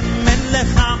 זה מלך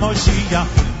המושיע,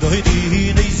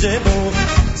 דוידי זה בו,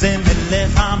 זה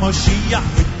מלך המושיע,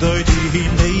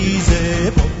 דוידי זה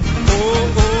בו,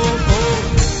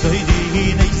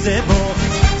 דוידי זה בו,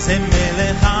 זה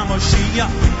מלך המושיע,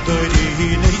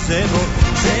 דוידי זה בו,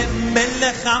 זה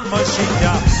מלך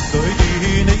המושיע,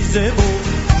 דוידי זה בו,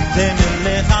 זה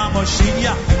מלך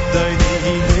המושיע,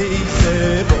 דוידי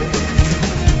זה בו.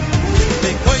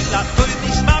 וכל הכל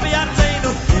נשמע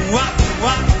בארצנו, וואה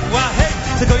וואה וואה היי,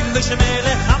 זה כל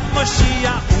שמלך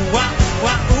המושיע, וואה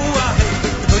וואה וואה היי,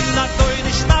 וכל הכל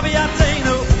נשמע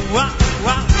בארצנו, וואה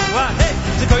וואה וואה היי,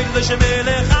 זה כל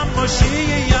שמלך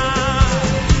המושיע,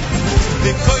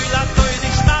 וכל הכל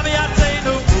נשמע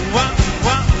בארצנו, וואה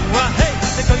וואה וואה היי,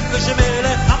 זה כל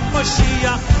שמלך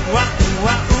המושיע, וואה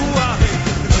וואה וואה היי,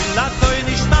 וכל הכל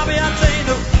נשמע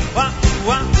בארצנו, וואה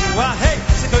וואה וואה היי,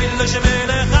 זה כל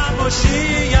שמלך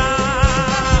המושיע.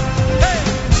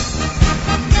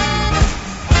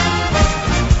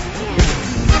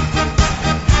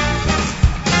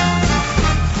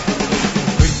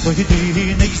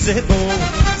 דוידי זה בו,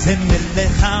 זה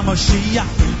מלך המושיע,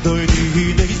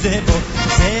 דוידי זה בו,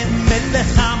 זה מלך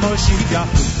המושיע,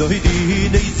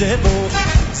 דוידי זה בו,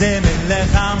 זה מלך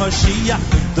המושיע,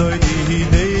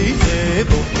 דוידי זה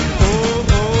בו,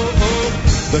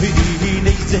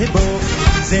 דוידי זה בו,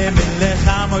 זה מלך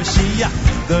המושיע,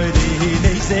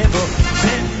 דוידי זה בו,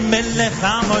 זה מלך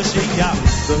המושיע,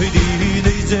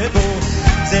 דוידי זה בו,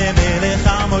 זה מלך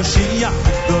המושיע,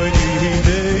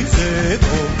 דוידי זה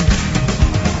בו.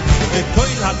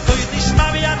 וכל הכל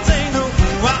נשמע בארצנו,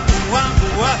 וואה וואה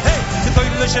וואה היי, זה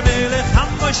כל שמלך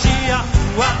המושיע,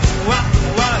 וואה וואה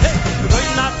וואה היי,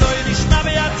 וכל הכל נשמע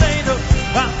בארצנו,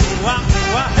 וואה וואה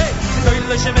וואה היי, זה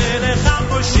כל שמלך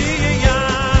המושיע,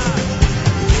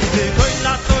 וכל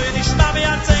הכל נשמע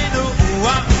בארצנו,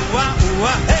 וואה וואה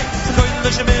וואה היי, זה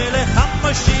כל שמלך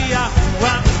המושיע,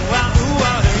 וואה וואה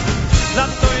וואה היי,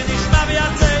 לכל נשמע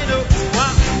בארצנו,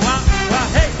 וואה וואה וואה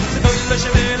היי, זה כל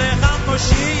שמלך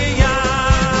המושיע.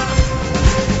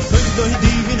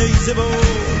 זה בו,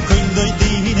 כל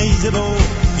דוידי הנה זה בו,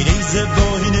 הנה זה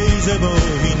בו, הנה זה בו,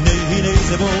 הנה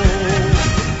זה בו,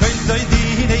 כל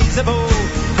דוידי הנה זה בו,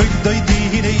 כל דוידי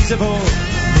הנה זה בו,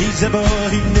 הנה זה בו,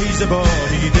 הנה זה בו,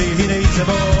 הנה זה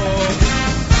בו,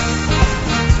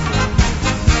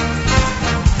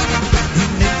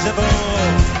 הנה זה בו,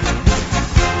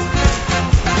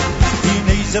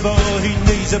 הנה זה בו,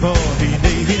 הנה זה בו,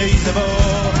 הנה זה בו,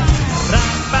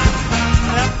 רמבה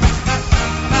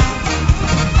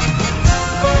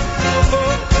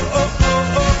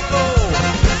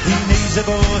זה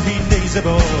בו, הנה זה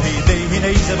בו,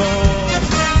 הנה זה בו,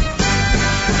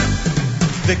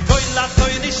 וכל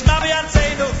הכל נשמע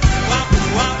בארצנו, וואה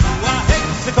וואה וואה היי,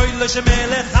 זה כל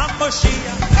שמלך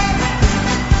המושיע,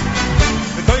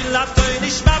 וכל הכל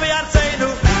נשמע בארצנו,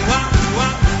 וואה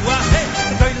וואה וואה היי,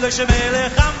 זה כל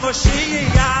שמלך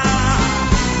המושיע,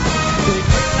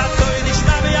 וכל הכל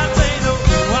נשמע בארצנו,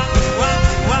 וואה וואה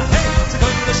וואה היי, זה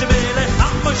כל שמלך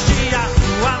המושיע,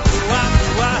 וואה וואה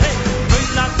וואה היי,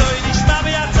 כל הכל נשמע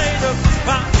בארצנו,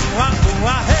 וואה וואה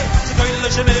וואה היי, זה כל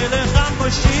שמלך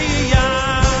המושיע,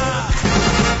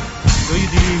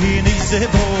 דוידי הנה זה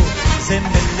בו, זה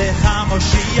מלך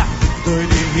המושיע,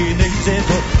 דוידי הנה זה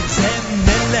בו, זה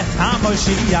מלך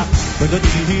המושיע, דוידי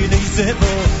הנה זה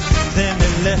בו, זה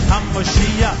מלך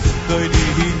המושיע, דוידי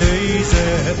הנה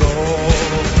זה בו,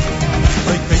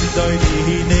 דוידי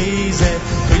הנה זה,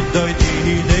 דוידי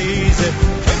הנה זה,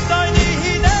 דוידי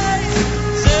הנה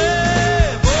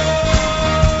זה בו.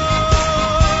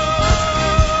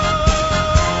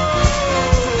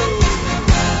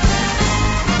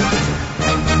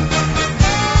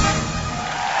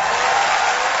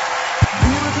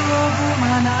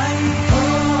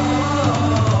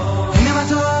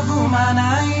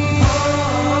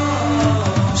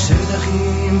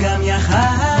 גם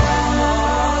יחד,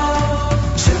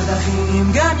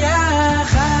 שבדחים גם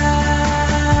יחד,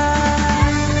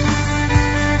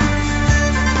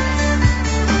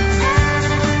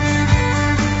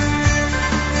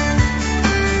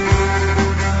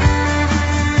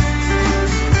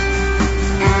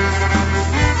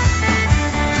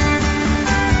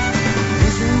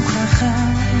 וזהו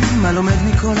חכם הלומד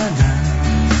מכל אדם,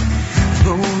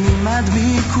 בואו נלמד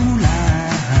מכולם,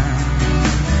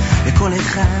 וכל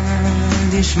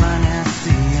אחד ישמע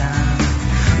להציע,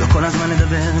 לא כל הזמן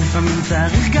לדבר, לפעמים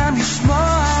צריך גם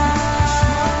לשמוע.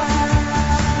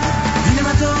 הנה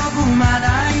מה טוב ומה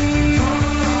נעים,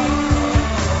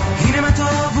 הנה מה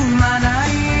טוב ומה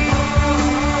נעים,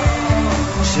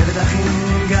 שבט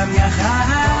אחים גם יחד,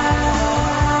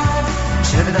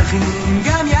 שבט אחים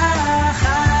גם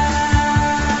יחד.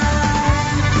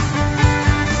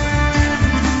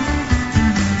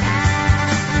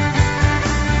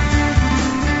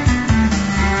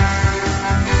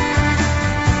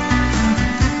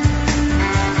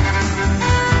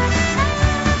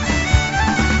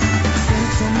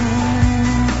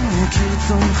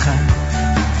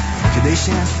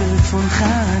 בצפונך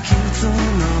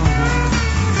כרצונו,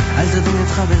 אל תדון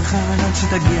את חברך עד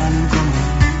שתגיע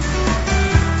למקומו.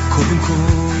 קודם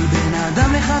כל בין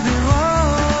אדם לחברו,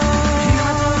 הנה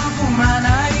מה טוב ומה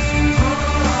נעים,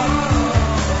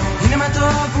 הנה מה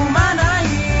טוב ומה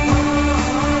נעים,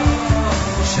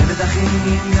 שבט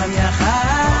אחים גם יחד,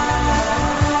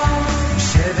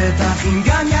 שבט אחים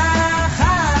גם יחד.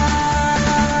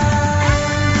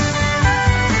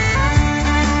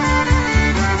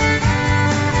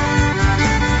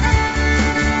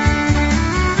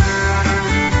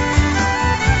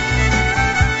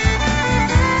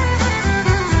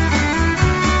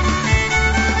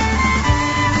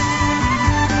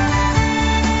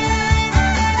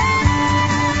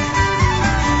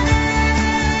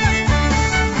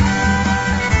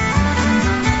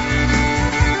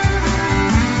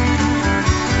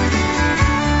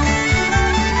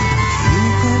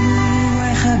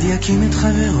 יקים את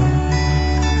חברו,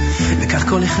 וכך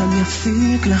כל אחד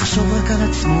יפסיק לחשוב רק על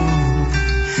עצמו.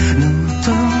 נו,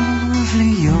 טוב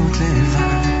להיות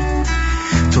לבד,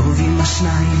 טוב עם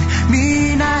השניים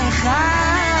מן האחד.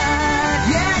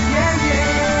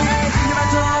 הנה מה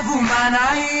טוב ומה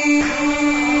נעים,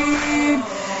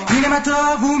 הנה מה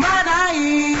טוב ומה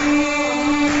נעים,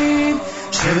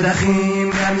 שבט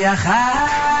אחים גם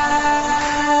יחד,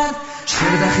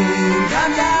 שבט אחים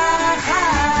גם יחד.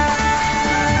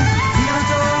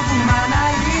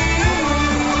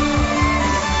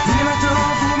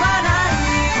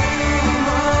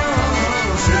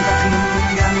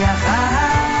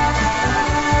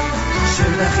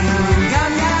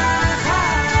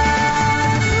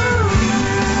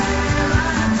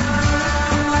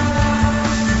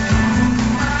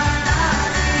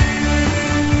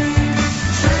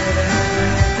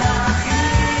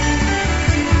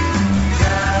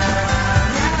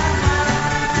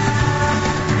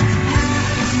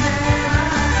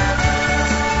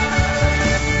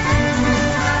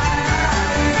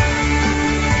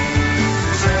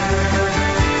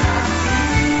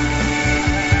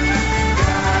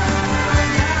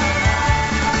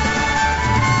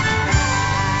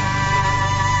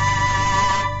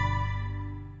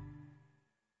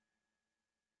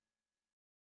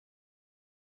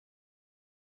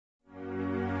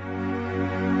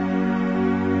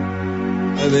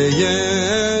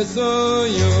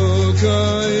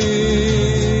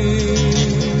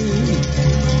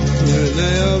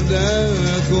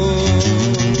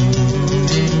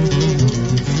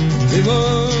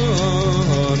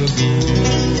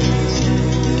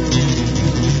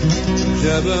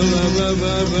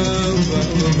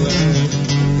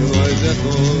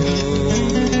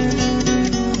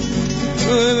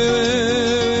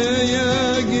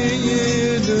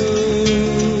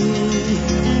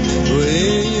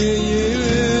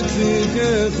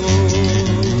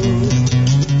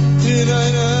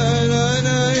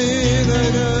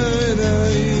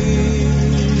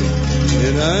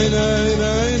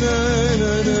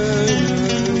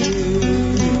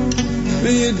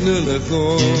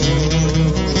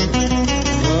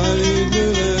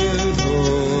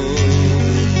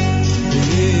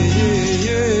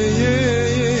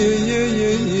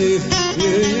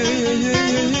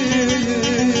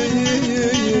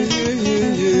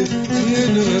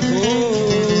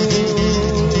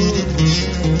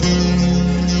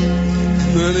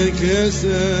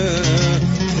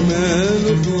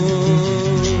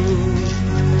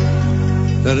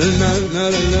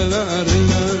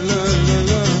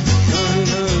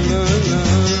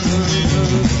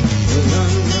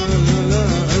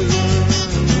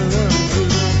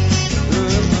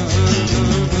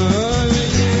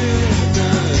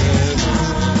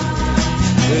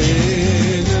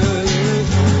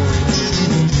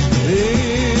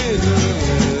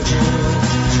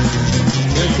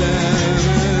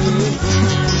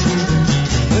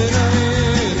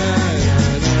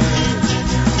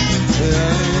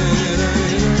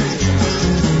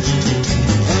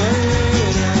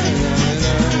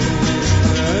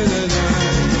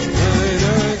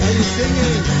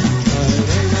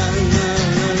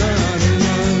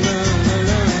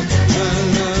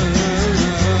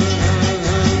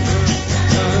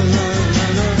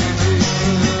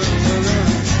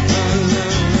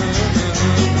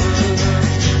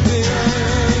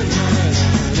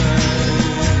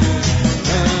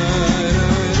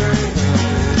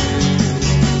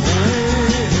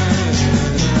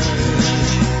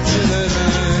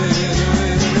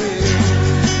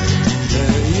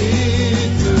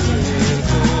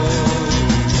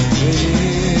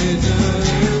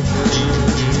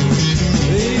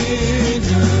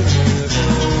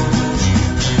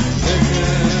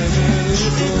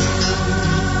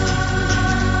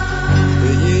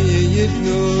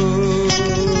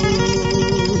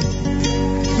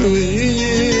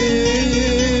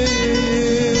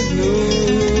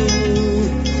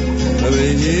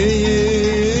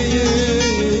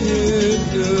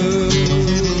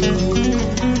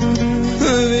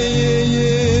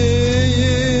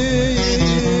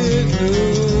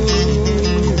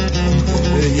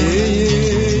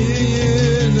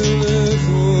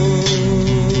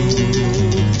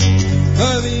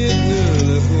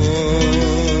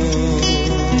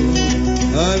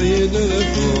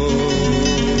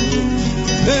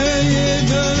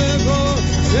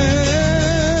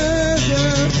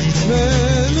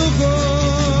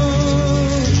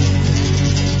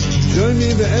 Join me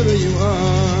wherever you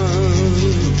are.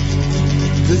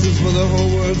 This is for the whole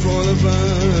world, for all of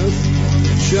us.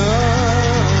 Shalom,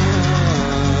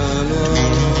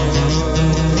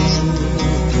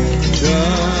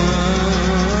 shalom,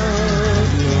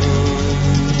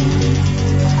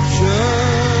 shalom.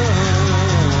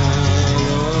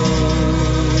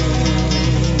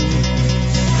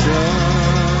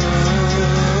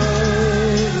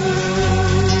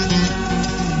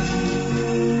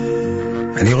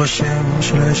 אני רושם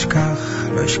שלא אשכח,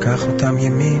 לא אשכח אותם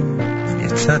ימים. אני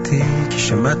יצאתי כי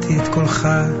שמעתי את קולך,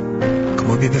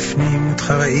 כמו מבפנים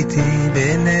אותך ראיתי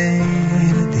בעיני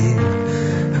הילדים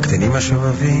הקטנים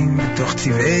השובבים בתוך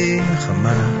צבעי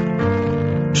החמה,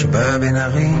 שבא בין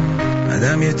ערים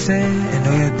אדם יוצא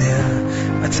אינו יודע,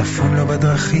 הצפון לא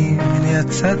בדרכים, הנה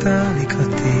יצאת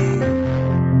לקראתי.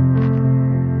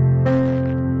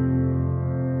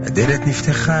 הדלת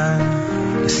נפתחה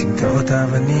לסמטאות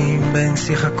האבנים, בהן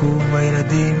שיחקו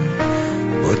הילדים,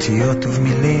 באותיות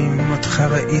ובמילים אותך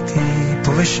ראיתי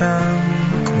פה ושם,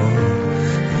 כמו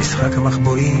משחק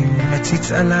המחבואים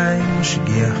מציץ עליי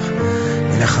משגיח,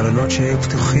 מן החלונות שהיו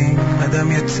פתוחים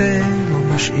אדם יוצא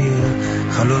ומשאיר,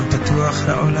 חלון פתוח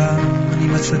לעולם, אני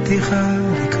מצאתיך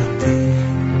לקראתי.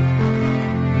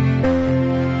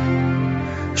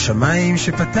 שמיים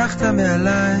שפתחת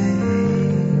מעליי,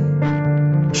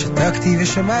 שתקתי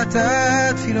ושמעת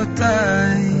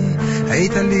תפילותיי,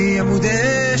 היית לי עמוד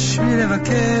אש בלי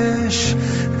לבקש,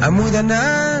 עמוד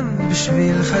ענן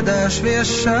בשביל חדש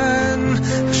וישן.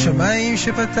 השמיים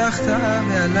שפתחת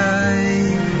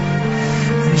מעליי,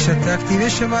 אני שתקתי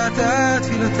ושמעת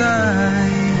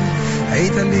תפילותיי,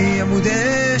 היית לי עמוד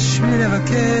אש בלי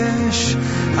לבקש,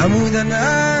 עמוד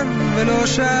ענן ולא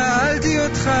שאלתי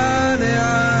אותך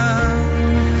לאן.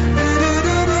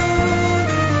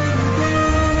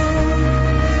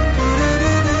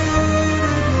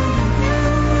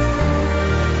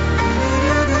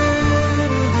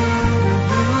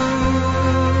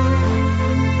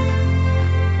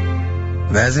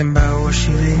 ואז הם באו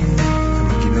השירים,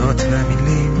 המגינות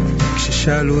והמילים,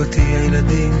 כששאלו אותי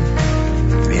הילדים,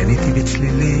 ועניתי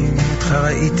בצלילים, אותך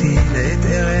ראיתי לעת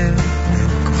ערב,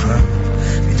 לעת כוכב,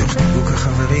 מתוך דיבוק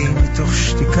החברים, מתוך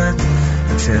שתיקת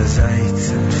עצי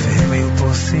הזית, והם היו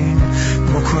פורסים,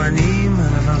 כמו כהנים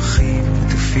על הברכים,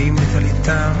 עטופים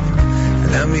בטליתם,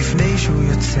 אדם לפני שהוא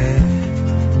יוצא.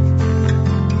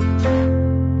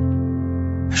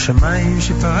 השמיים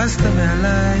שפרסת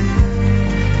מעליי,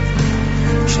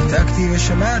 שתקתי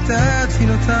ושמעת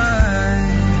תפילותיי,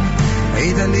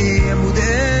 היית לי עמוד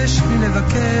אש בלי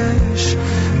לבקש,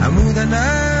 עמוד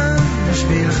ענן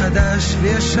בשביל חדש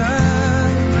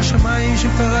וישן. השמיים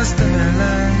שפרסת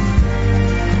מעליי,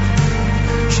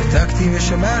 שתקתי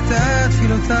ושמעת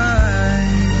תפילותיי,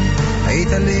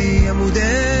 היית לי עמוד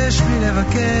אש בלי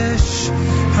לבקש,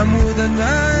 עמוד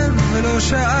ענן ולא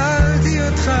שאלתי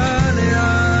אותך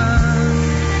לאן.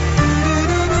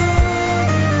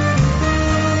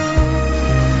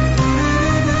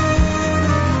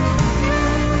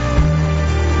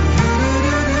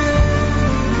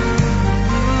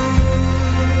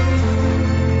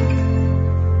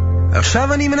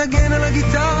 עכשיו אני מנגן על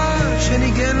הגיטרה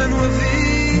שניגן לנו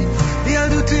אבי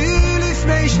בילדותי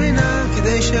לפני שינה,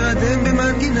 כדי שרדם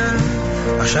במנגינה.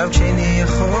 עכשיו כשאני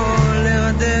יכול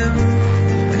לרדם,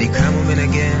 אני קם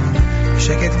ומנגן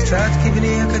בשקט קצת, כי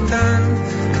בני הקטן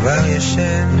כבר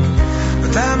ישן.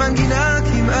 אותה מנגינה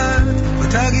כמעט,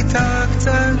 אותה גיטרה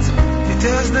קצת,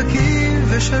 יותר סדקים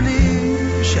ושנים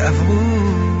שעברו.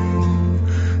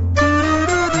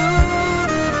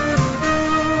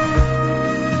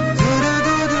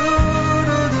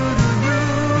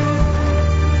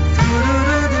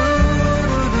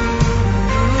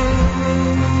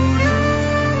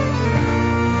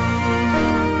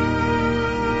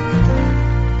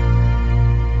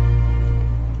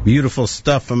 Beautiful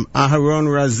stuff from Aharon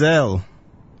Razel.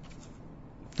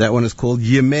 That one is called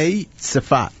Yemei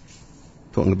Tzefat,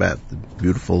 talking about the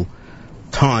beautiful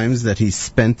times that he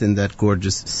spent in that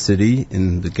gorgeous city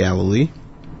in the Galilee.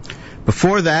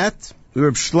 Before that, we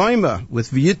were Shloima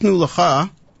with V'yitnu L'cha,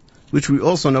 which we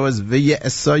also know as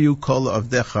V'ye'esayu Kol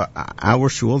Avdecha, our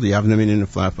shul, the Yavne Minin in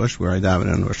Flatbush, where I daven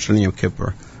on Rosh Hashanah Yom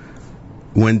Kippur.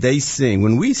 When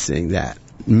we sing that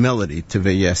melody to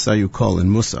V'ye'esayu Kol in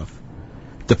Musaf,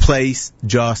 the place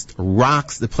just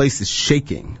rocks. The place is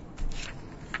shaking.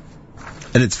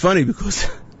 And it's funny because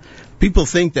people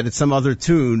think that it's some other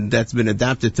tune that's been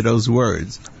adapted to those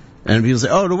words. And people say,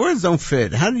 "Oh, the words don't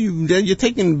fit. How do you're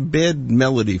taking bad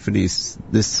melody for this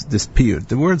piyut.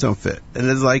 The words don't fit." And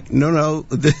it's like, no,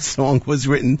 this song was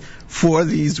written for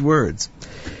these words.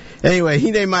 Anyway,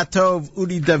 Hine Matov,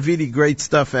 Udi Davidi, great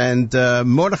stuff, and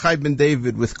Mordechai Ben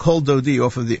David with Kol Dodi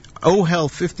off of the Ohel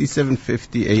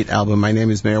 5758 album. My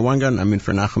name is Meir Weingarten. I'm in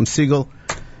for Nachum Siegel.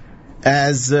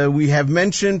 As we have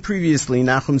mentioned previously,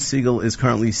 Nachum Siegel is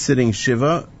currently sitting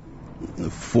Shiva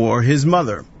for his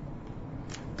mother.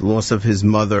 The loss of his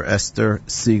mother, Esther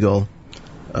Siegel,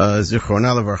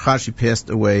 Zichrona Levarcha. She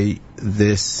passed away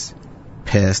this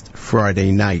past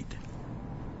Friday night.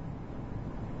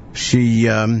 She,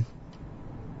 I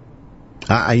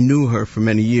knew her for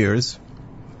many years.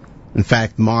 In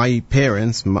fact, my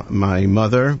parents, my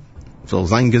mother, so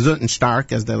sein gesund und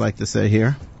stark, as they like to say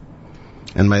here,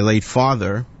 and my late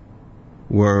father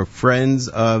were friends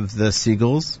of the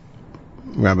Siegels,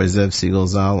 Rabbi Zev Siegel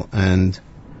Zal and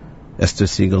Esther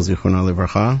Siegel Zichrona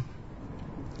Levarcha,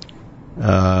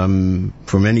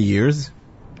 for many years,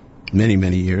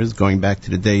 going back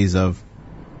to the days of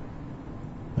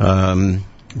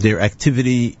their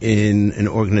activity in an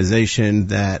organization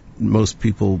that most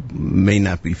people may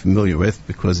not be familiar with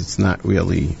because it's not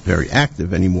really very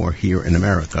active anymore here in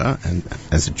America, and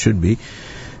as it should be.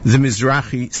 The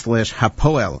Mizrahi /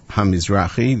 Hapoel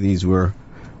HaMizrahi, these were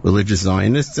religious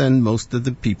Zionists, and most of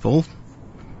the people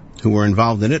who were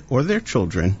involved in it, or their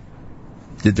children,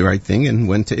 did the right thing and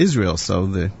went to Israel, so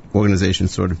the organization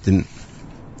sort of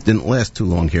didn't last too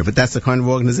long here. But that's the kind of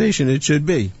organization it should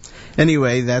be.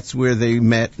 Anyway, that's where they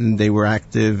met and they were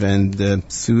active, and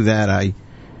through that I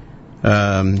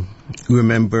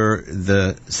remember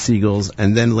the Siegels.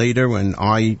 And then later, when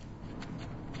I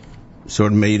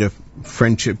sort of made a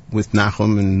friendship with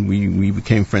Nachum, and we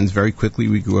became friends very quickly.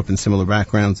 We grew up in similar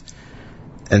backgrounds,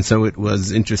 and so it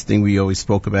was interesting. We always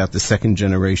spoke about the second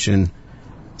generation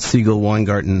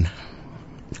Siegel-Weingarten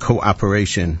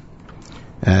cooperation,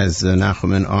 as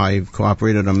Nachum and I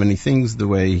cooperated on many things the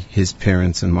way his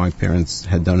parents and my parents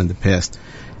had done in the past.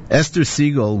 Esther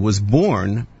Siegel was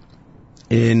born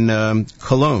in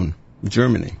Cologne,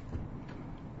 Germany,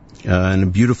 in a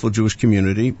beautiful Jewish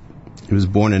community. She was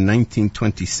born in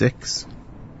 1926,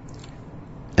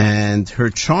 and her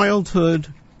childhood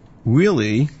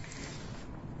really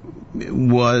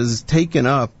was taken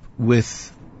up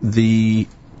with the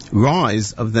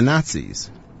rise of the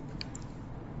Nazis.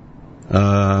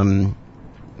 Her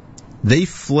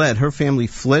family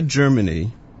fled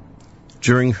Germany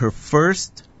during her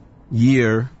first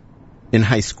year in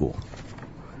high school.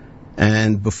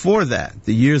 And before that,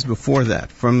 the years before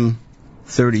that, from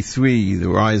 1933, the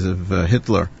rise of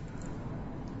Hitler,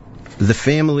 the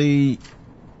family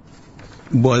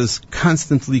was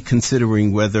constantly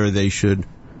considering whether they should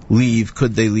leave.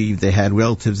 Could they leave? They had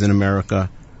relatives in America.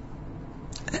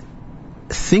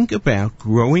 Think about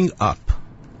growing up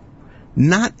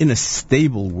not in a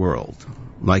stable world,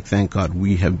 like thank God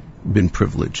we have been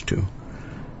privileged to,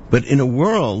 but in a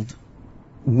world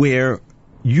where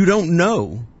you don't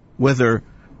know whether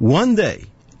one day,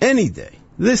 any day,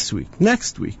 this week,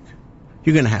 next week,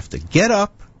 you're going to have to get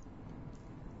up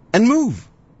and move.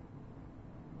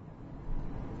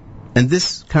 And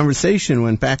this conversation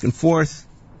went back and forth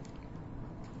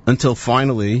until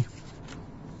finally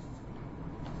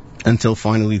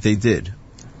they did.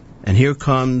 And here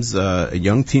comes a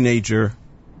young teenager,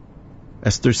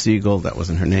 Esther Siegel, that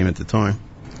wasn't her name at the time,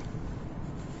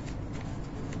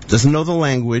 doesn't know the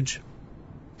language,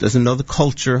 doesn't know the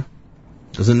culture,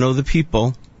 doesn't know the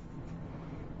people,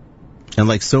 and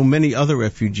like so many other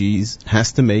refugees,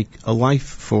 has to make a life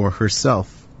for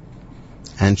herself.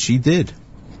 And she did.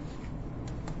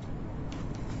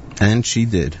 And she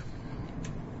did.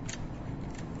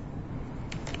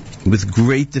 With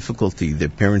great difficulty. Their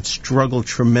parents struggled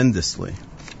tremendously.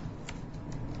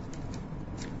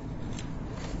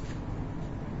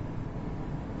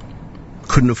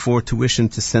 Couldn't afford tuition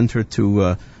to send her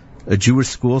to a Jewish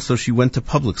school, so she went to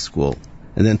public school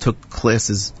and then took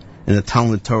classes in the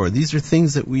Talmud Torah. These are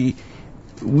things that we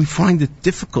find it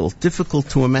difficult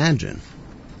to imagine.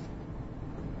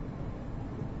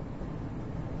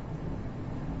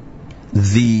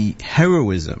 The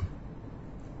heroism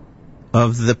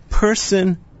of the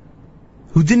person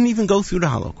who didn't even go through the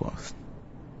Holocaust,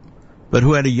 but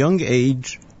who at a young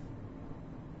age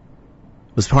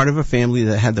was part of a family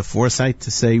that had the foresight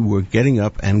to say, we're getting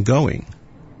up and going.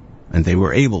 And they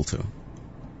were able to.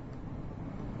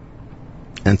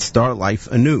 And start life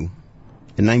anew.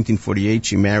 In 1948,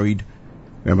 she married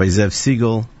Rabbi Zev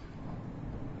Siegel.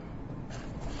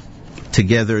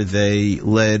 Together they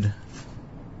led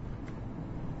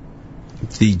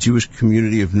the Jewish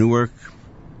community of Newark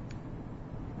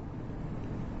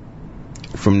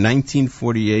from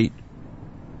 1948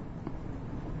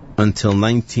 until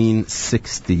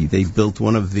 1960, they built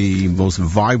one of the most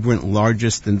vibrant,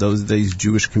 largest in those days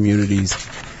Jewish communities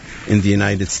in the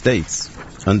United States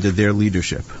under their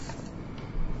leadership.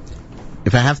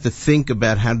 If I have to think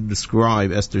about how to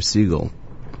describe Esther Segal,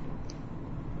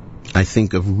 I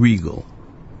think of regal.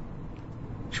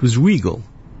 She was regal.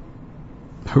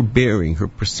 Her bearing, her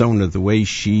persona, the way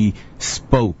she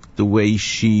spoke, the way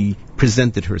she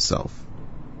presented herself.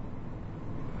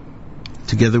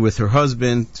 Together with her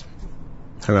husband,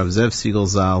 Rav Zev Segal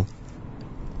Zal,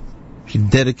 she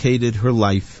dedicated her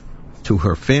life to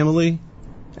her family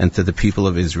and to the people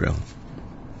of Israel.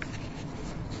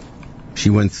 She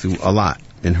went through a lot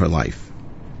in her life.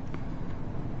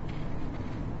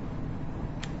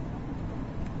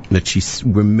 But she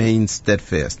remained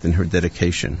steadfast in her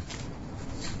dedication.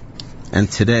 And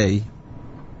today,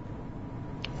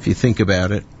 if you think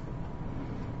about it,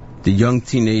 the young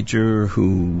teenager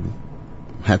who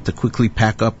had to quickly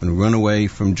pack up and run away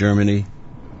from Germany,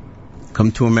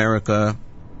 come to America,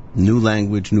 new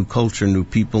language, new culture, new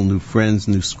people, new friends,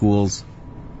 new schools.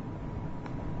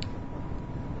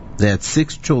 They had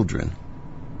 6 children.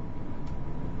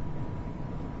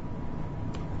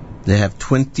 They have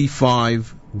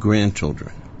 25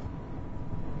 grandchildren.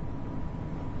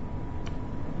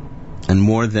 And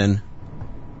more than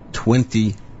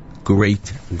 20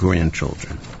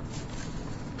 great-grandchildren.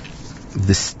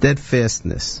 The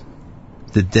steadfastness,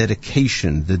 the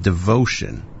dedication, the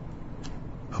devotion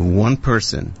of one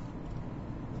person,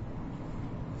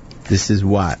 this is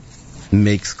what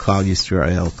makes Klal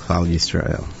Yisrael,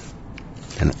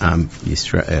 and Am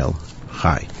Yisrael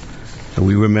Chai. And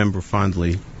we remember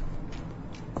fondly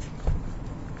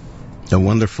the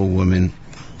wonderful woman,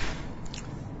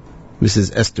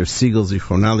 Mrs. Esther Segal,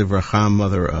 Zichronah Livracha,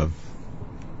 mother of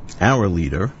our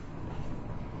leader,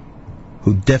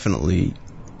 who definitely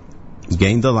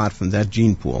gained a lot from that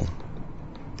gene pool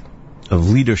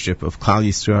of leadership, of Klal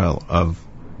Yisrael, of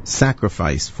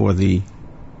sacrifice for the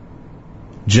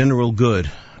general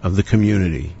good of the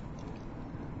community.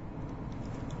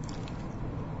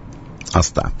 I'll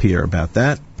stop here about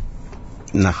that.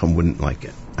 Nachum wouldn't like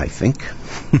it, I think.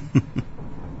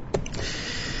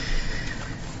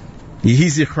 Yehi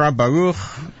Zichra Baruch,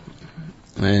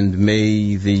 and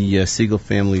may the Segal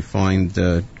family find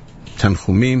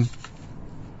Tanchumim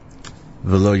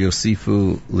V'lo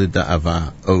Yosifu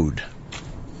Lida'ava Od.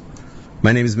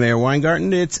 My name is Meir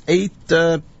Weingarten. It's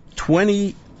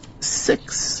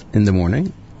 8:26 in the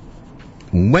morning.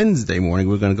 Wednesday morning,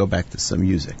 we're going to go back to some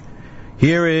music.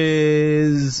 Here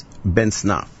is Ben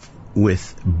Snuff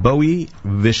with Bowie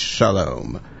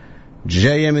Vishalom.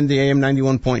 JM in the AM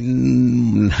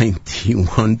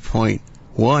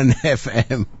 91.1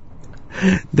 FM.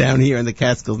 Down here in the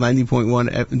Catskills, 90.1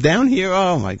 FM. Down here,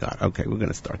 oh my God. Okay, we're going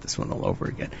to start this one all over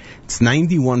again. It's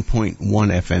 91.1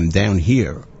 FM down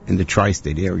here in the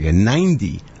tri-state area.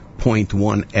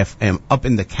 90.1 FM up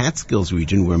in the Catskills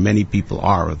region where many people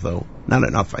are, although not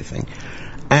enough, I think.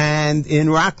 And in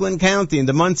Rockland County, in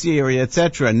the Muncie area,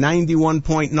 etc.,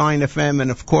 91.9 FM,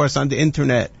 and of course on the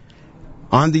internet,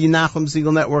 on the Nachum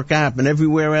Segal Network app, and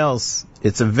everywhere else.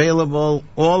 It's available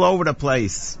all over the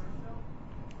place.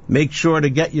 Make sure to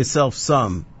get yourself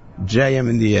some JM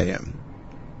in the AM.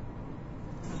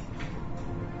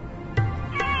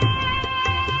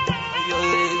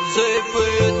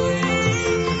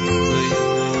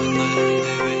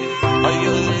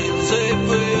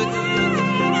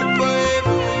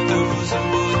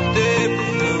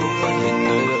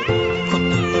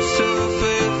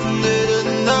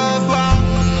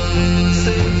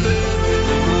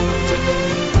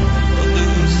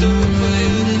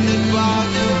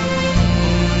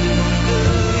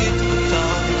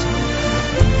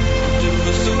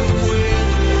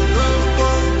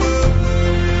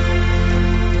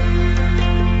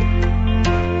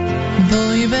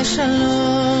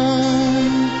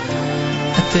 בשלום,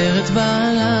 עטרת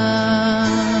בעלה,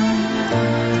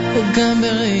 וגם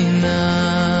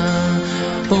ברינה,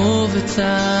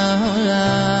 ובצהלה,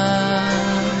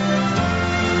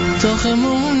 תוך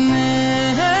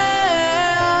אמונה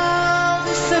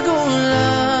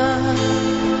וסגולה,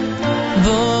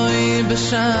 בואי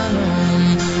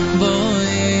בשלום,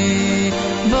 בואי,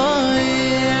 בואי,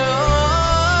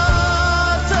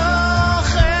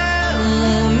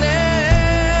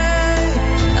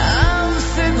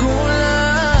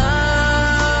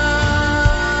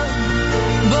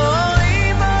 Boy,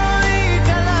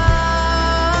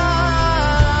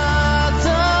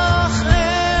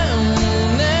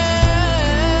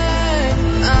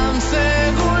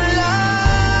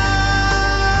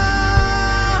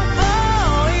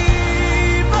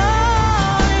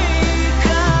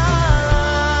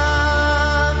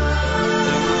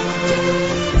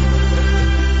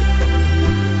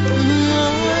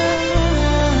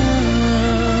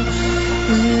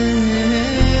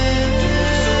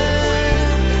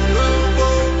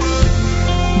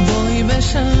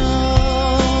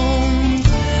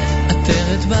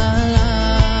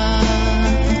 בעלה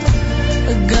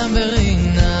גם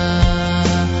ברינה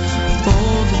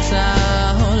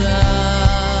ובצהולה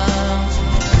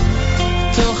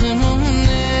תוך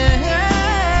אמוניה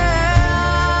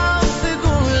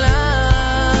וסגולה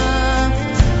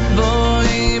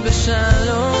בואי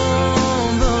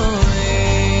בשלום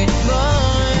בואי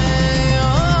בואי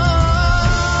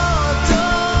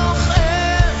תוך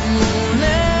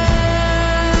אמוניה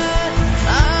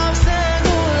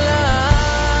וסגולה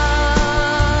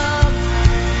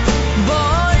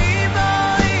בואי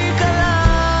בואי קלה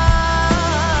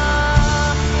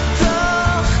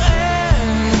תוך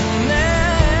אמוניה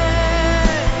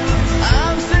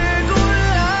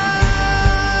וסגולה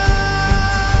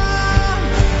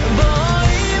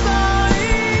בואי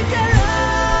בואי קלה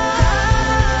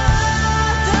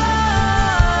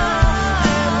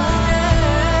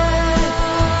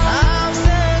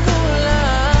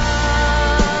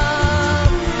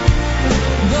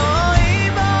בואי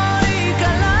בואי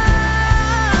קלה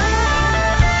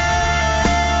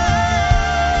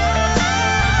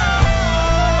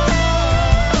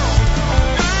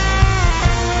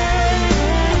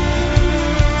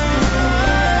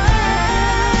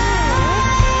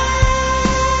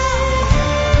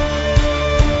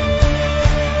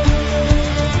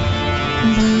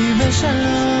בואי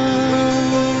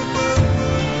בשלום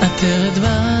עטרת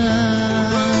בעלה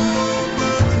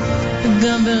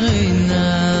גם ברינה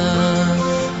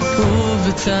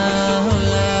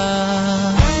ובצהולה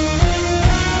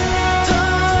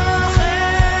תוך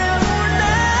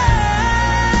אמונה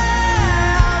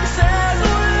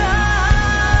וסגולה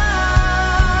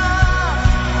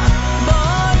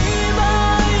בואי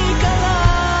בואי קלה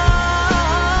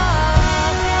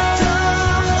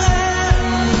תוך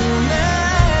אמונה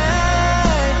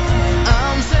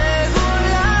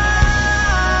וסגולה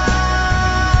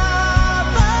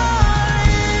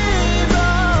בואי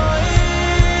בואי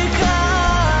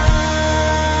קלה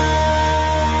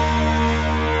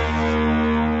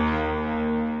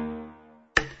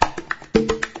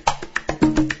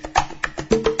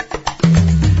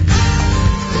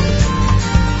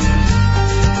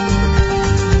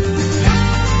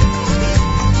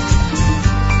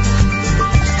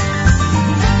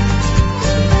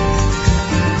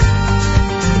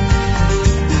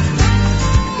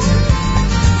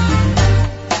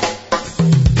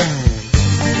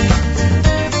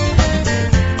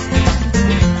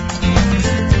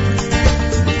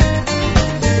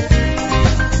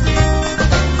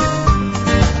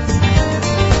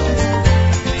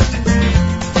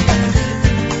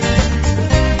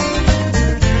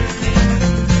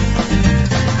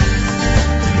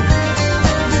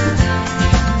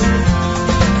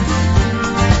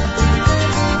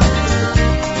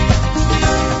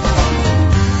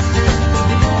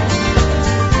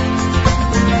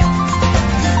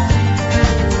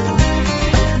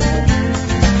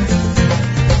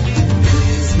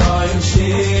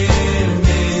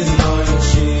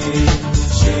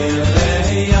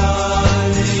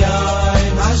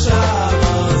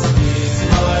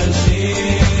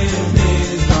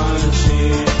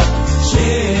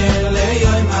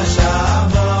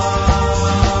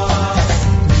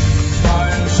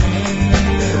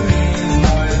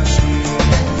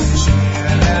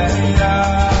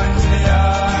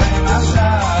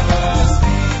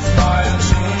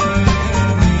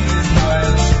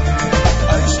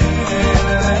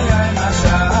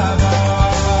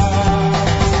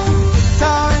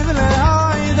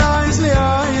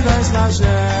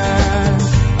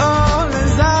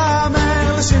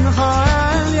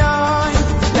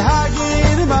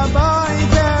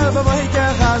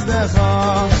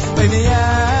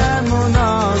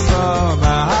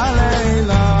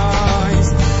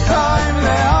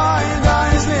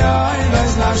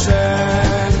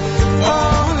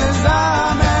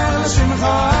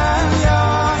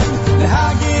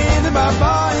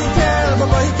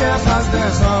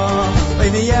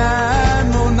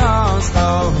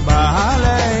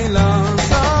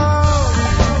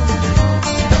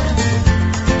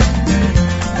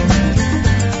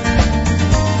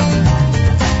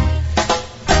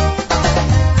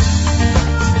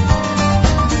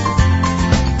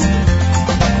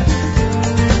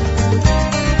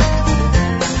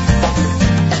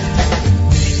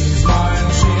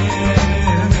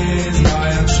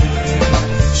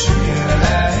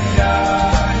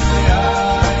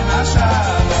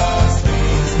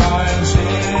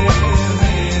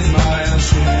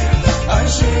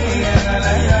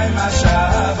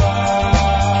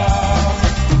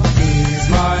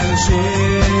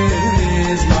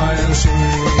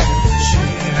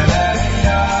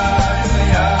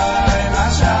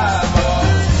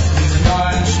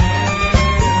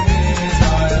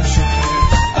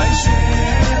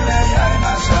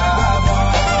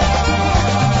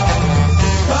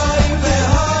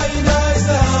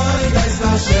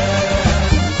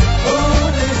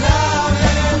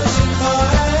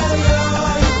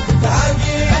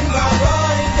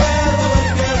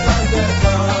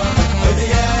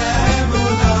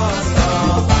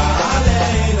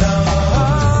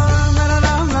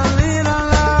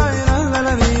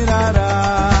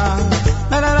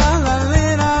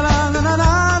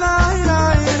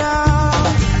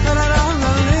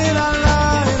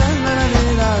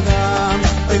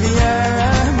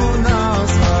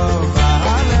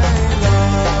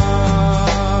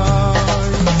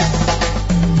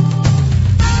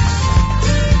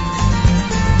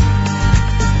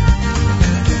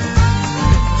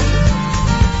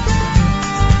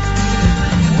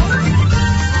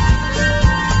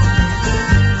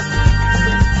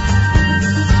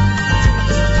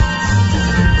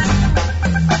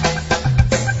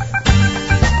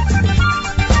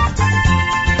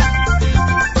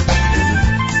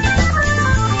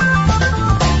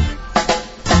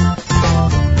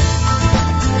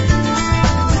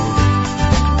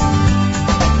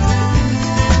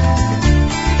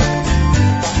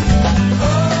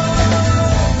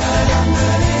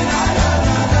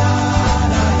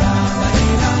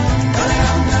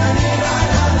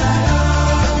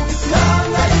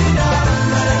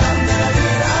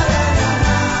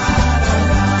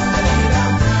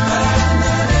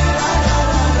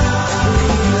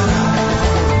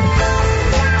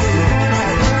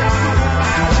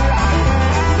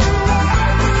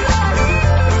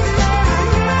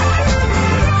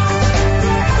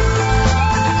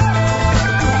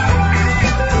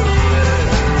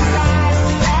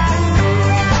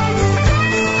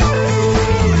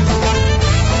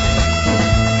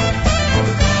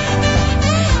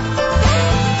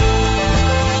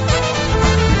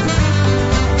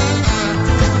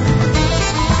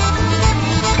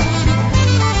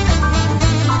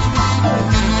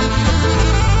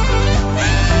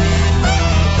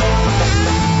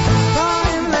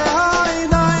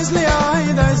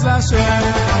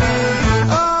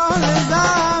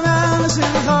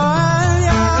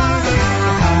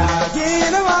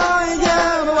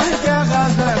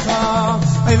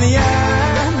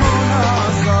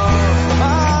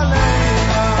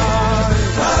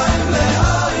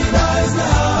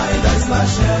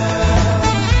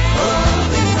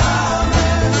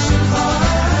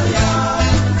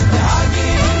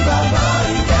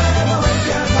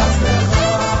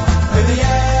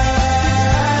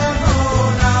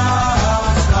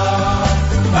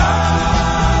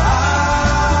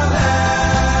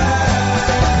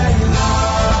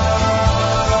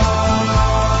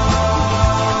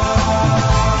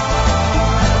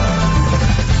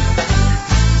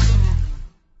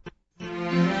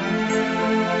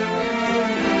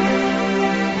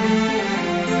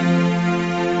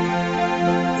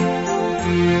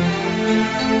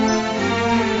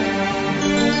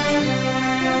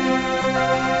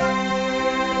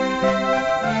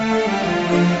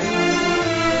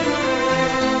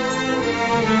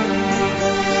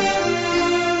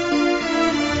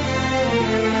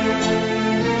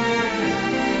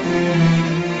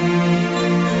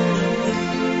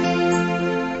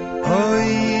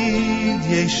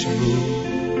וישבו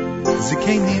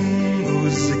זקנים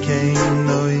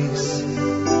וזקנויס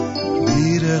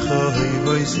בירכי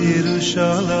בויס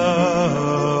ירושלים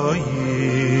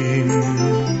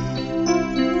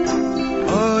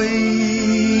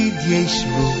אוי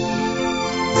ישבו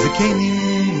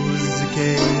זקנים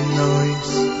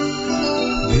וזקנויס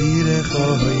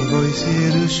בירכי בויס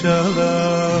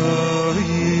ירושלים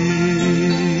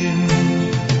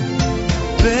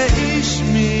ואיש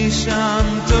משם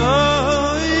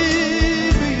טוי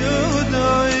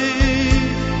ביודוי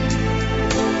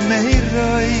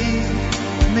מהירוי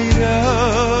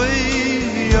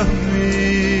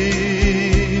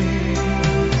ימים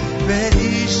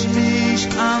ואיש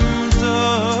משם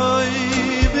טוי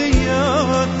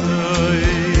ביודוי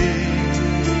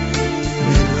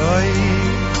מהירוי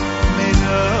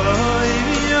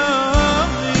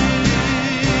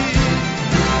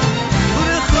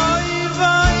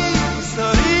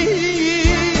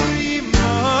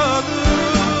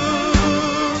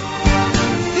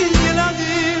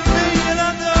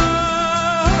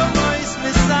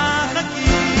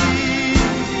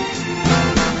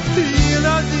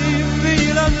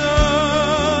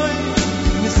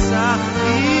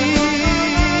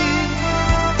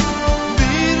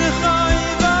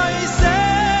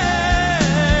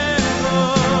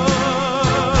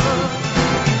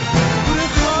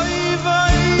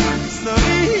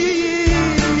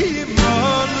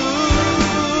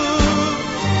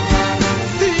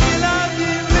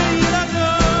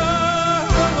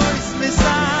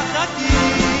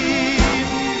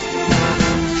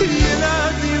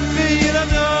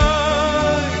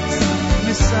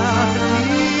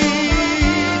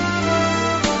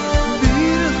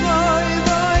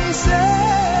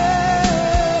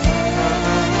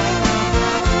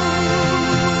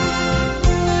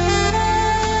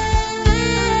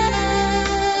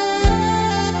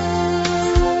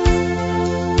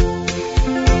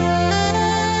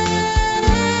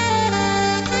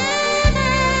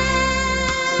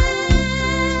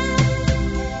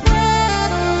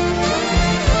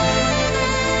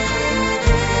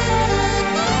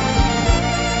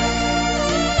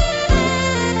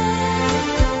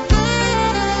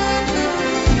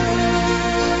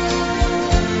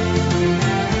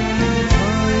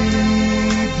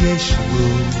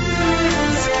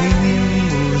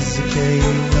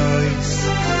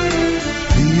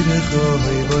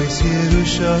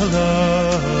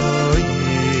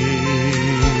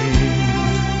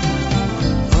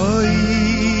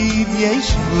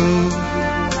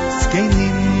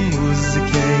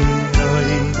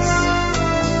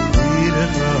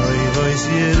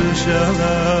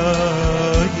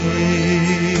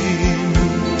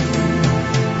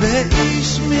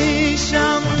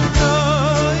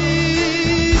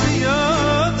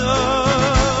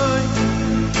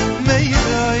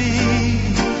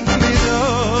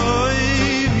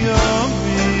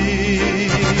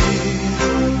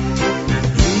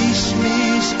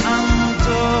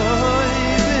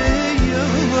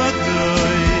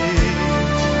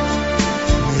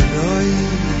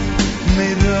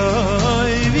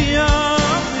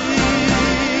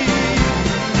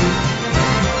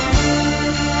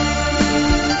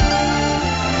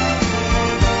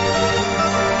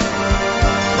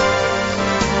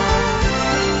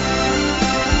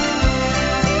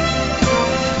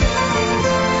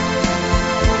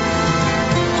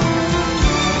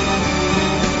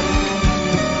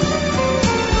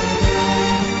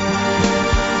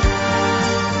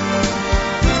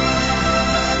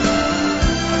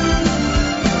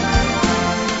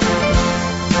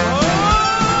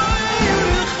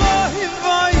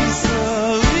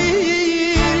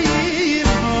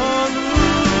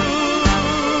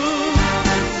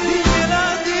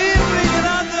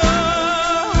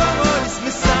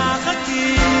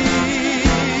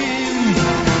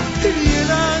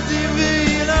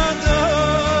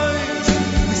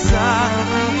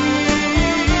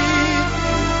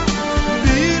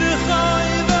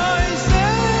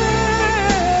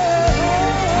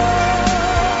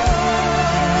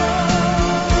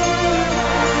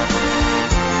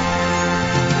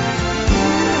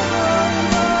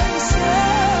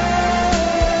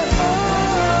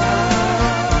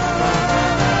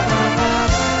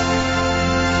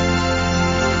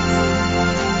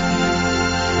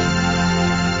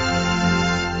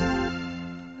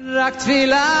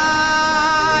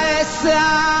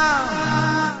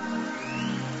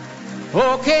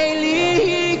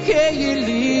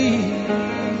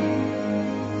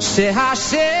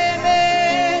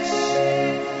שהשמש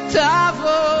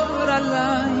תעבור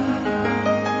עליי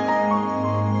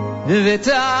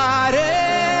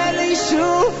ותראה לי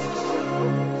שוב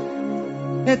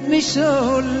את מי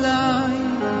שאולי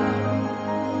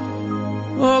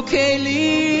או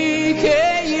כלי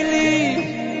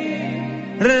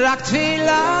רק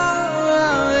תפילה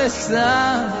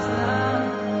אשא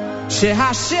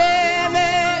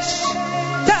שהשמש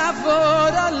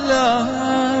תעבוד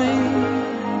עליי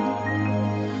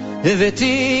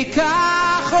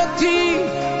ותיקח אותי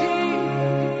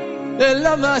אל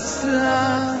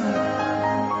המסע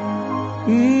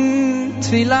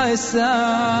תפילה אשא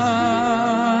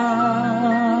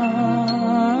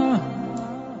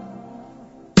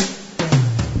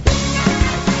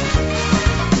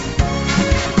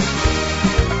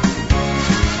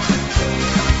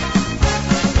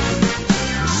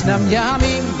ישנם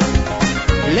ימים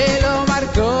ללא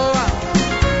מרגוע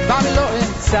פעם לא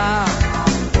אמצע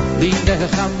לי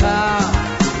נחמה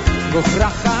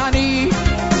מוכרח אני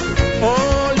או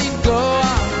לנגוע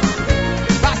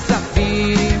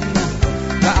בספים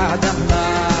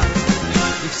באדמה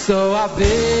לפסוע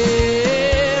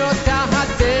באותה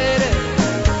הדרך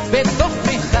בתוך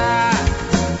פריחת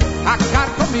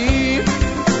הקרקומים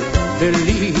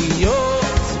ולהיות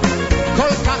כל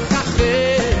כך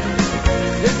אחר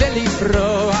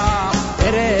ולפרוח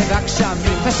ערב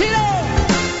הגשמים תשירו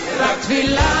רק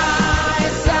תפילה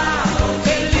אשא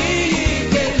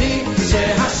כלי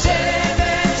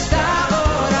שהשמש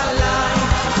תעבור עליי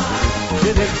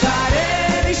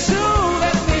ותקרב לי שוב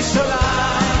את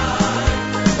משעוליי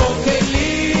או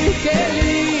כלי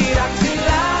רק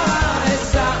תפילה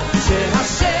אשא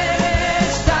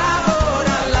שהשמש תעבור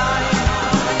עליי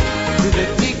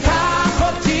ותיקח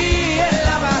אותי אל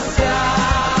המסע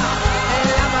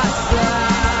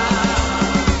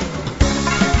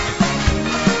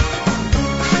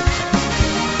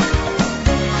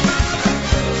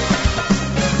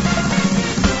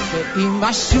אם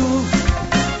אשוב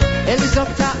אל זאת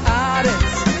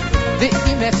הארץ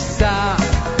ואם אפסע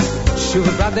שוב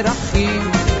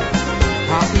בדרכים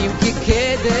האם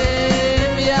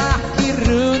כקדם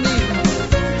יכירוני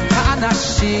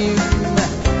האנשים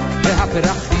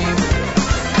והפרחים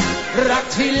רק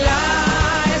תפילה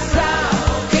אשא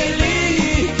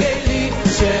כלי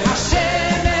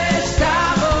שהשמש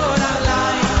תעבור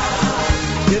עליי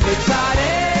ותקרב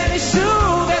לי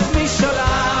שוב את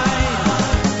משעוליי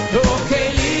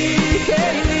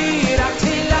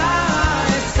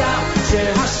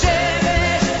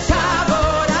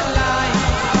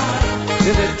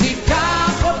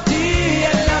ותיקח אותי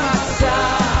אל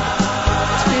המסע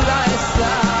תפילה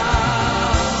אשא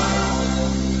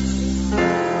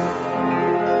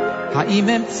האם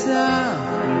אמצא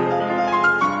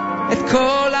את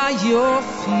כל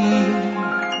היופי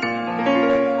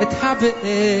את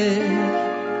הבאר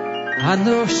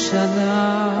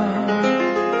הנושנה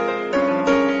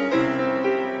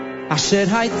אשר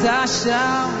הייתה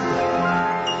שם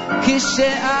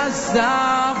כשעזבתי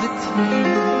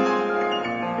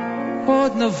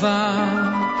עוד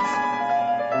נובעת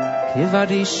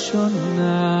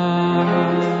כבראשונה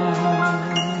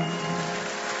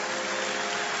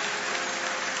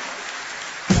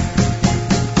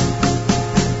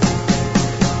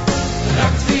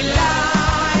רק תפילה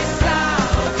אשא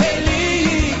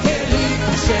כלי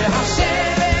שהשמש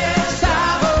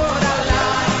תעבור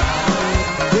עליי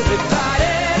ותקרב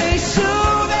לי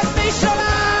שוב את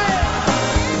משעוליי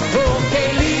או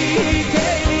כלי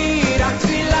רק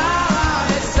תפילה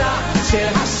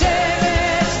שהשמש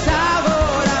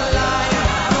תעבור עליי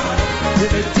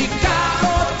ותיקח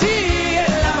אותי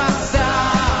אל המסע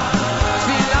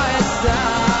תפילה אשא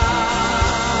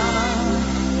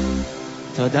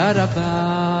תודה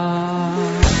רבה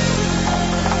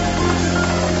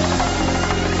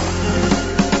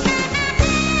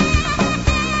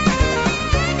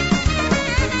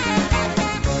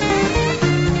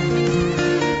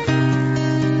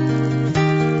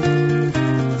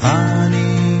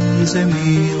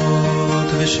זמירות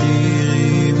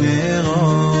ושירים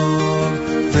מרוב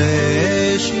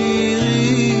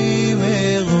ושירים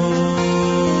מרוב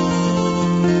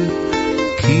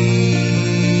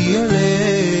כי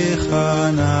אליך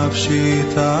נפשי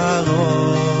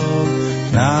תערוב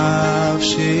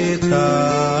נפשי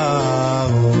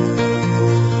תערוב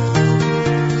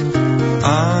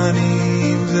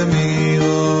אני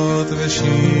זמירות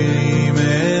ושירים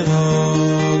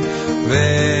מרוב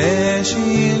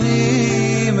ושירים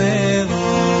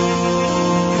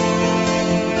מרוב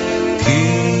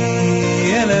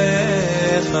כי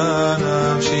אליך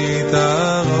נפשי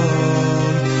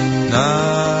תערוב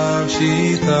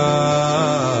נפשי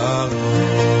תערוב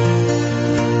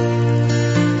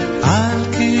על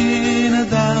כן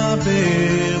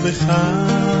אדבר בך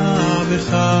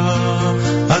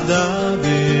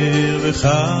אדבר בך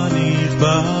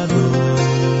נכבדו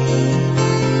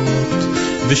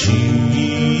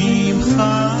ושמך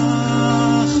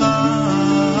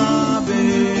כבד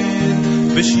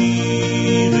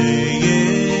בשירי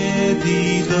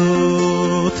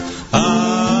ידידות על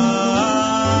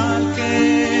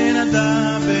כן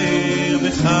אדבר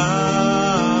בך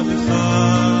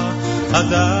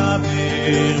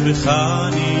אדבר בך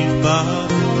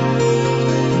נכבדות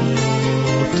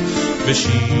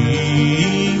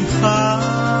ושמך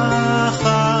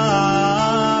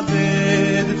כבד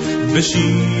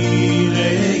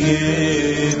בשירי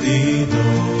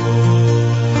ידידות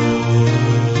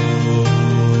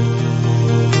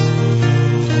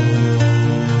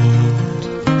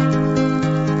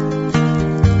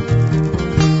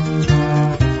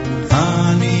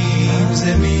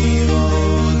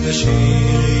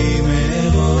שירים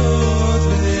מרות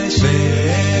ושירים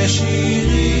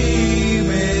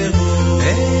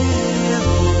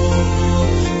מרות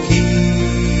כי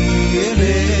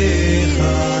אליך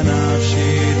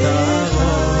נפשי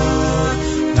תעבור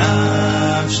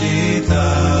נפשי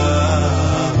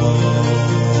תעבור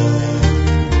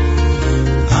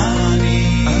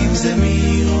אני עם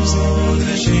זמירות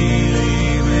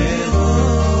ושירים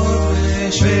מרות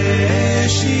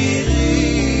ושירים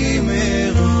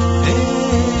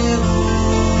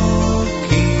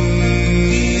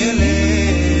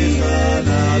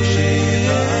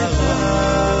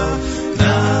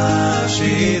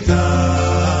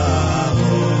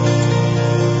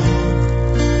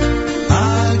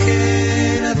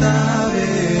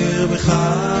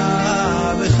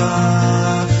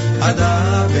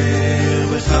אדבר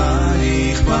בך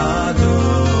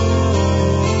נכבדות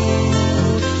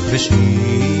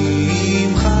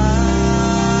ושמך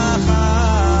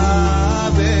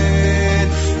כבד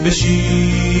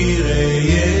בשירי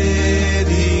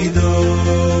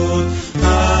ידידות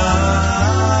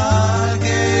על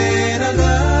כן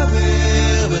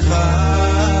אדבר בך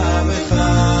אדבר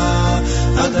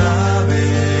בך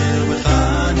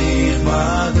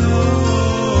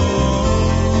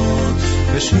נכבדות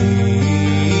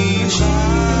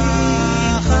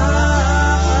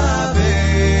ושמך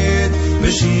כבד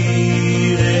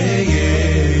בשירי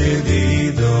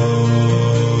ידידות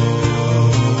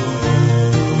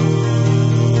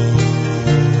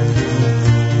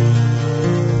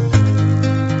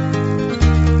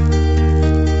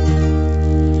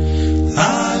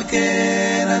על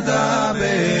כן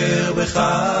אדבר בך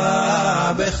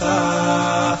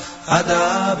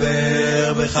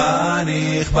אדבר בך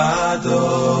נכבדות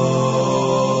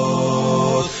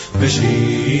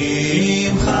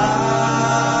ושמך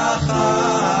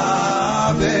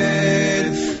כבד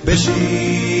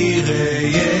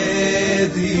בשירי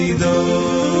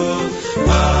ידידות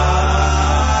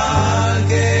על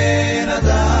כן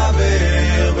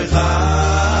אדבר בך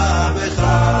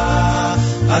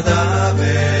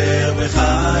אדבר בך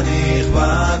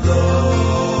נכבדות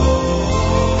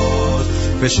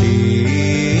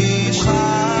ושמך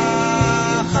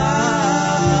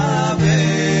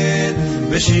כבד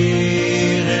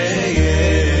בשירי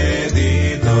ידידות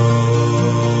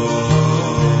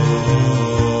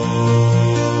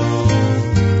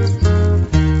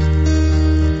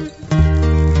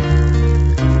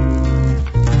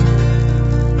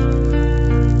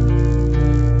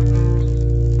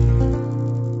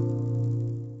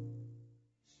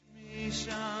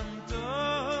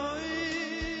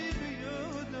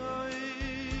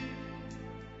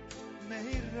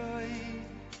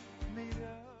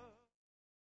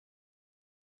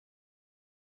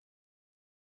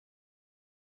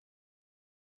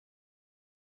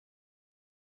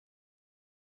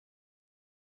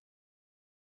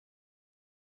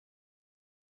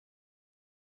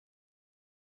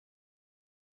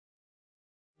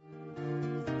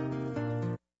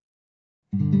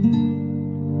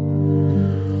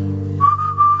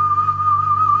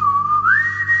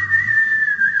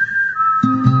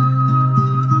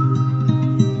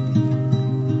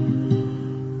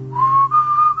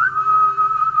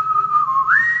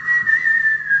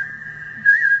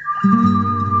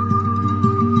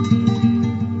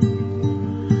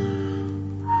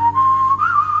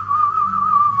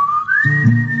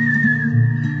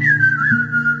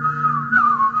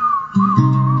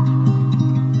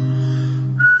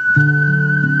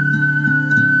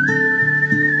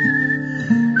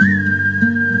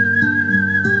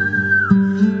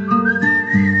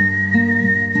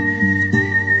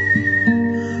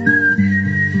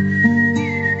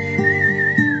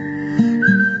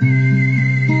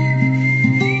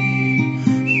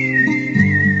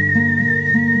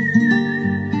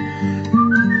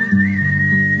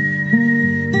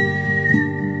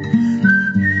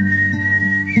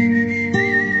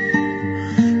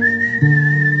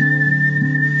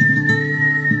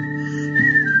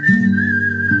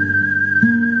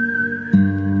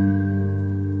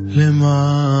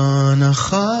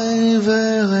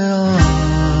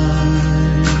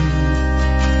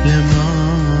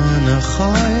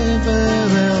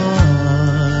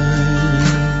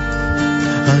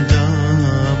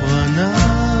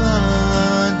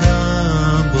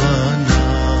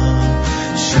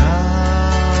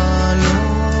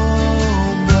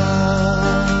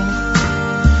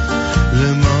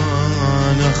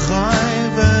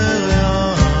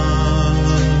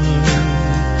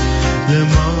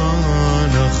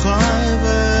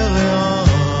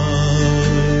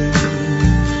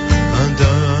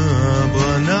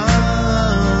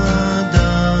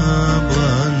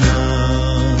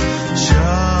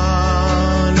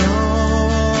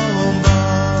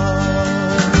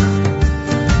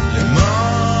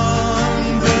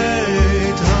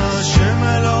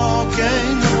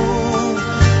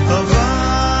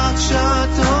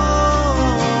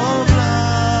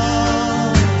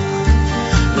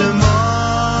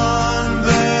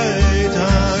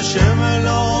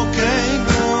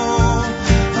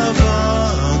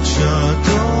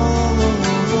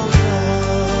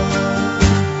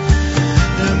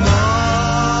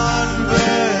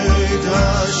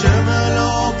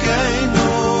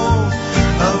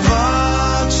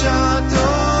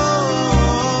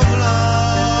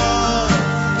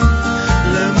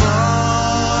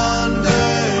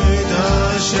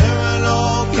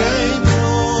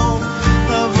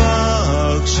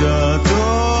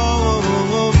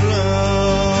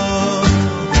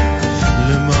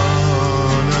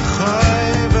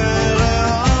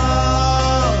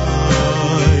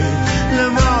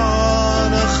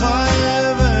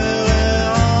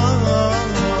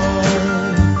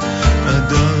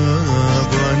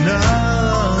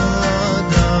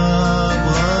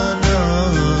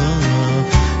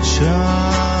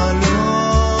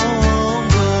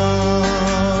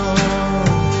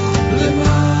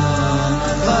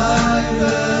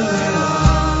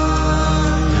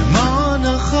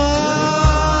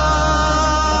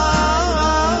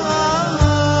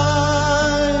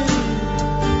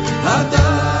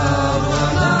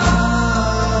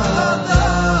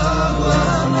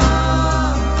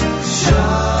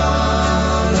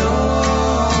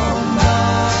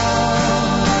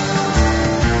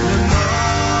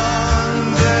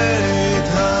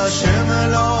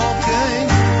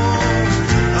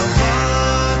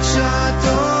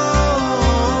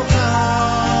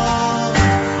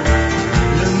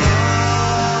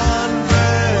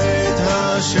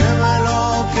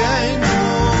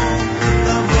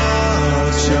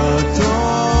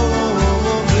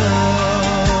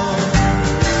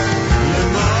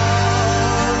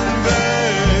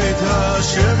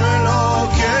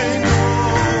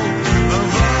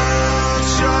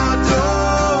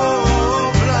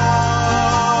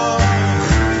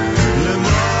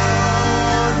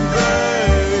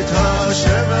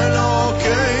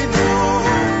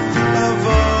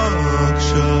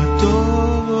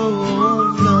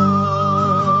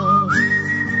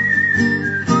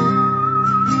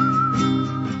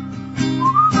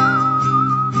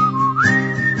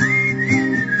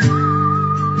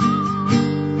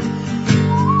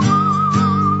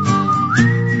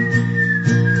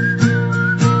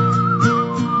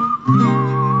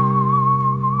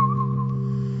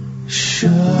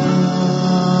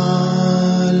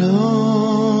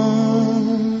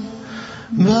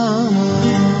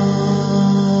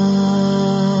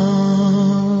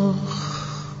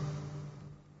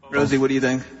Rosie, what do you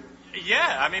think?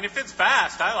 Yeah, I mean, if it's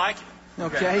fast, I like it.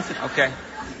 Okay.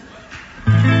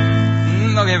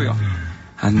 Okay, here we go.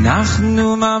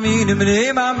 אנחנו מאמינים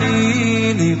בני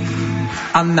מאמינים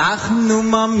אנחנו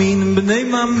מאמינים בני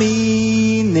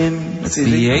מאמינים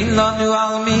ואין לנו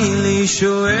על מי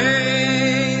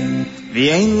לשואל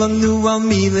ואין לנו על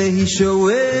מי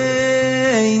לשואל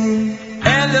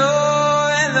אלו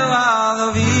אלו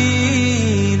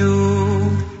אלוהינו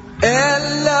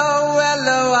אלו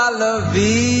אלו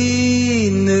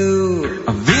אלוהינו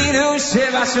אבינו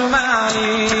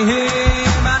שבשמיים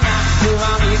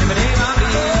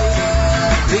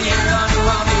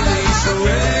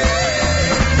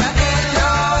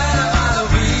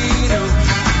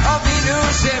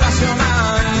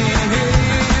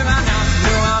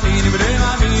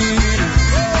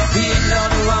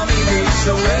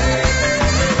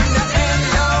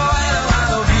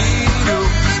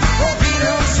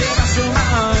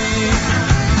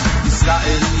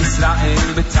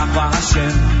ישראל בצבא השם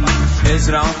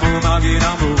עזרא ומגן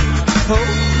עמו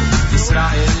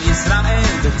ישראל ישראל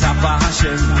בצבא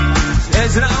השם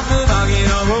עזרא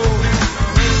ומגן עמו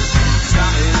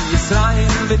ישראל ישראל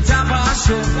בצבא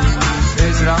השם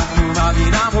עזרא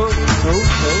ומגן עמו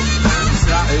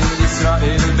ישראל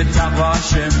ישראל בצבא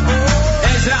השם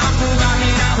עזרא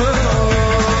ומגן עמו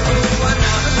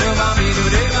אנחנו מאמינים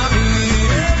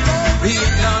ויש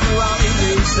לנו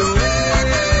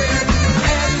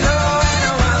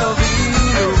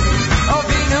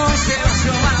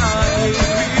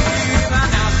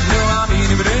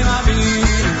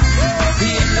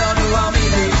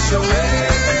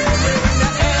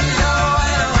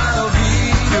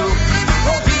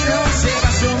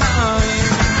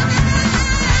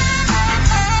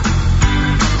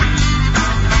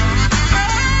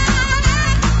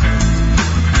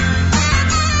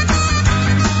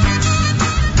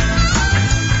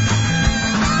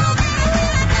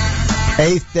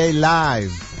Eighth Day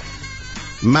Live.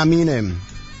 Maminim.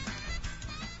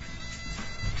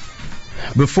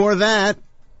 Before that,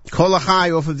 Kol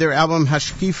Achai off of their album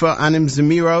Hashkifa Anim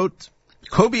Zemirot.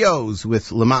 Kobios with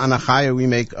Lama'an Achai, a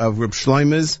remake of Reb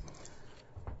Shloimeh's.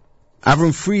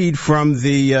 Avram Fried from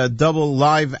the double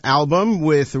live album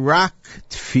with Rak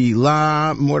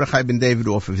Tfilah. Mordechai Ben David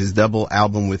off of his double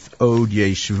album with Od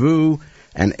Yeshvu.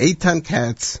 And Eitan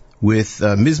Katz with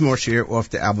Mizmor Shir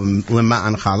off the album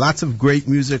Lema'ancha. Lots of great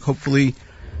music. Hopefully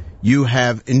you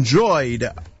have enjoyed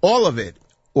all of it,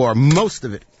 or most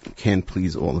of it. Can't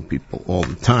please all the people all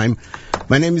the time.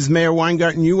 My name is Meir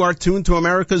Weingarten. You are tuned to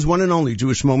America's one and only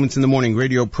Jewish Moments in the Morning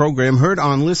radio program, heard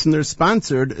on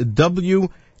listener-sponsored WFMU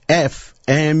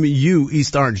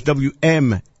East Orange,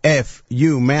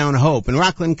 WMFU Mount Hope, in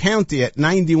Rockland County at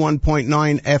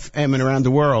 91.9 FM and around the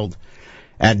world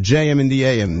at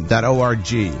jmintheam.org.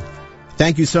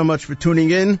 Thank you so much for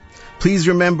tuning in. Please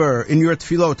remember in your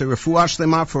tefillot a refuah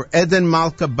shlema for Eden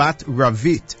Malka Bat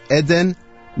Ravit. Eden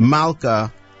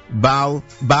Malka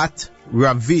Bat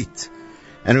Ravit.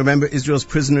 And remember Israel's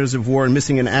prisoners of war and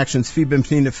missing in action, Tzvi Ben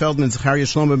Pnina Feldman, Zachariah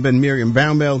Shlomo Ben Miriam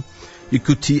Baumel,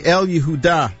 Yekutiel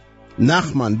Yehuda,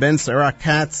 Nachman Ben Sarah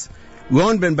Katz,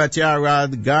 Ron Ben Batya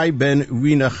Arad, Guy Ben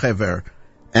Rina Chever.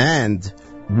 And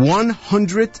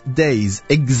 100 days,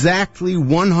 exactly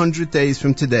 100 days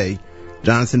from today,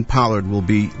 Jonathan Pollard will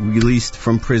be released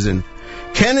from prison.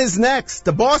 Ken is next,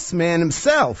 the boss man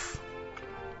himself.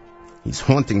 He's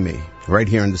haunting me right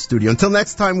here in the studio. Until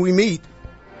next time we meet,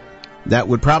 that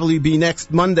would probably be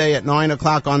next Monday at 9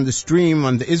 o'clock on the stream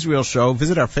on the Israel Show.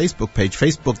 Visit our Facebook page,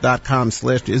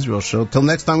 facebook.com/The Israel Show. Till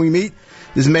next time we meet,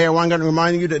 this is Meir Weingarten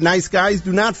reminding you that nice guys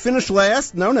do not finish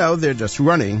last. No, they're just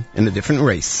running in a different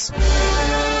race.